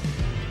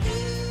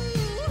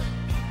 Ooh,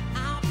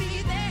 I'll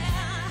be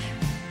there.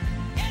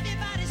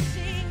 Everybody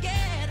sing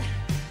it.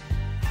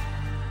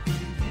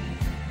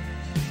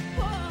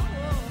 Whoa,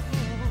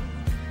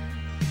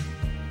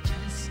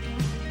 just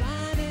call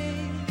my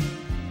name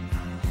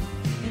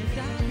and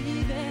I'll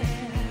be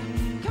there.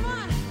 Come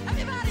on,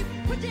 everybody,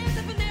 put your hands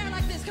up in the air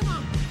like this. Come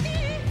on.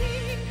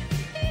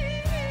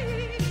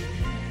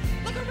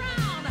 Look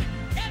around.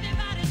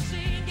 Everybody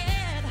sing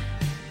it.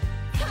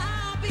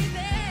 I'll be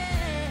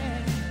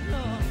there.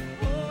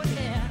 Oh,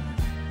 yeah.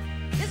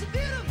 It's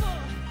beautiful.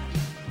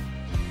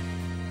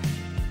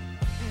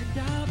 And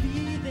I'll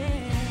be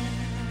there.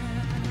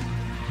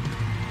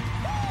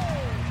 Woo!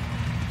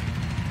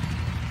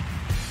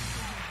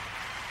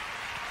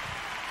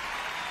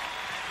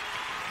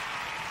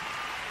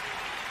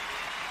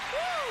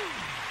 Woo!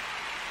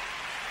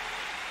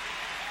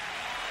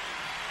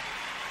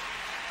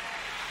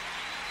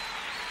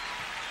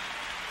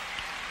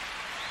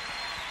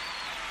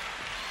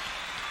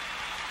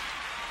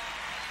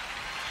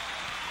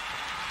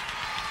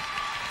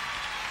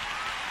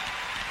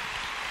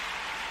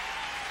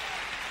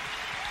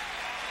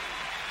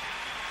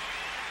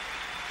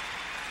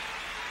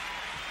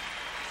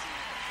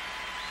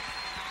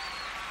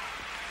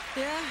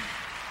 Yeah.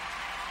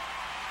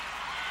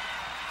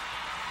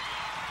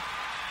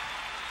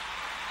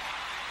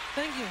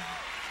 Thank you.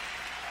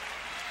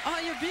 Oh,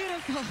 you're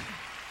beautiful.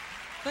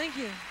 Thank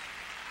you.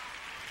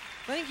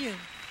 Thank you.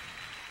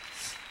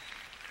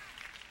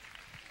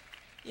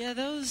 Yeah,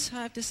 those,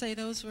 I have to say,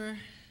 those were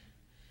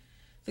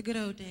the good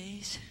old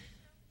days.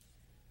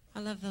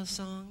 I love those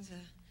songs.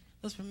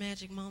 Those were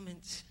magic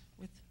moments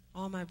with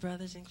all my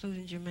brothers,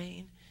 including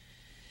Jermaine.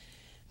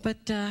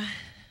 But,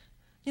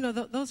 you know,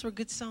 those were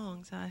good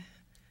songs.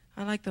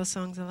 I like those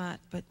songs a lot,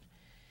 but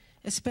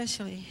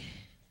especially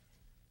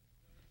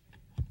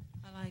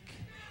I like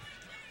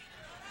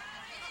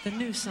the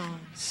new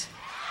songs.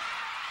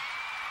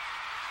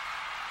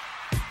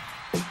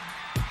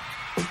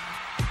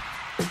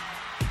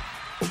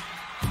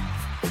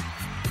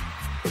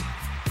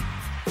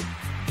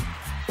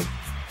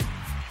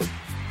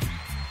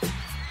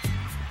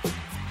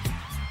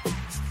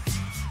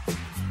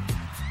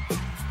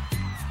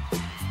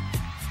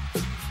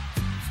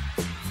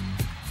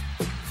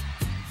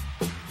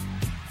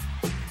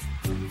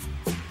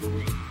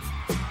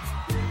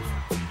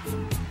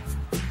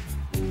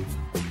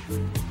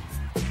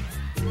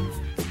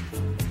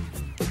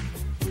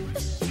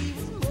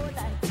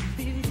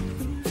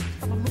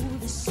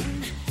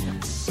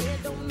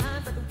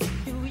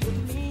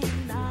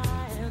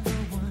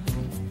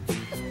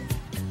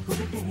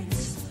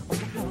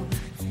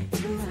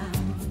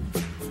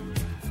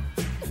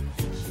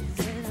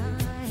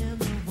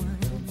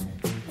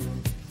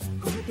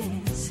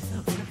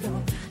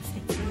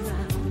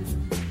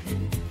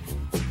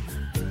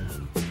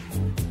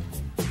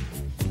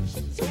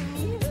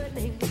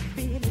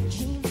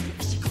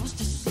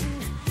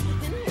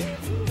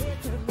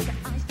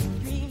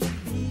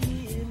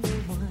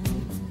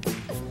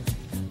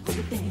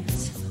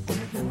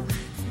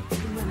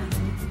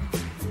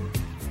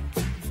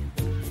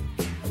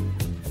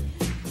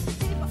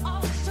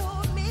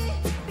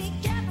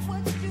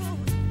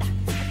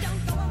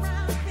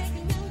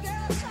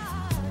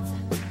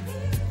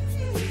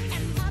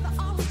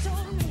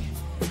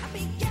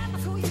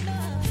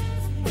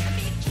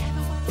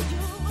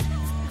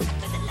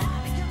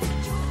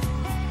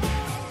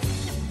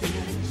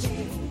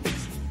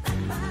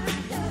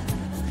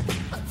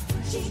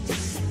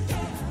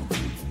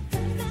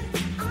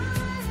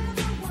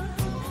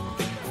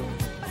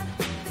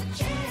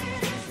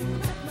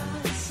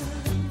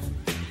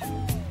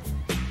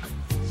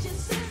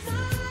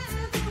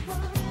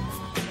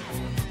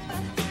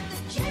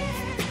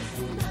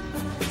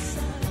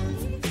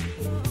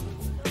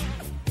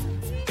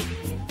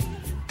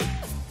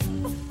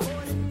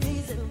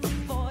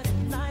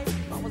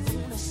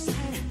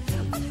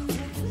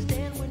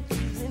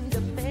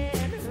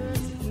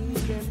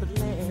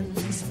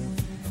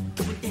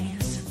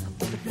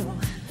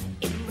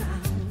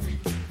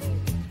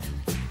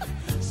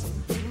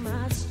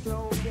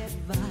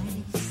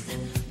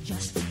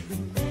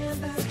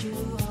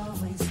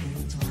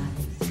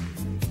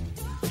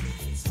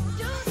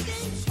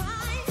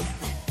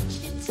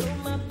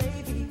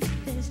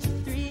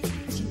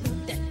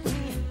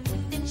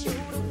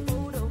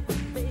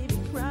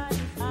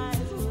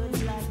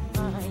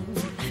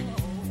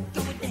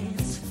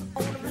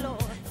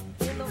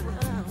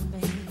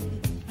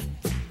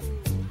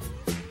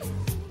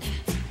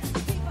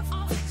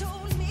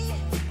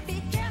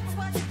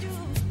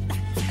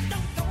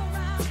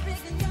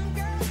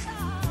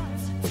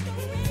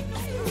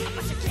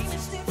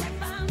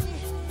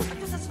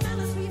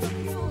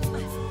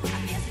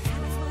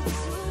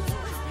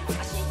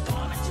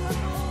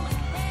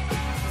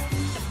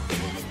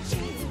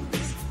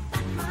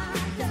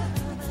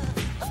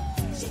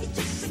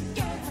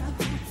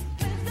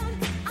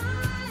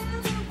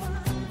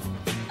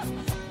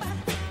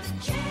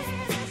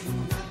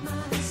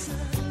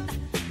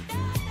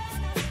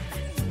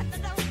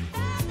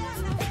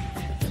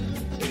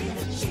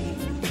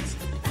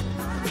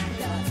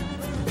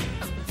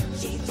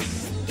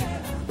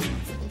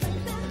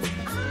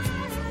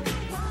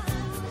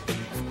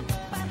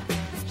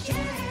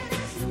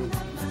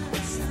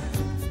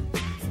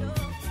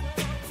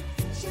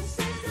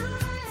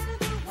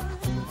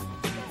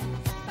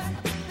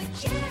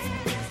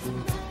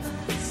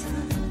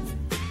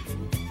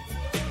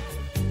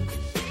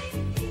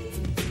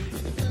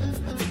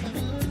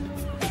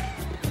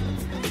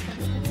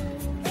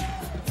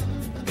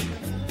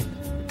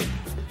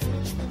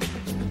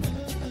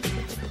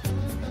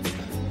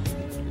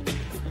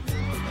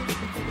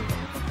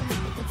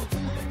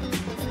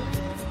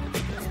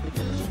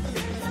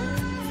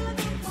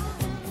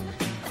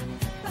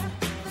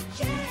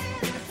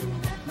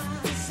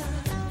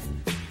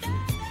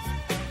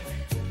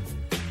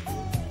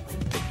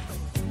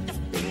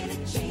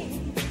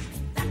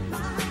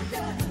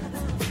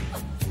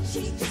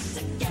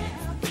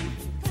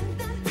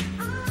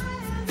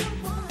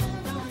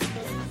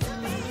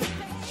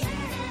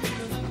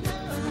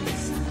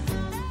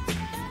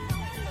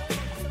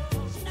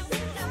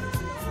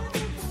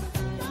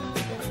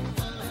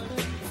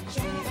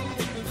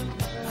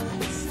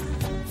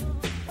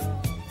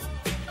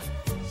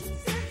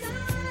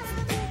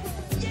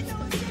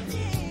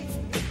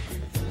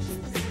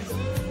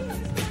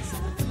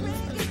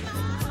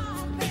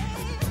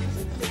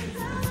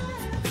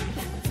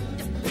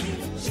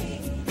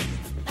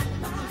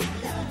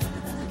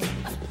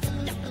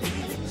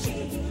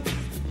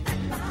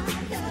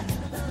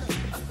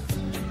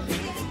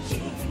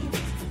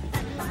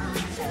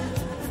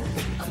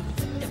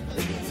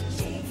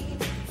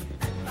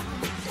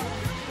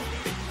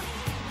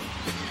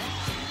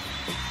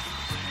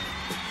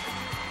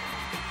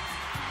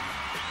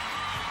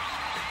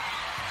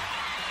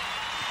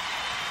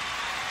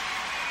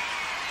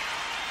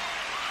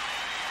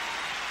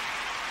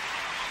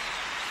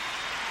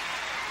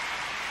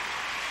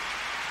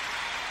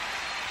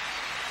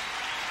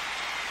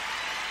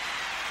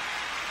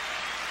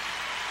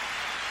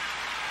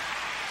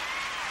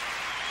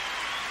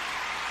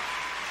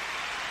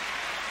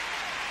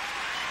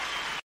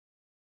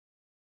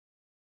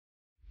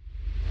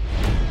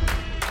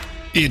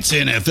 It's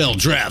NFL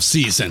draft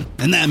season,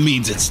 and that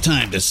means it's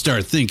time to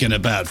start thinking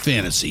about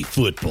fantasy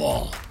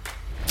football.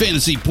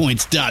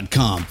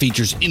 FantasyPoints.com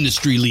features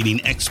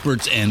industry-leading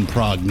experts and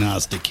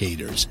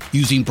prognosticators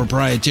using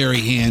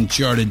proprietary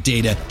hand-charted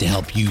data to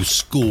help you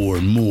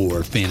score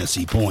more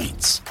fantasy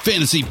points.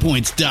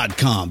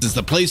 FantasyPoints.com is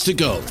the place to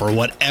go for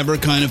whatever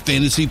kind of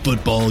fantasy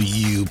football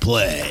you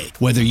play.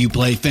 Whether you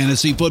play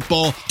fantasy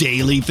football,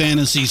 daily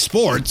fantasy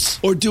sports,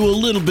 or do a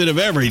little bit of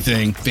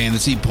everything,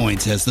 Fantasy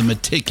Points has the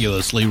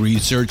meticulously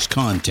researched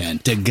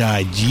content to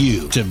guide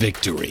you to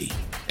victory.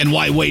 And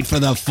why wait for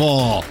the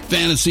fall?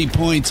 Fantasy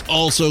Points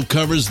also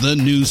covers the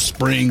new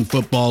spring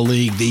football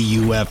league, the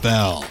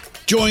UFL.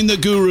 Join the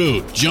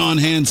guru, John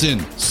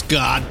Hansen,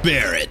 Scott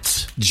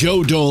Barrett,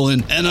 Joe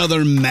Dolan, and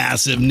other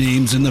massive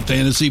names in the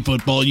fantasy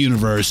football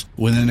universe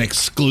with an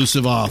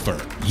exclusive offer.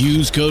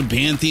 Use code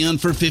Pantheon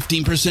for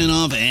 15%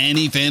 off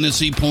any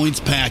Fantasy Points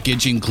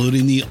package,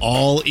 including the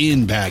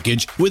all-in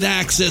package, with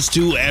access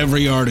to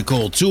every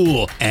article,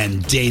 tool,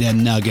 and data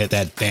nugget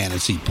that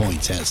Fantasy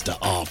Points has to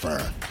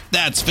offer.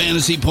 That's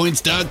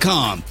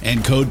FantasyPoints.com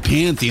and code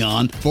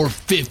Pantheon for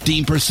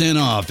 15%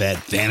 off at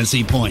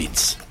Fantasy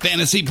Points.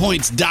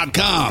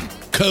 FantasyPoints.com,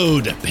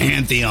 code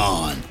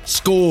Pantheon.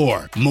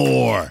 Score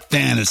more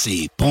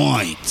fantasy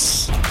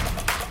points.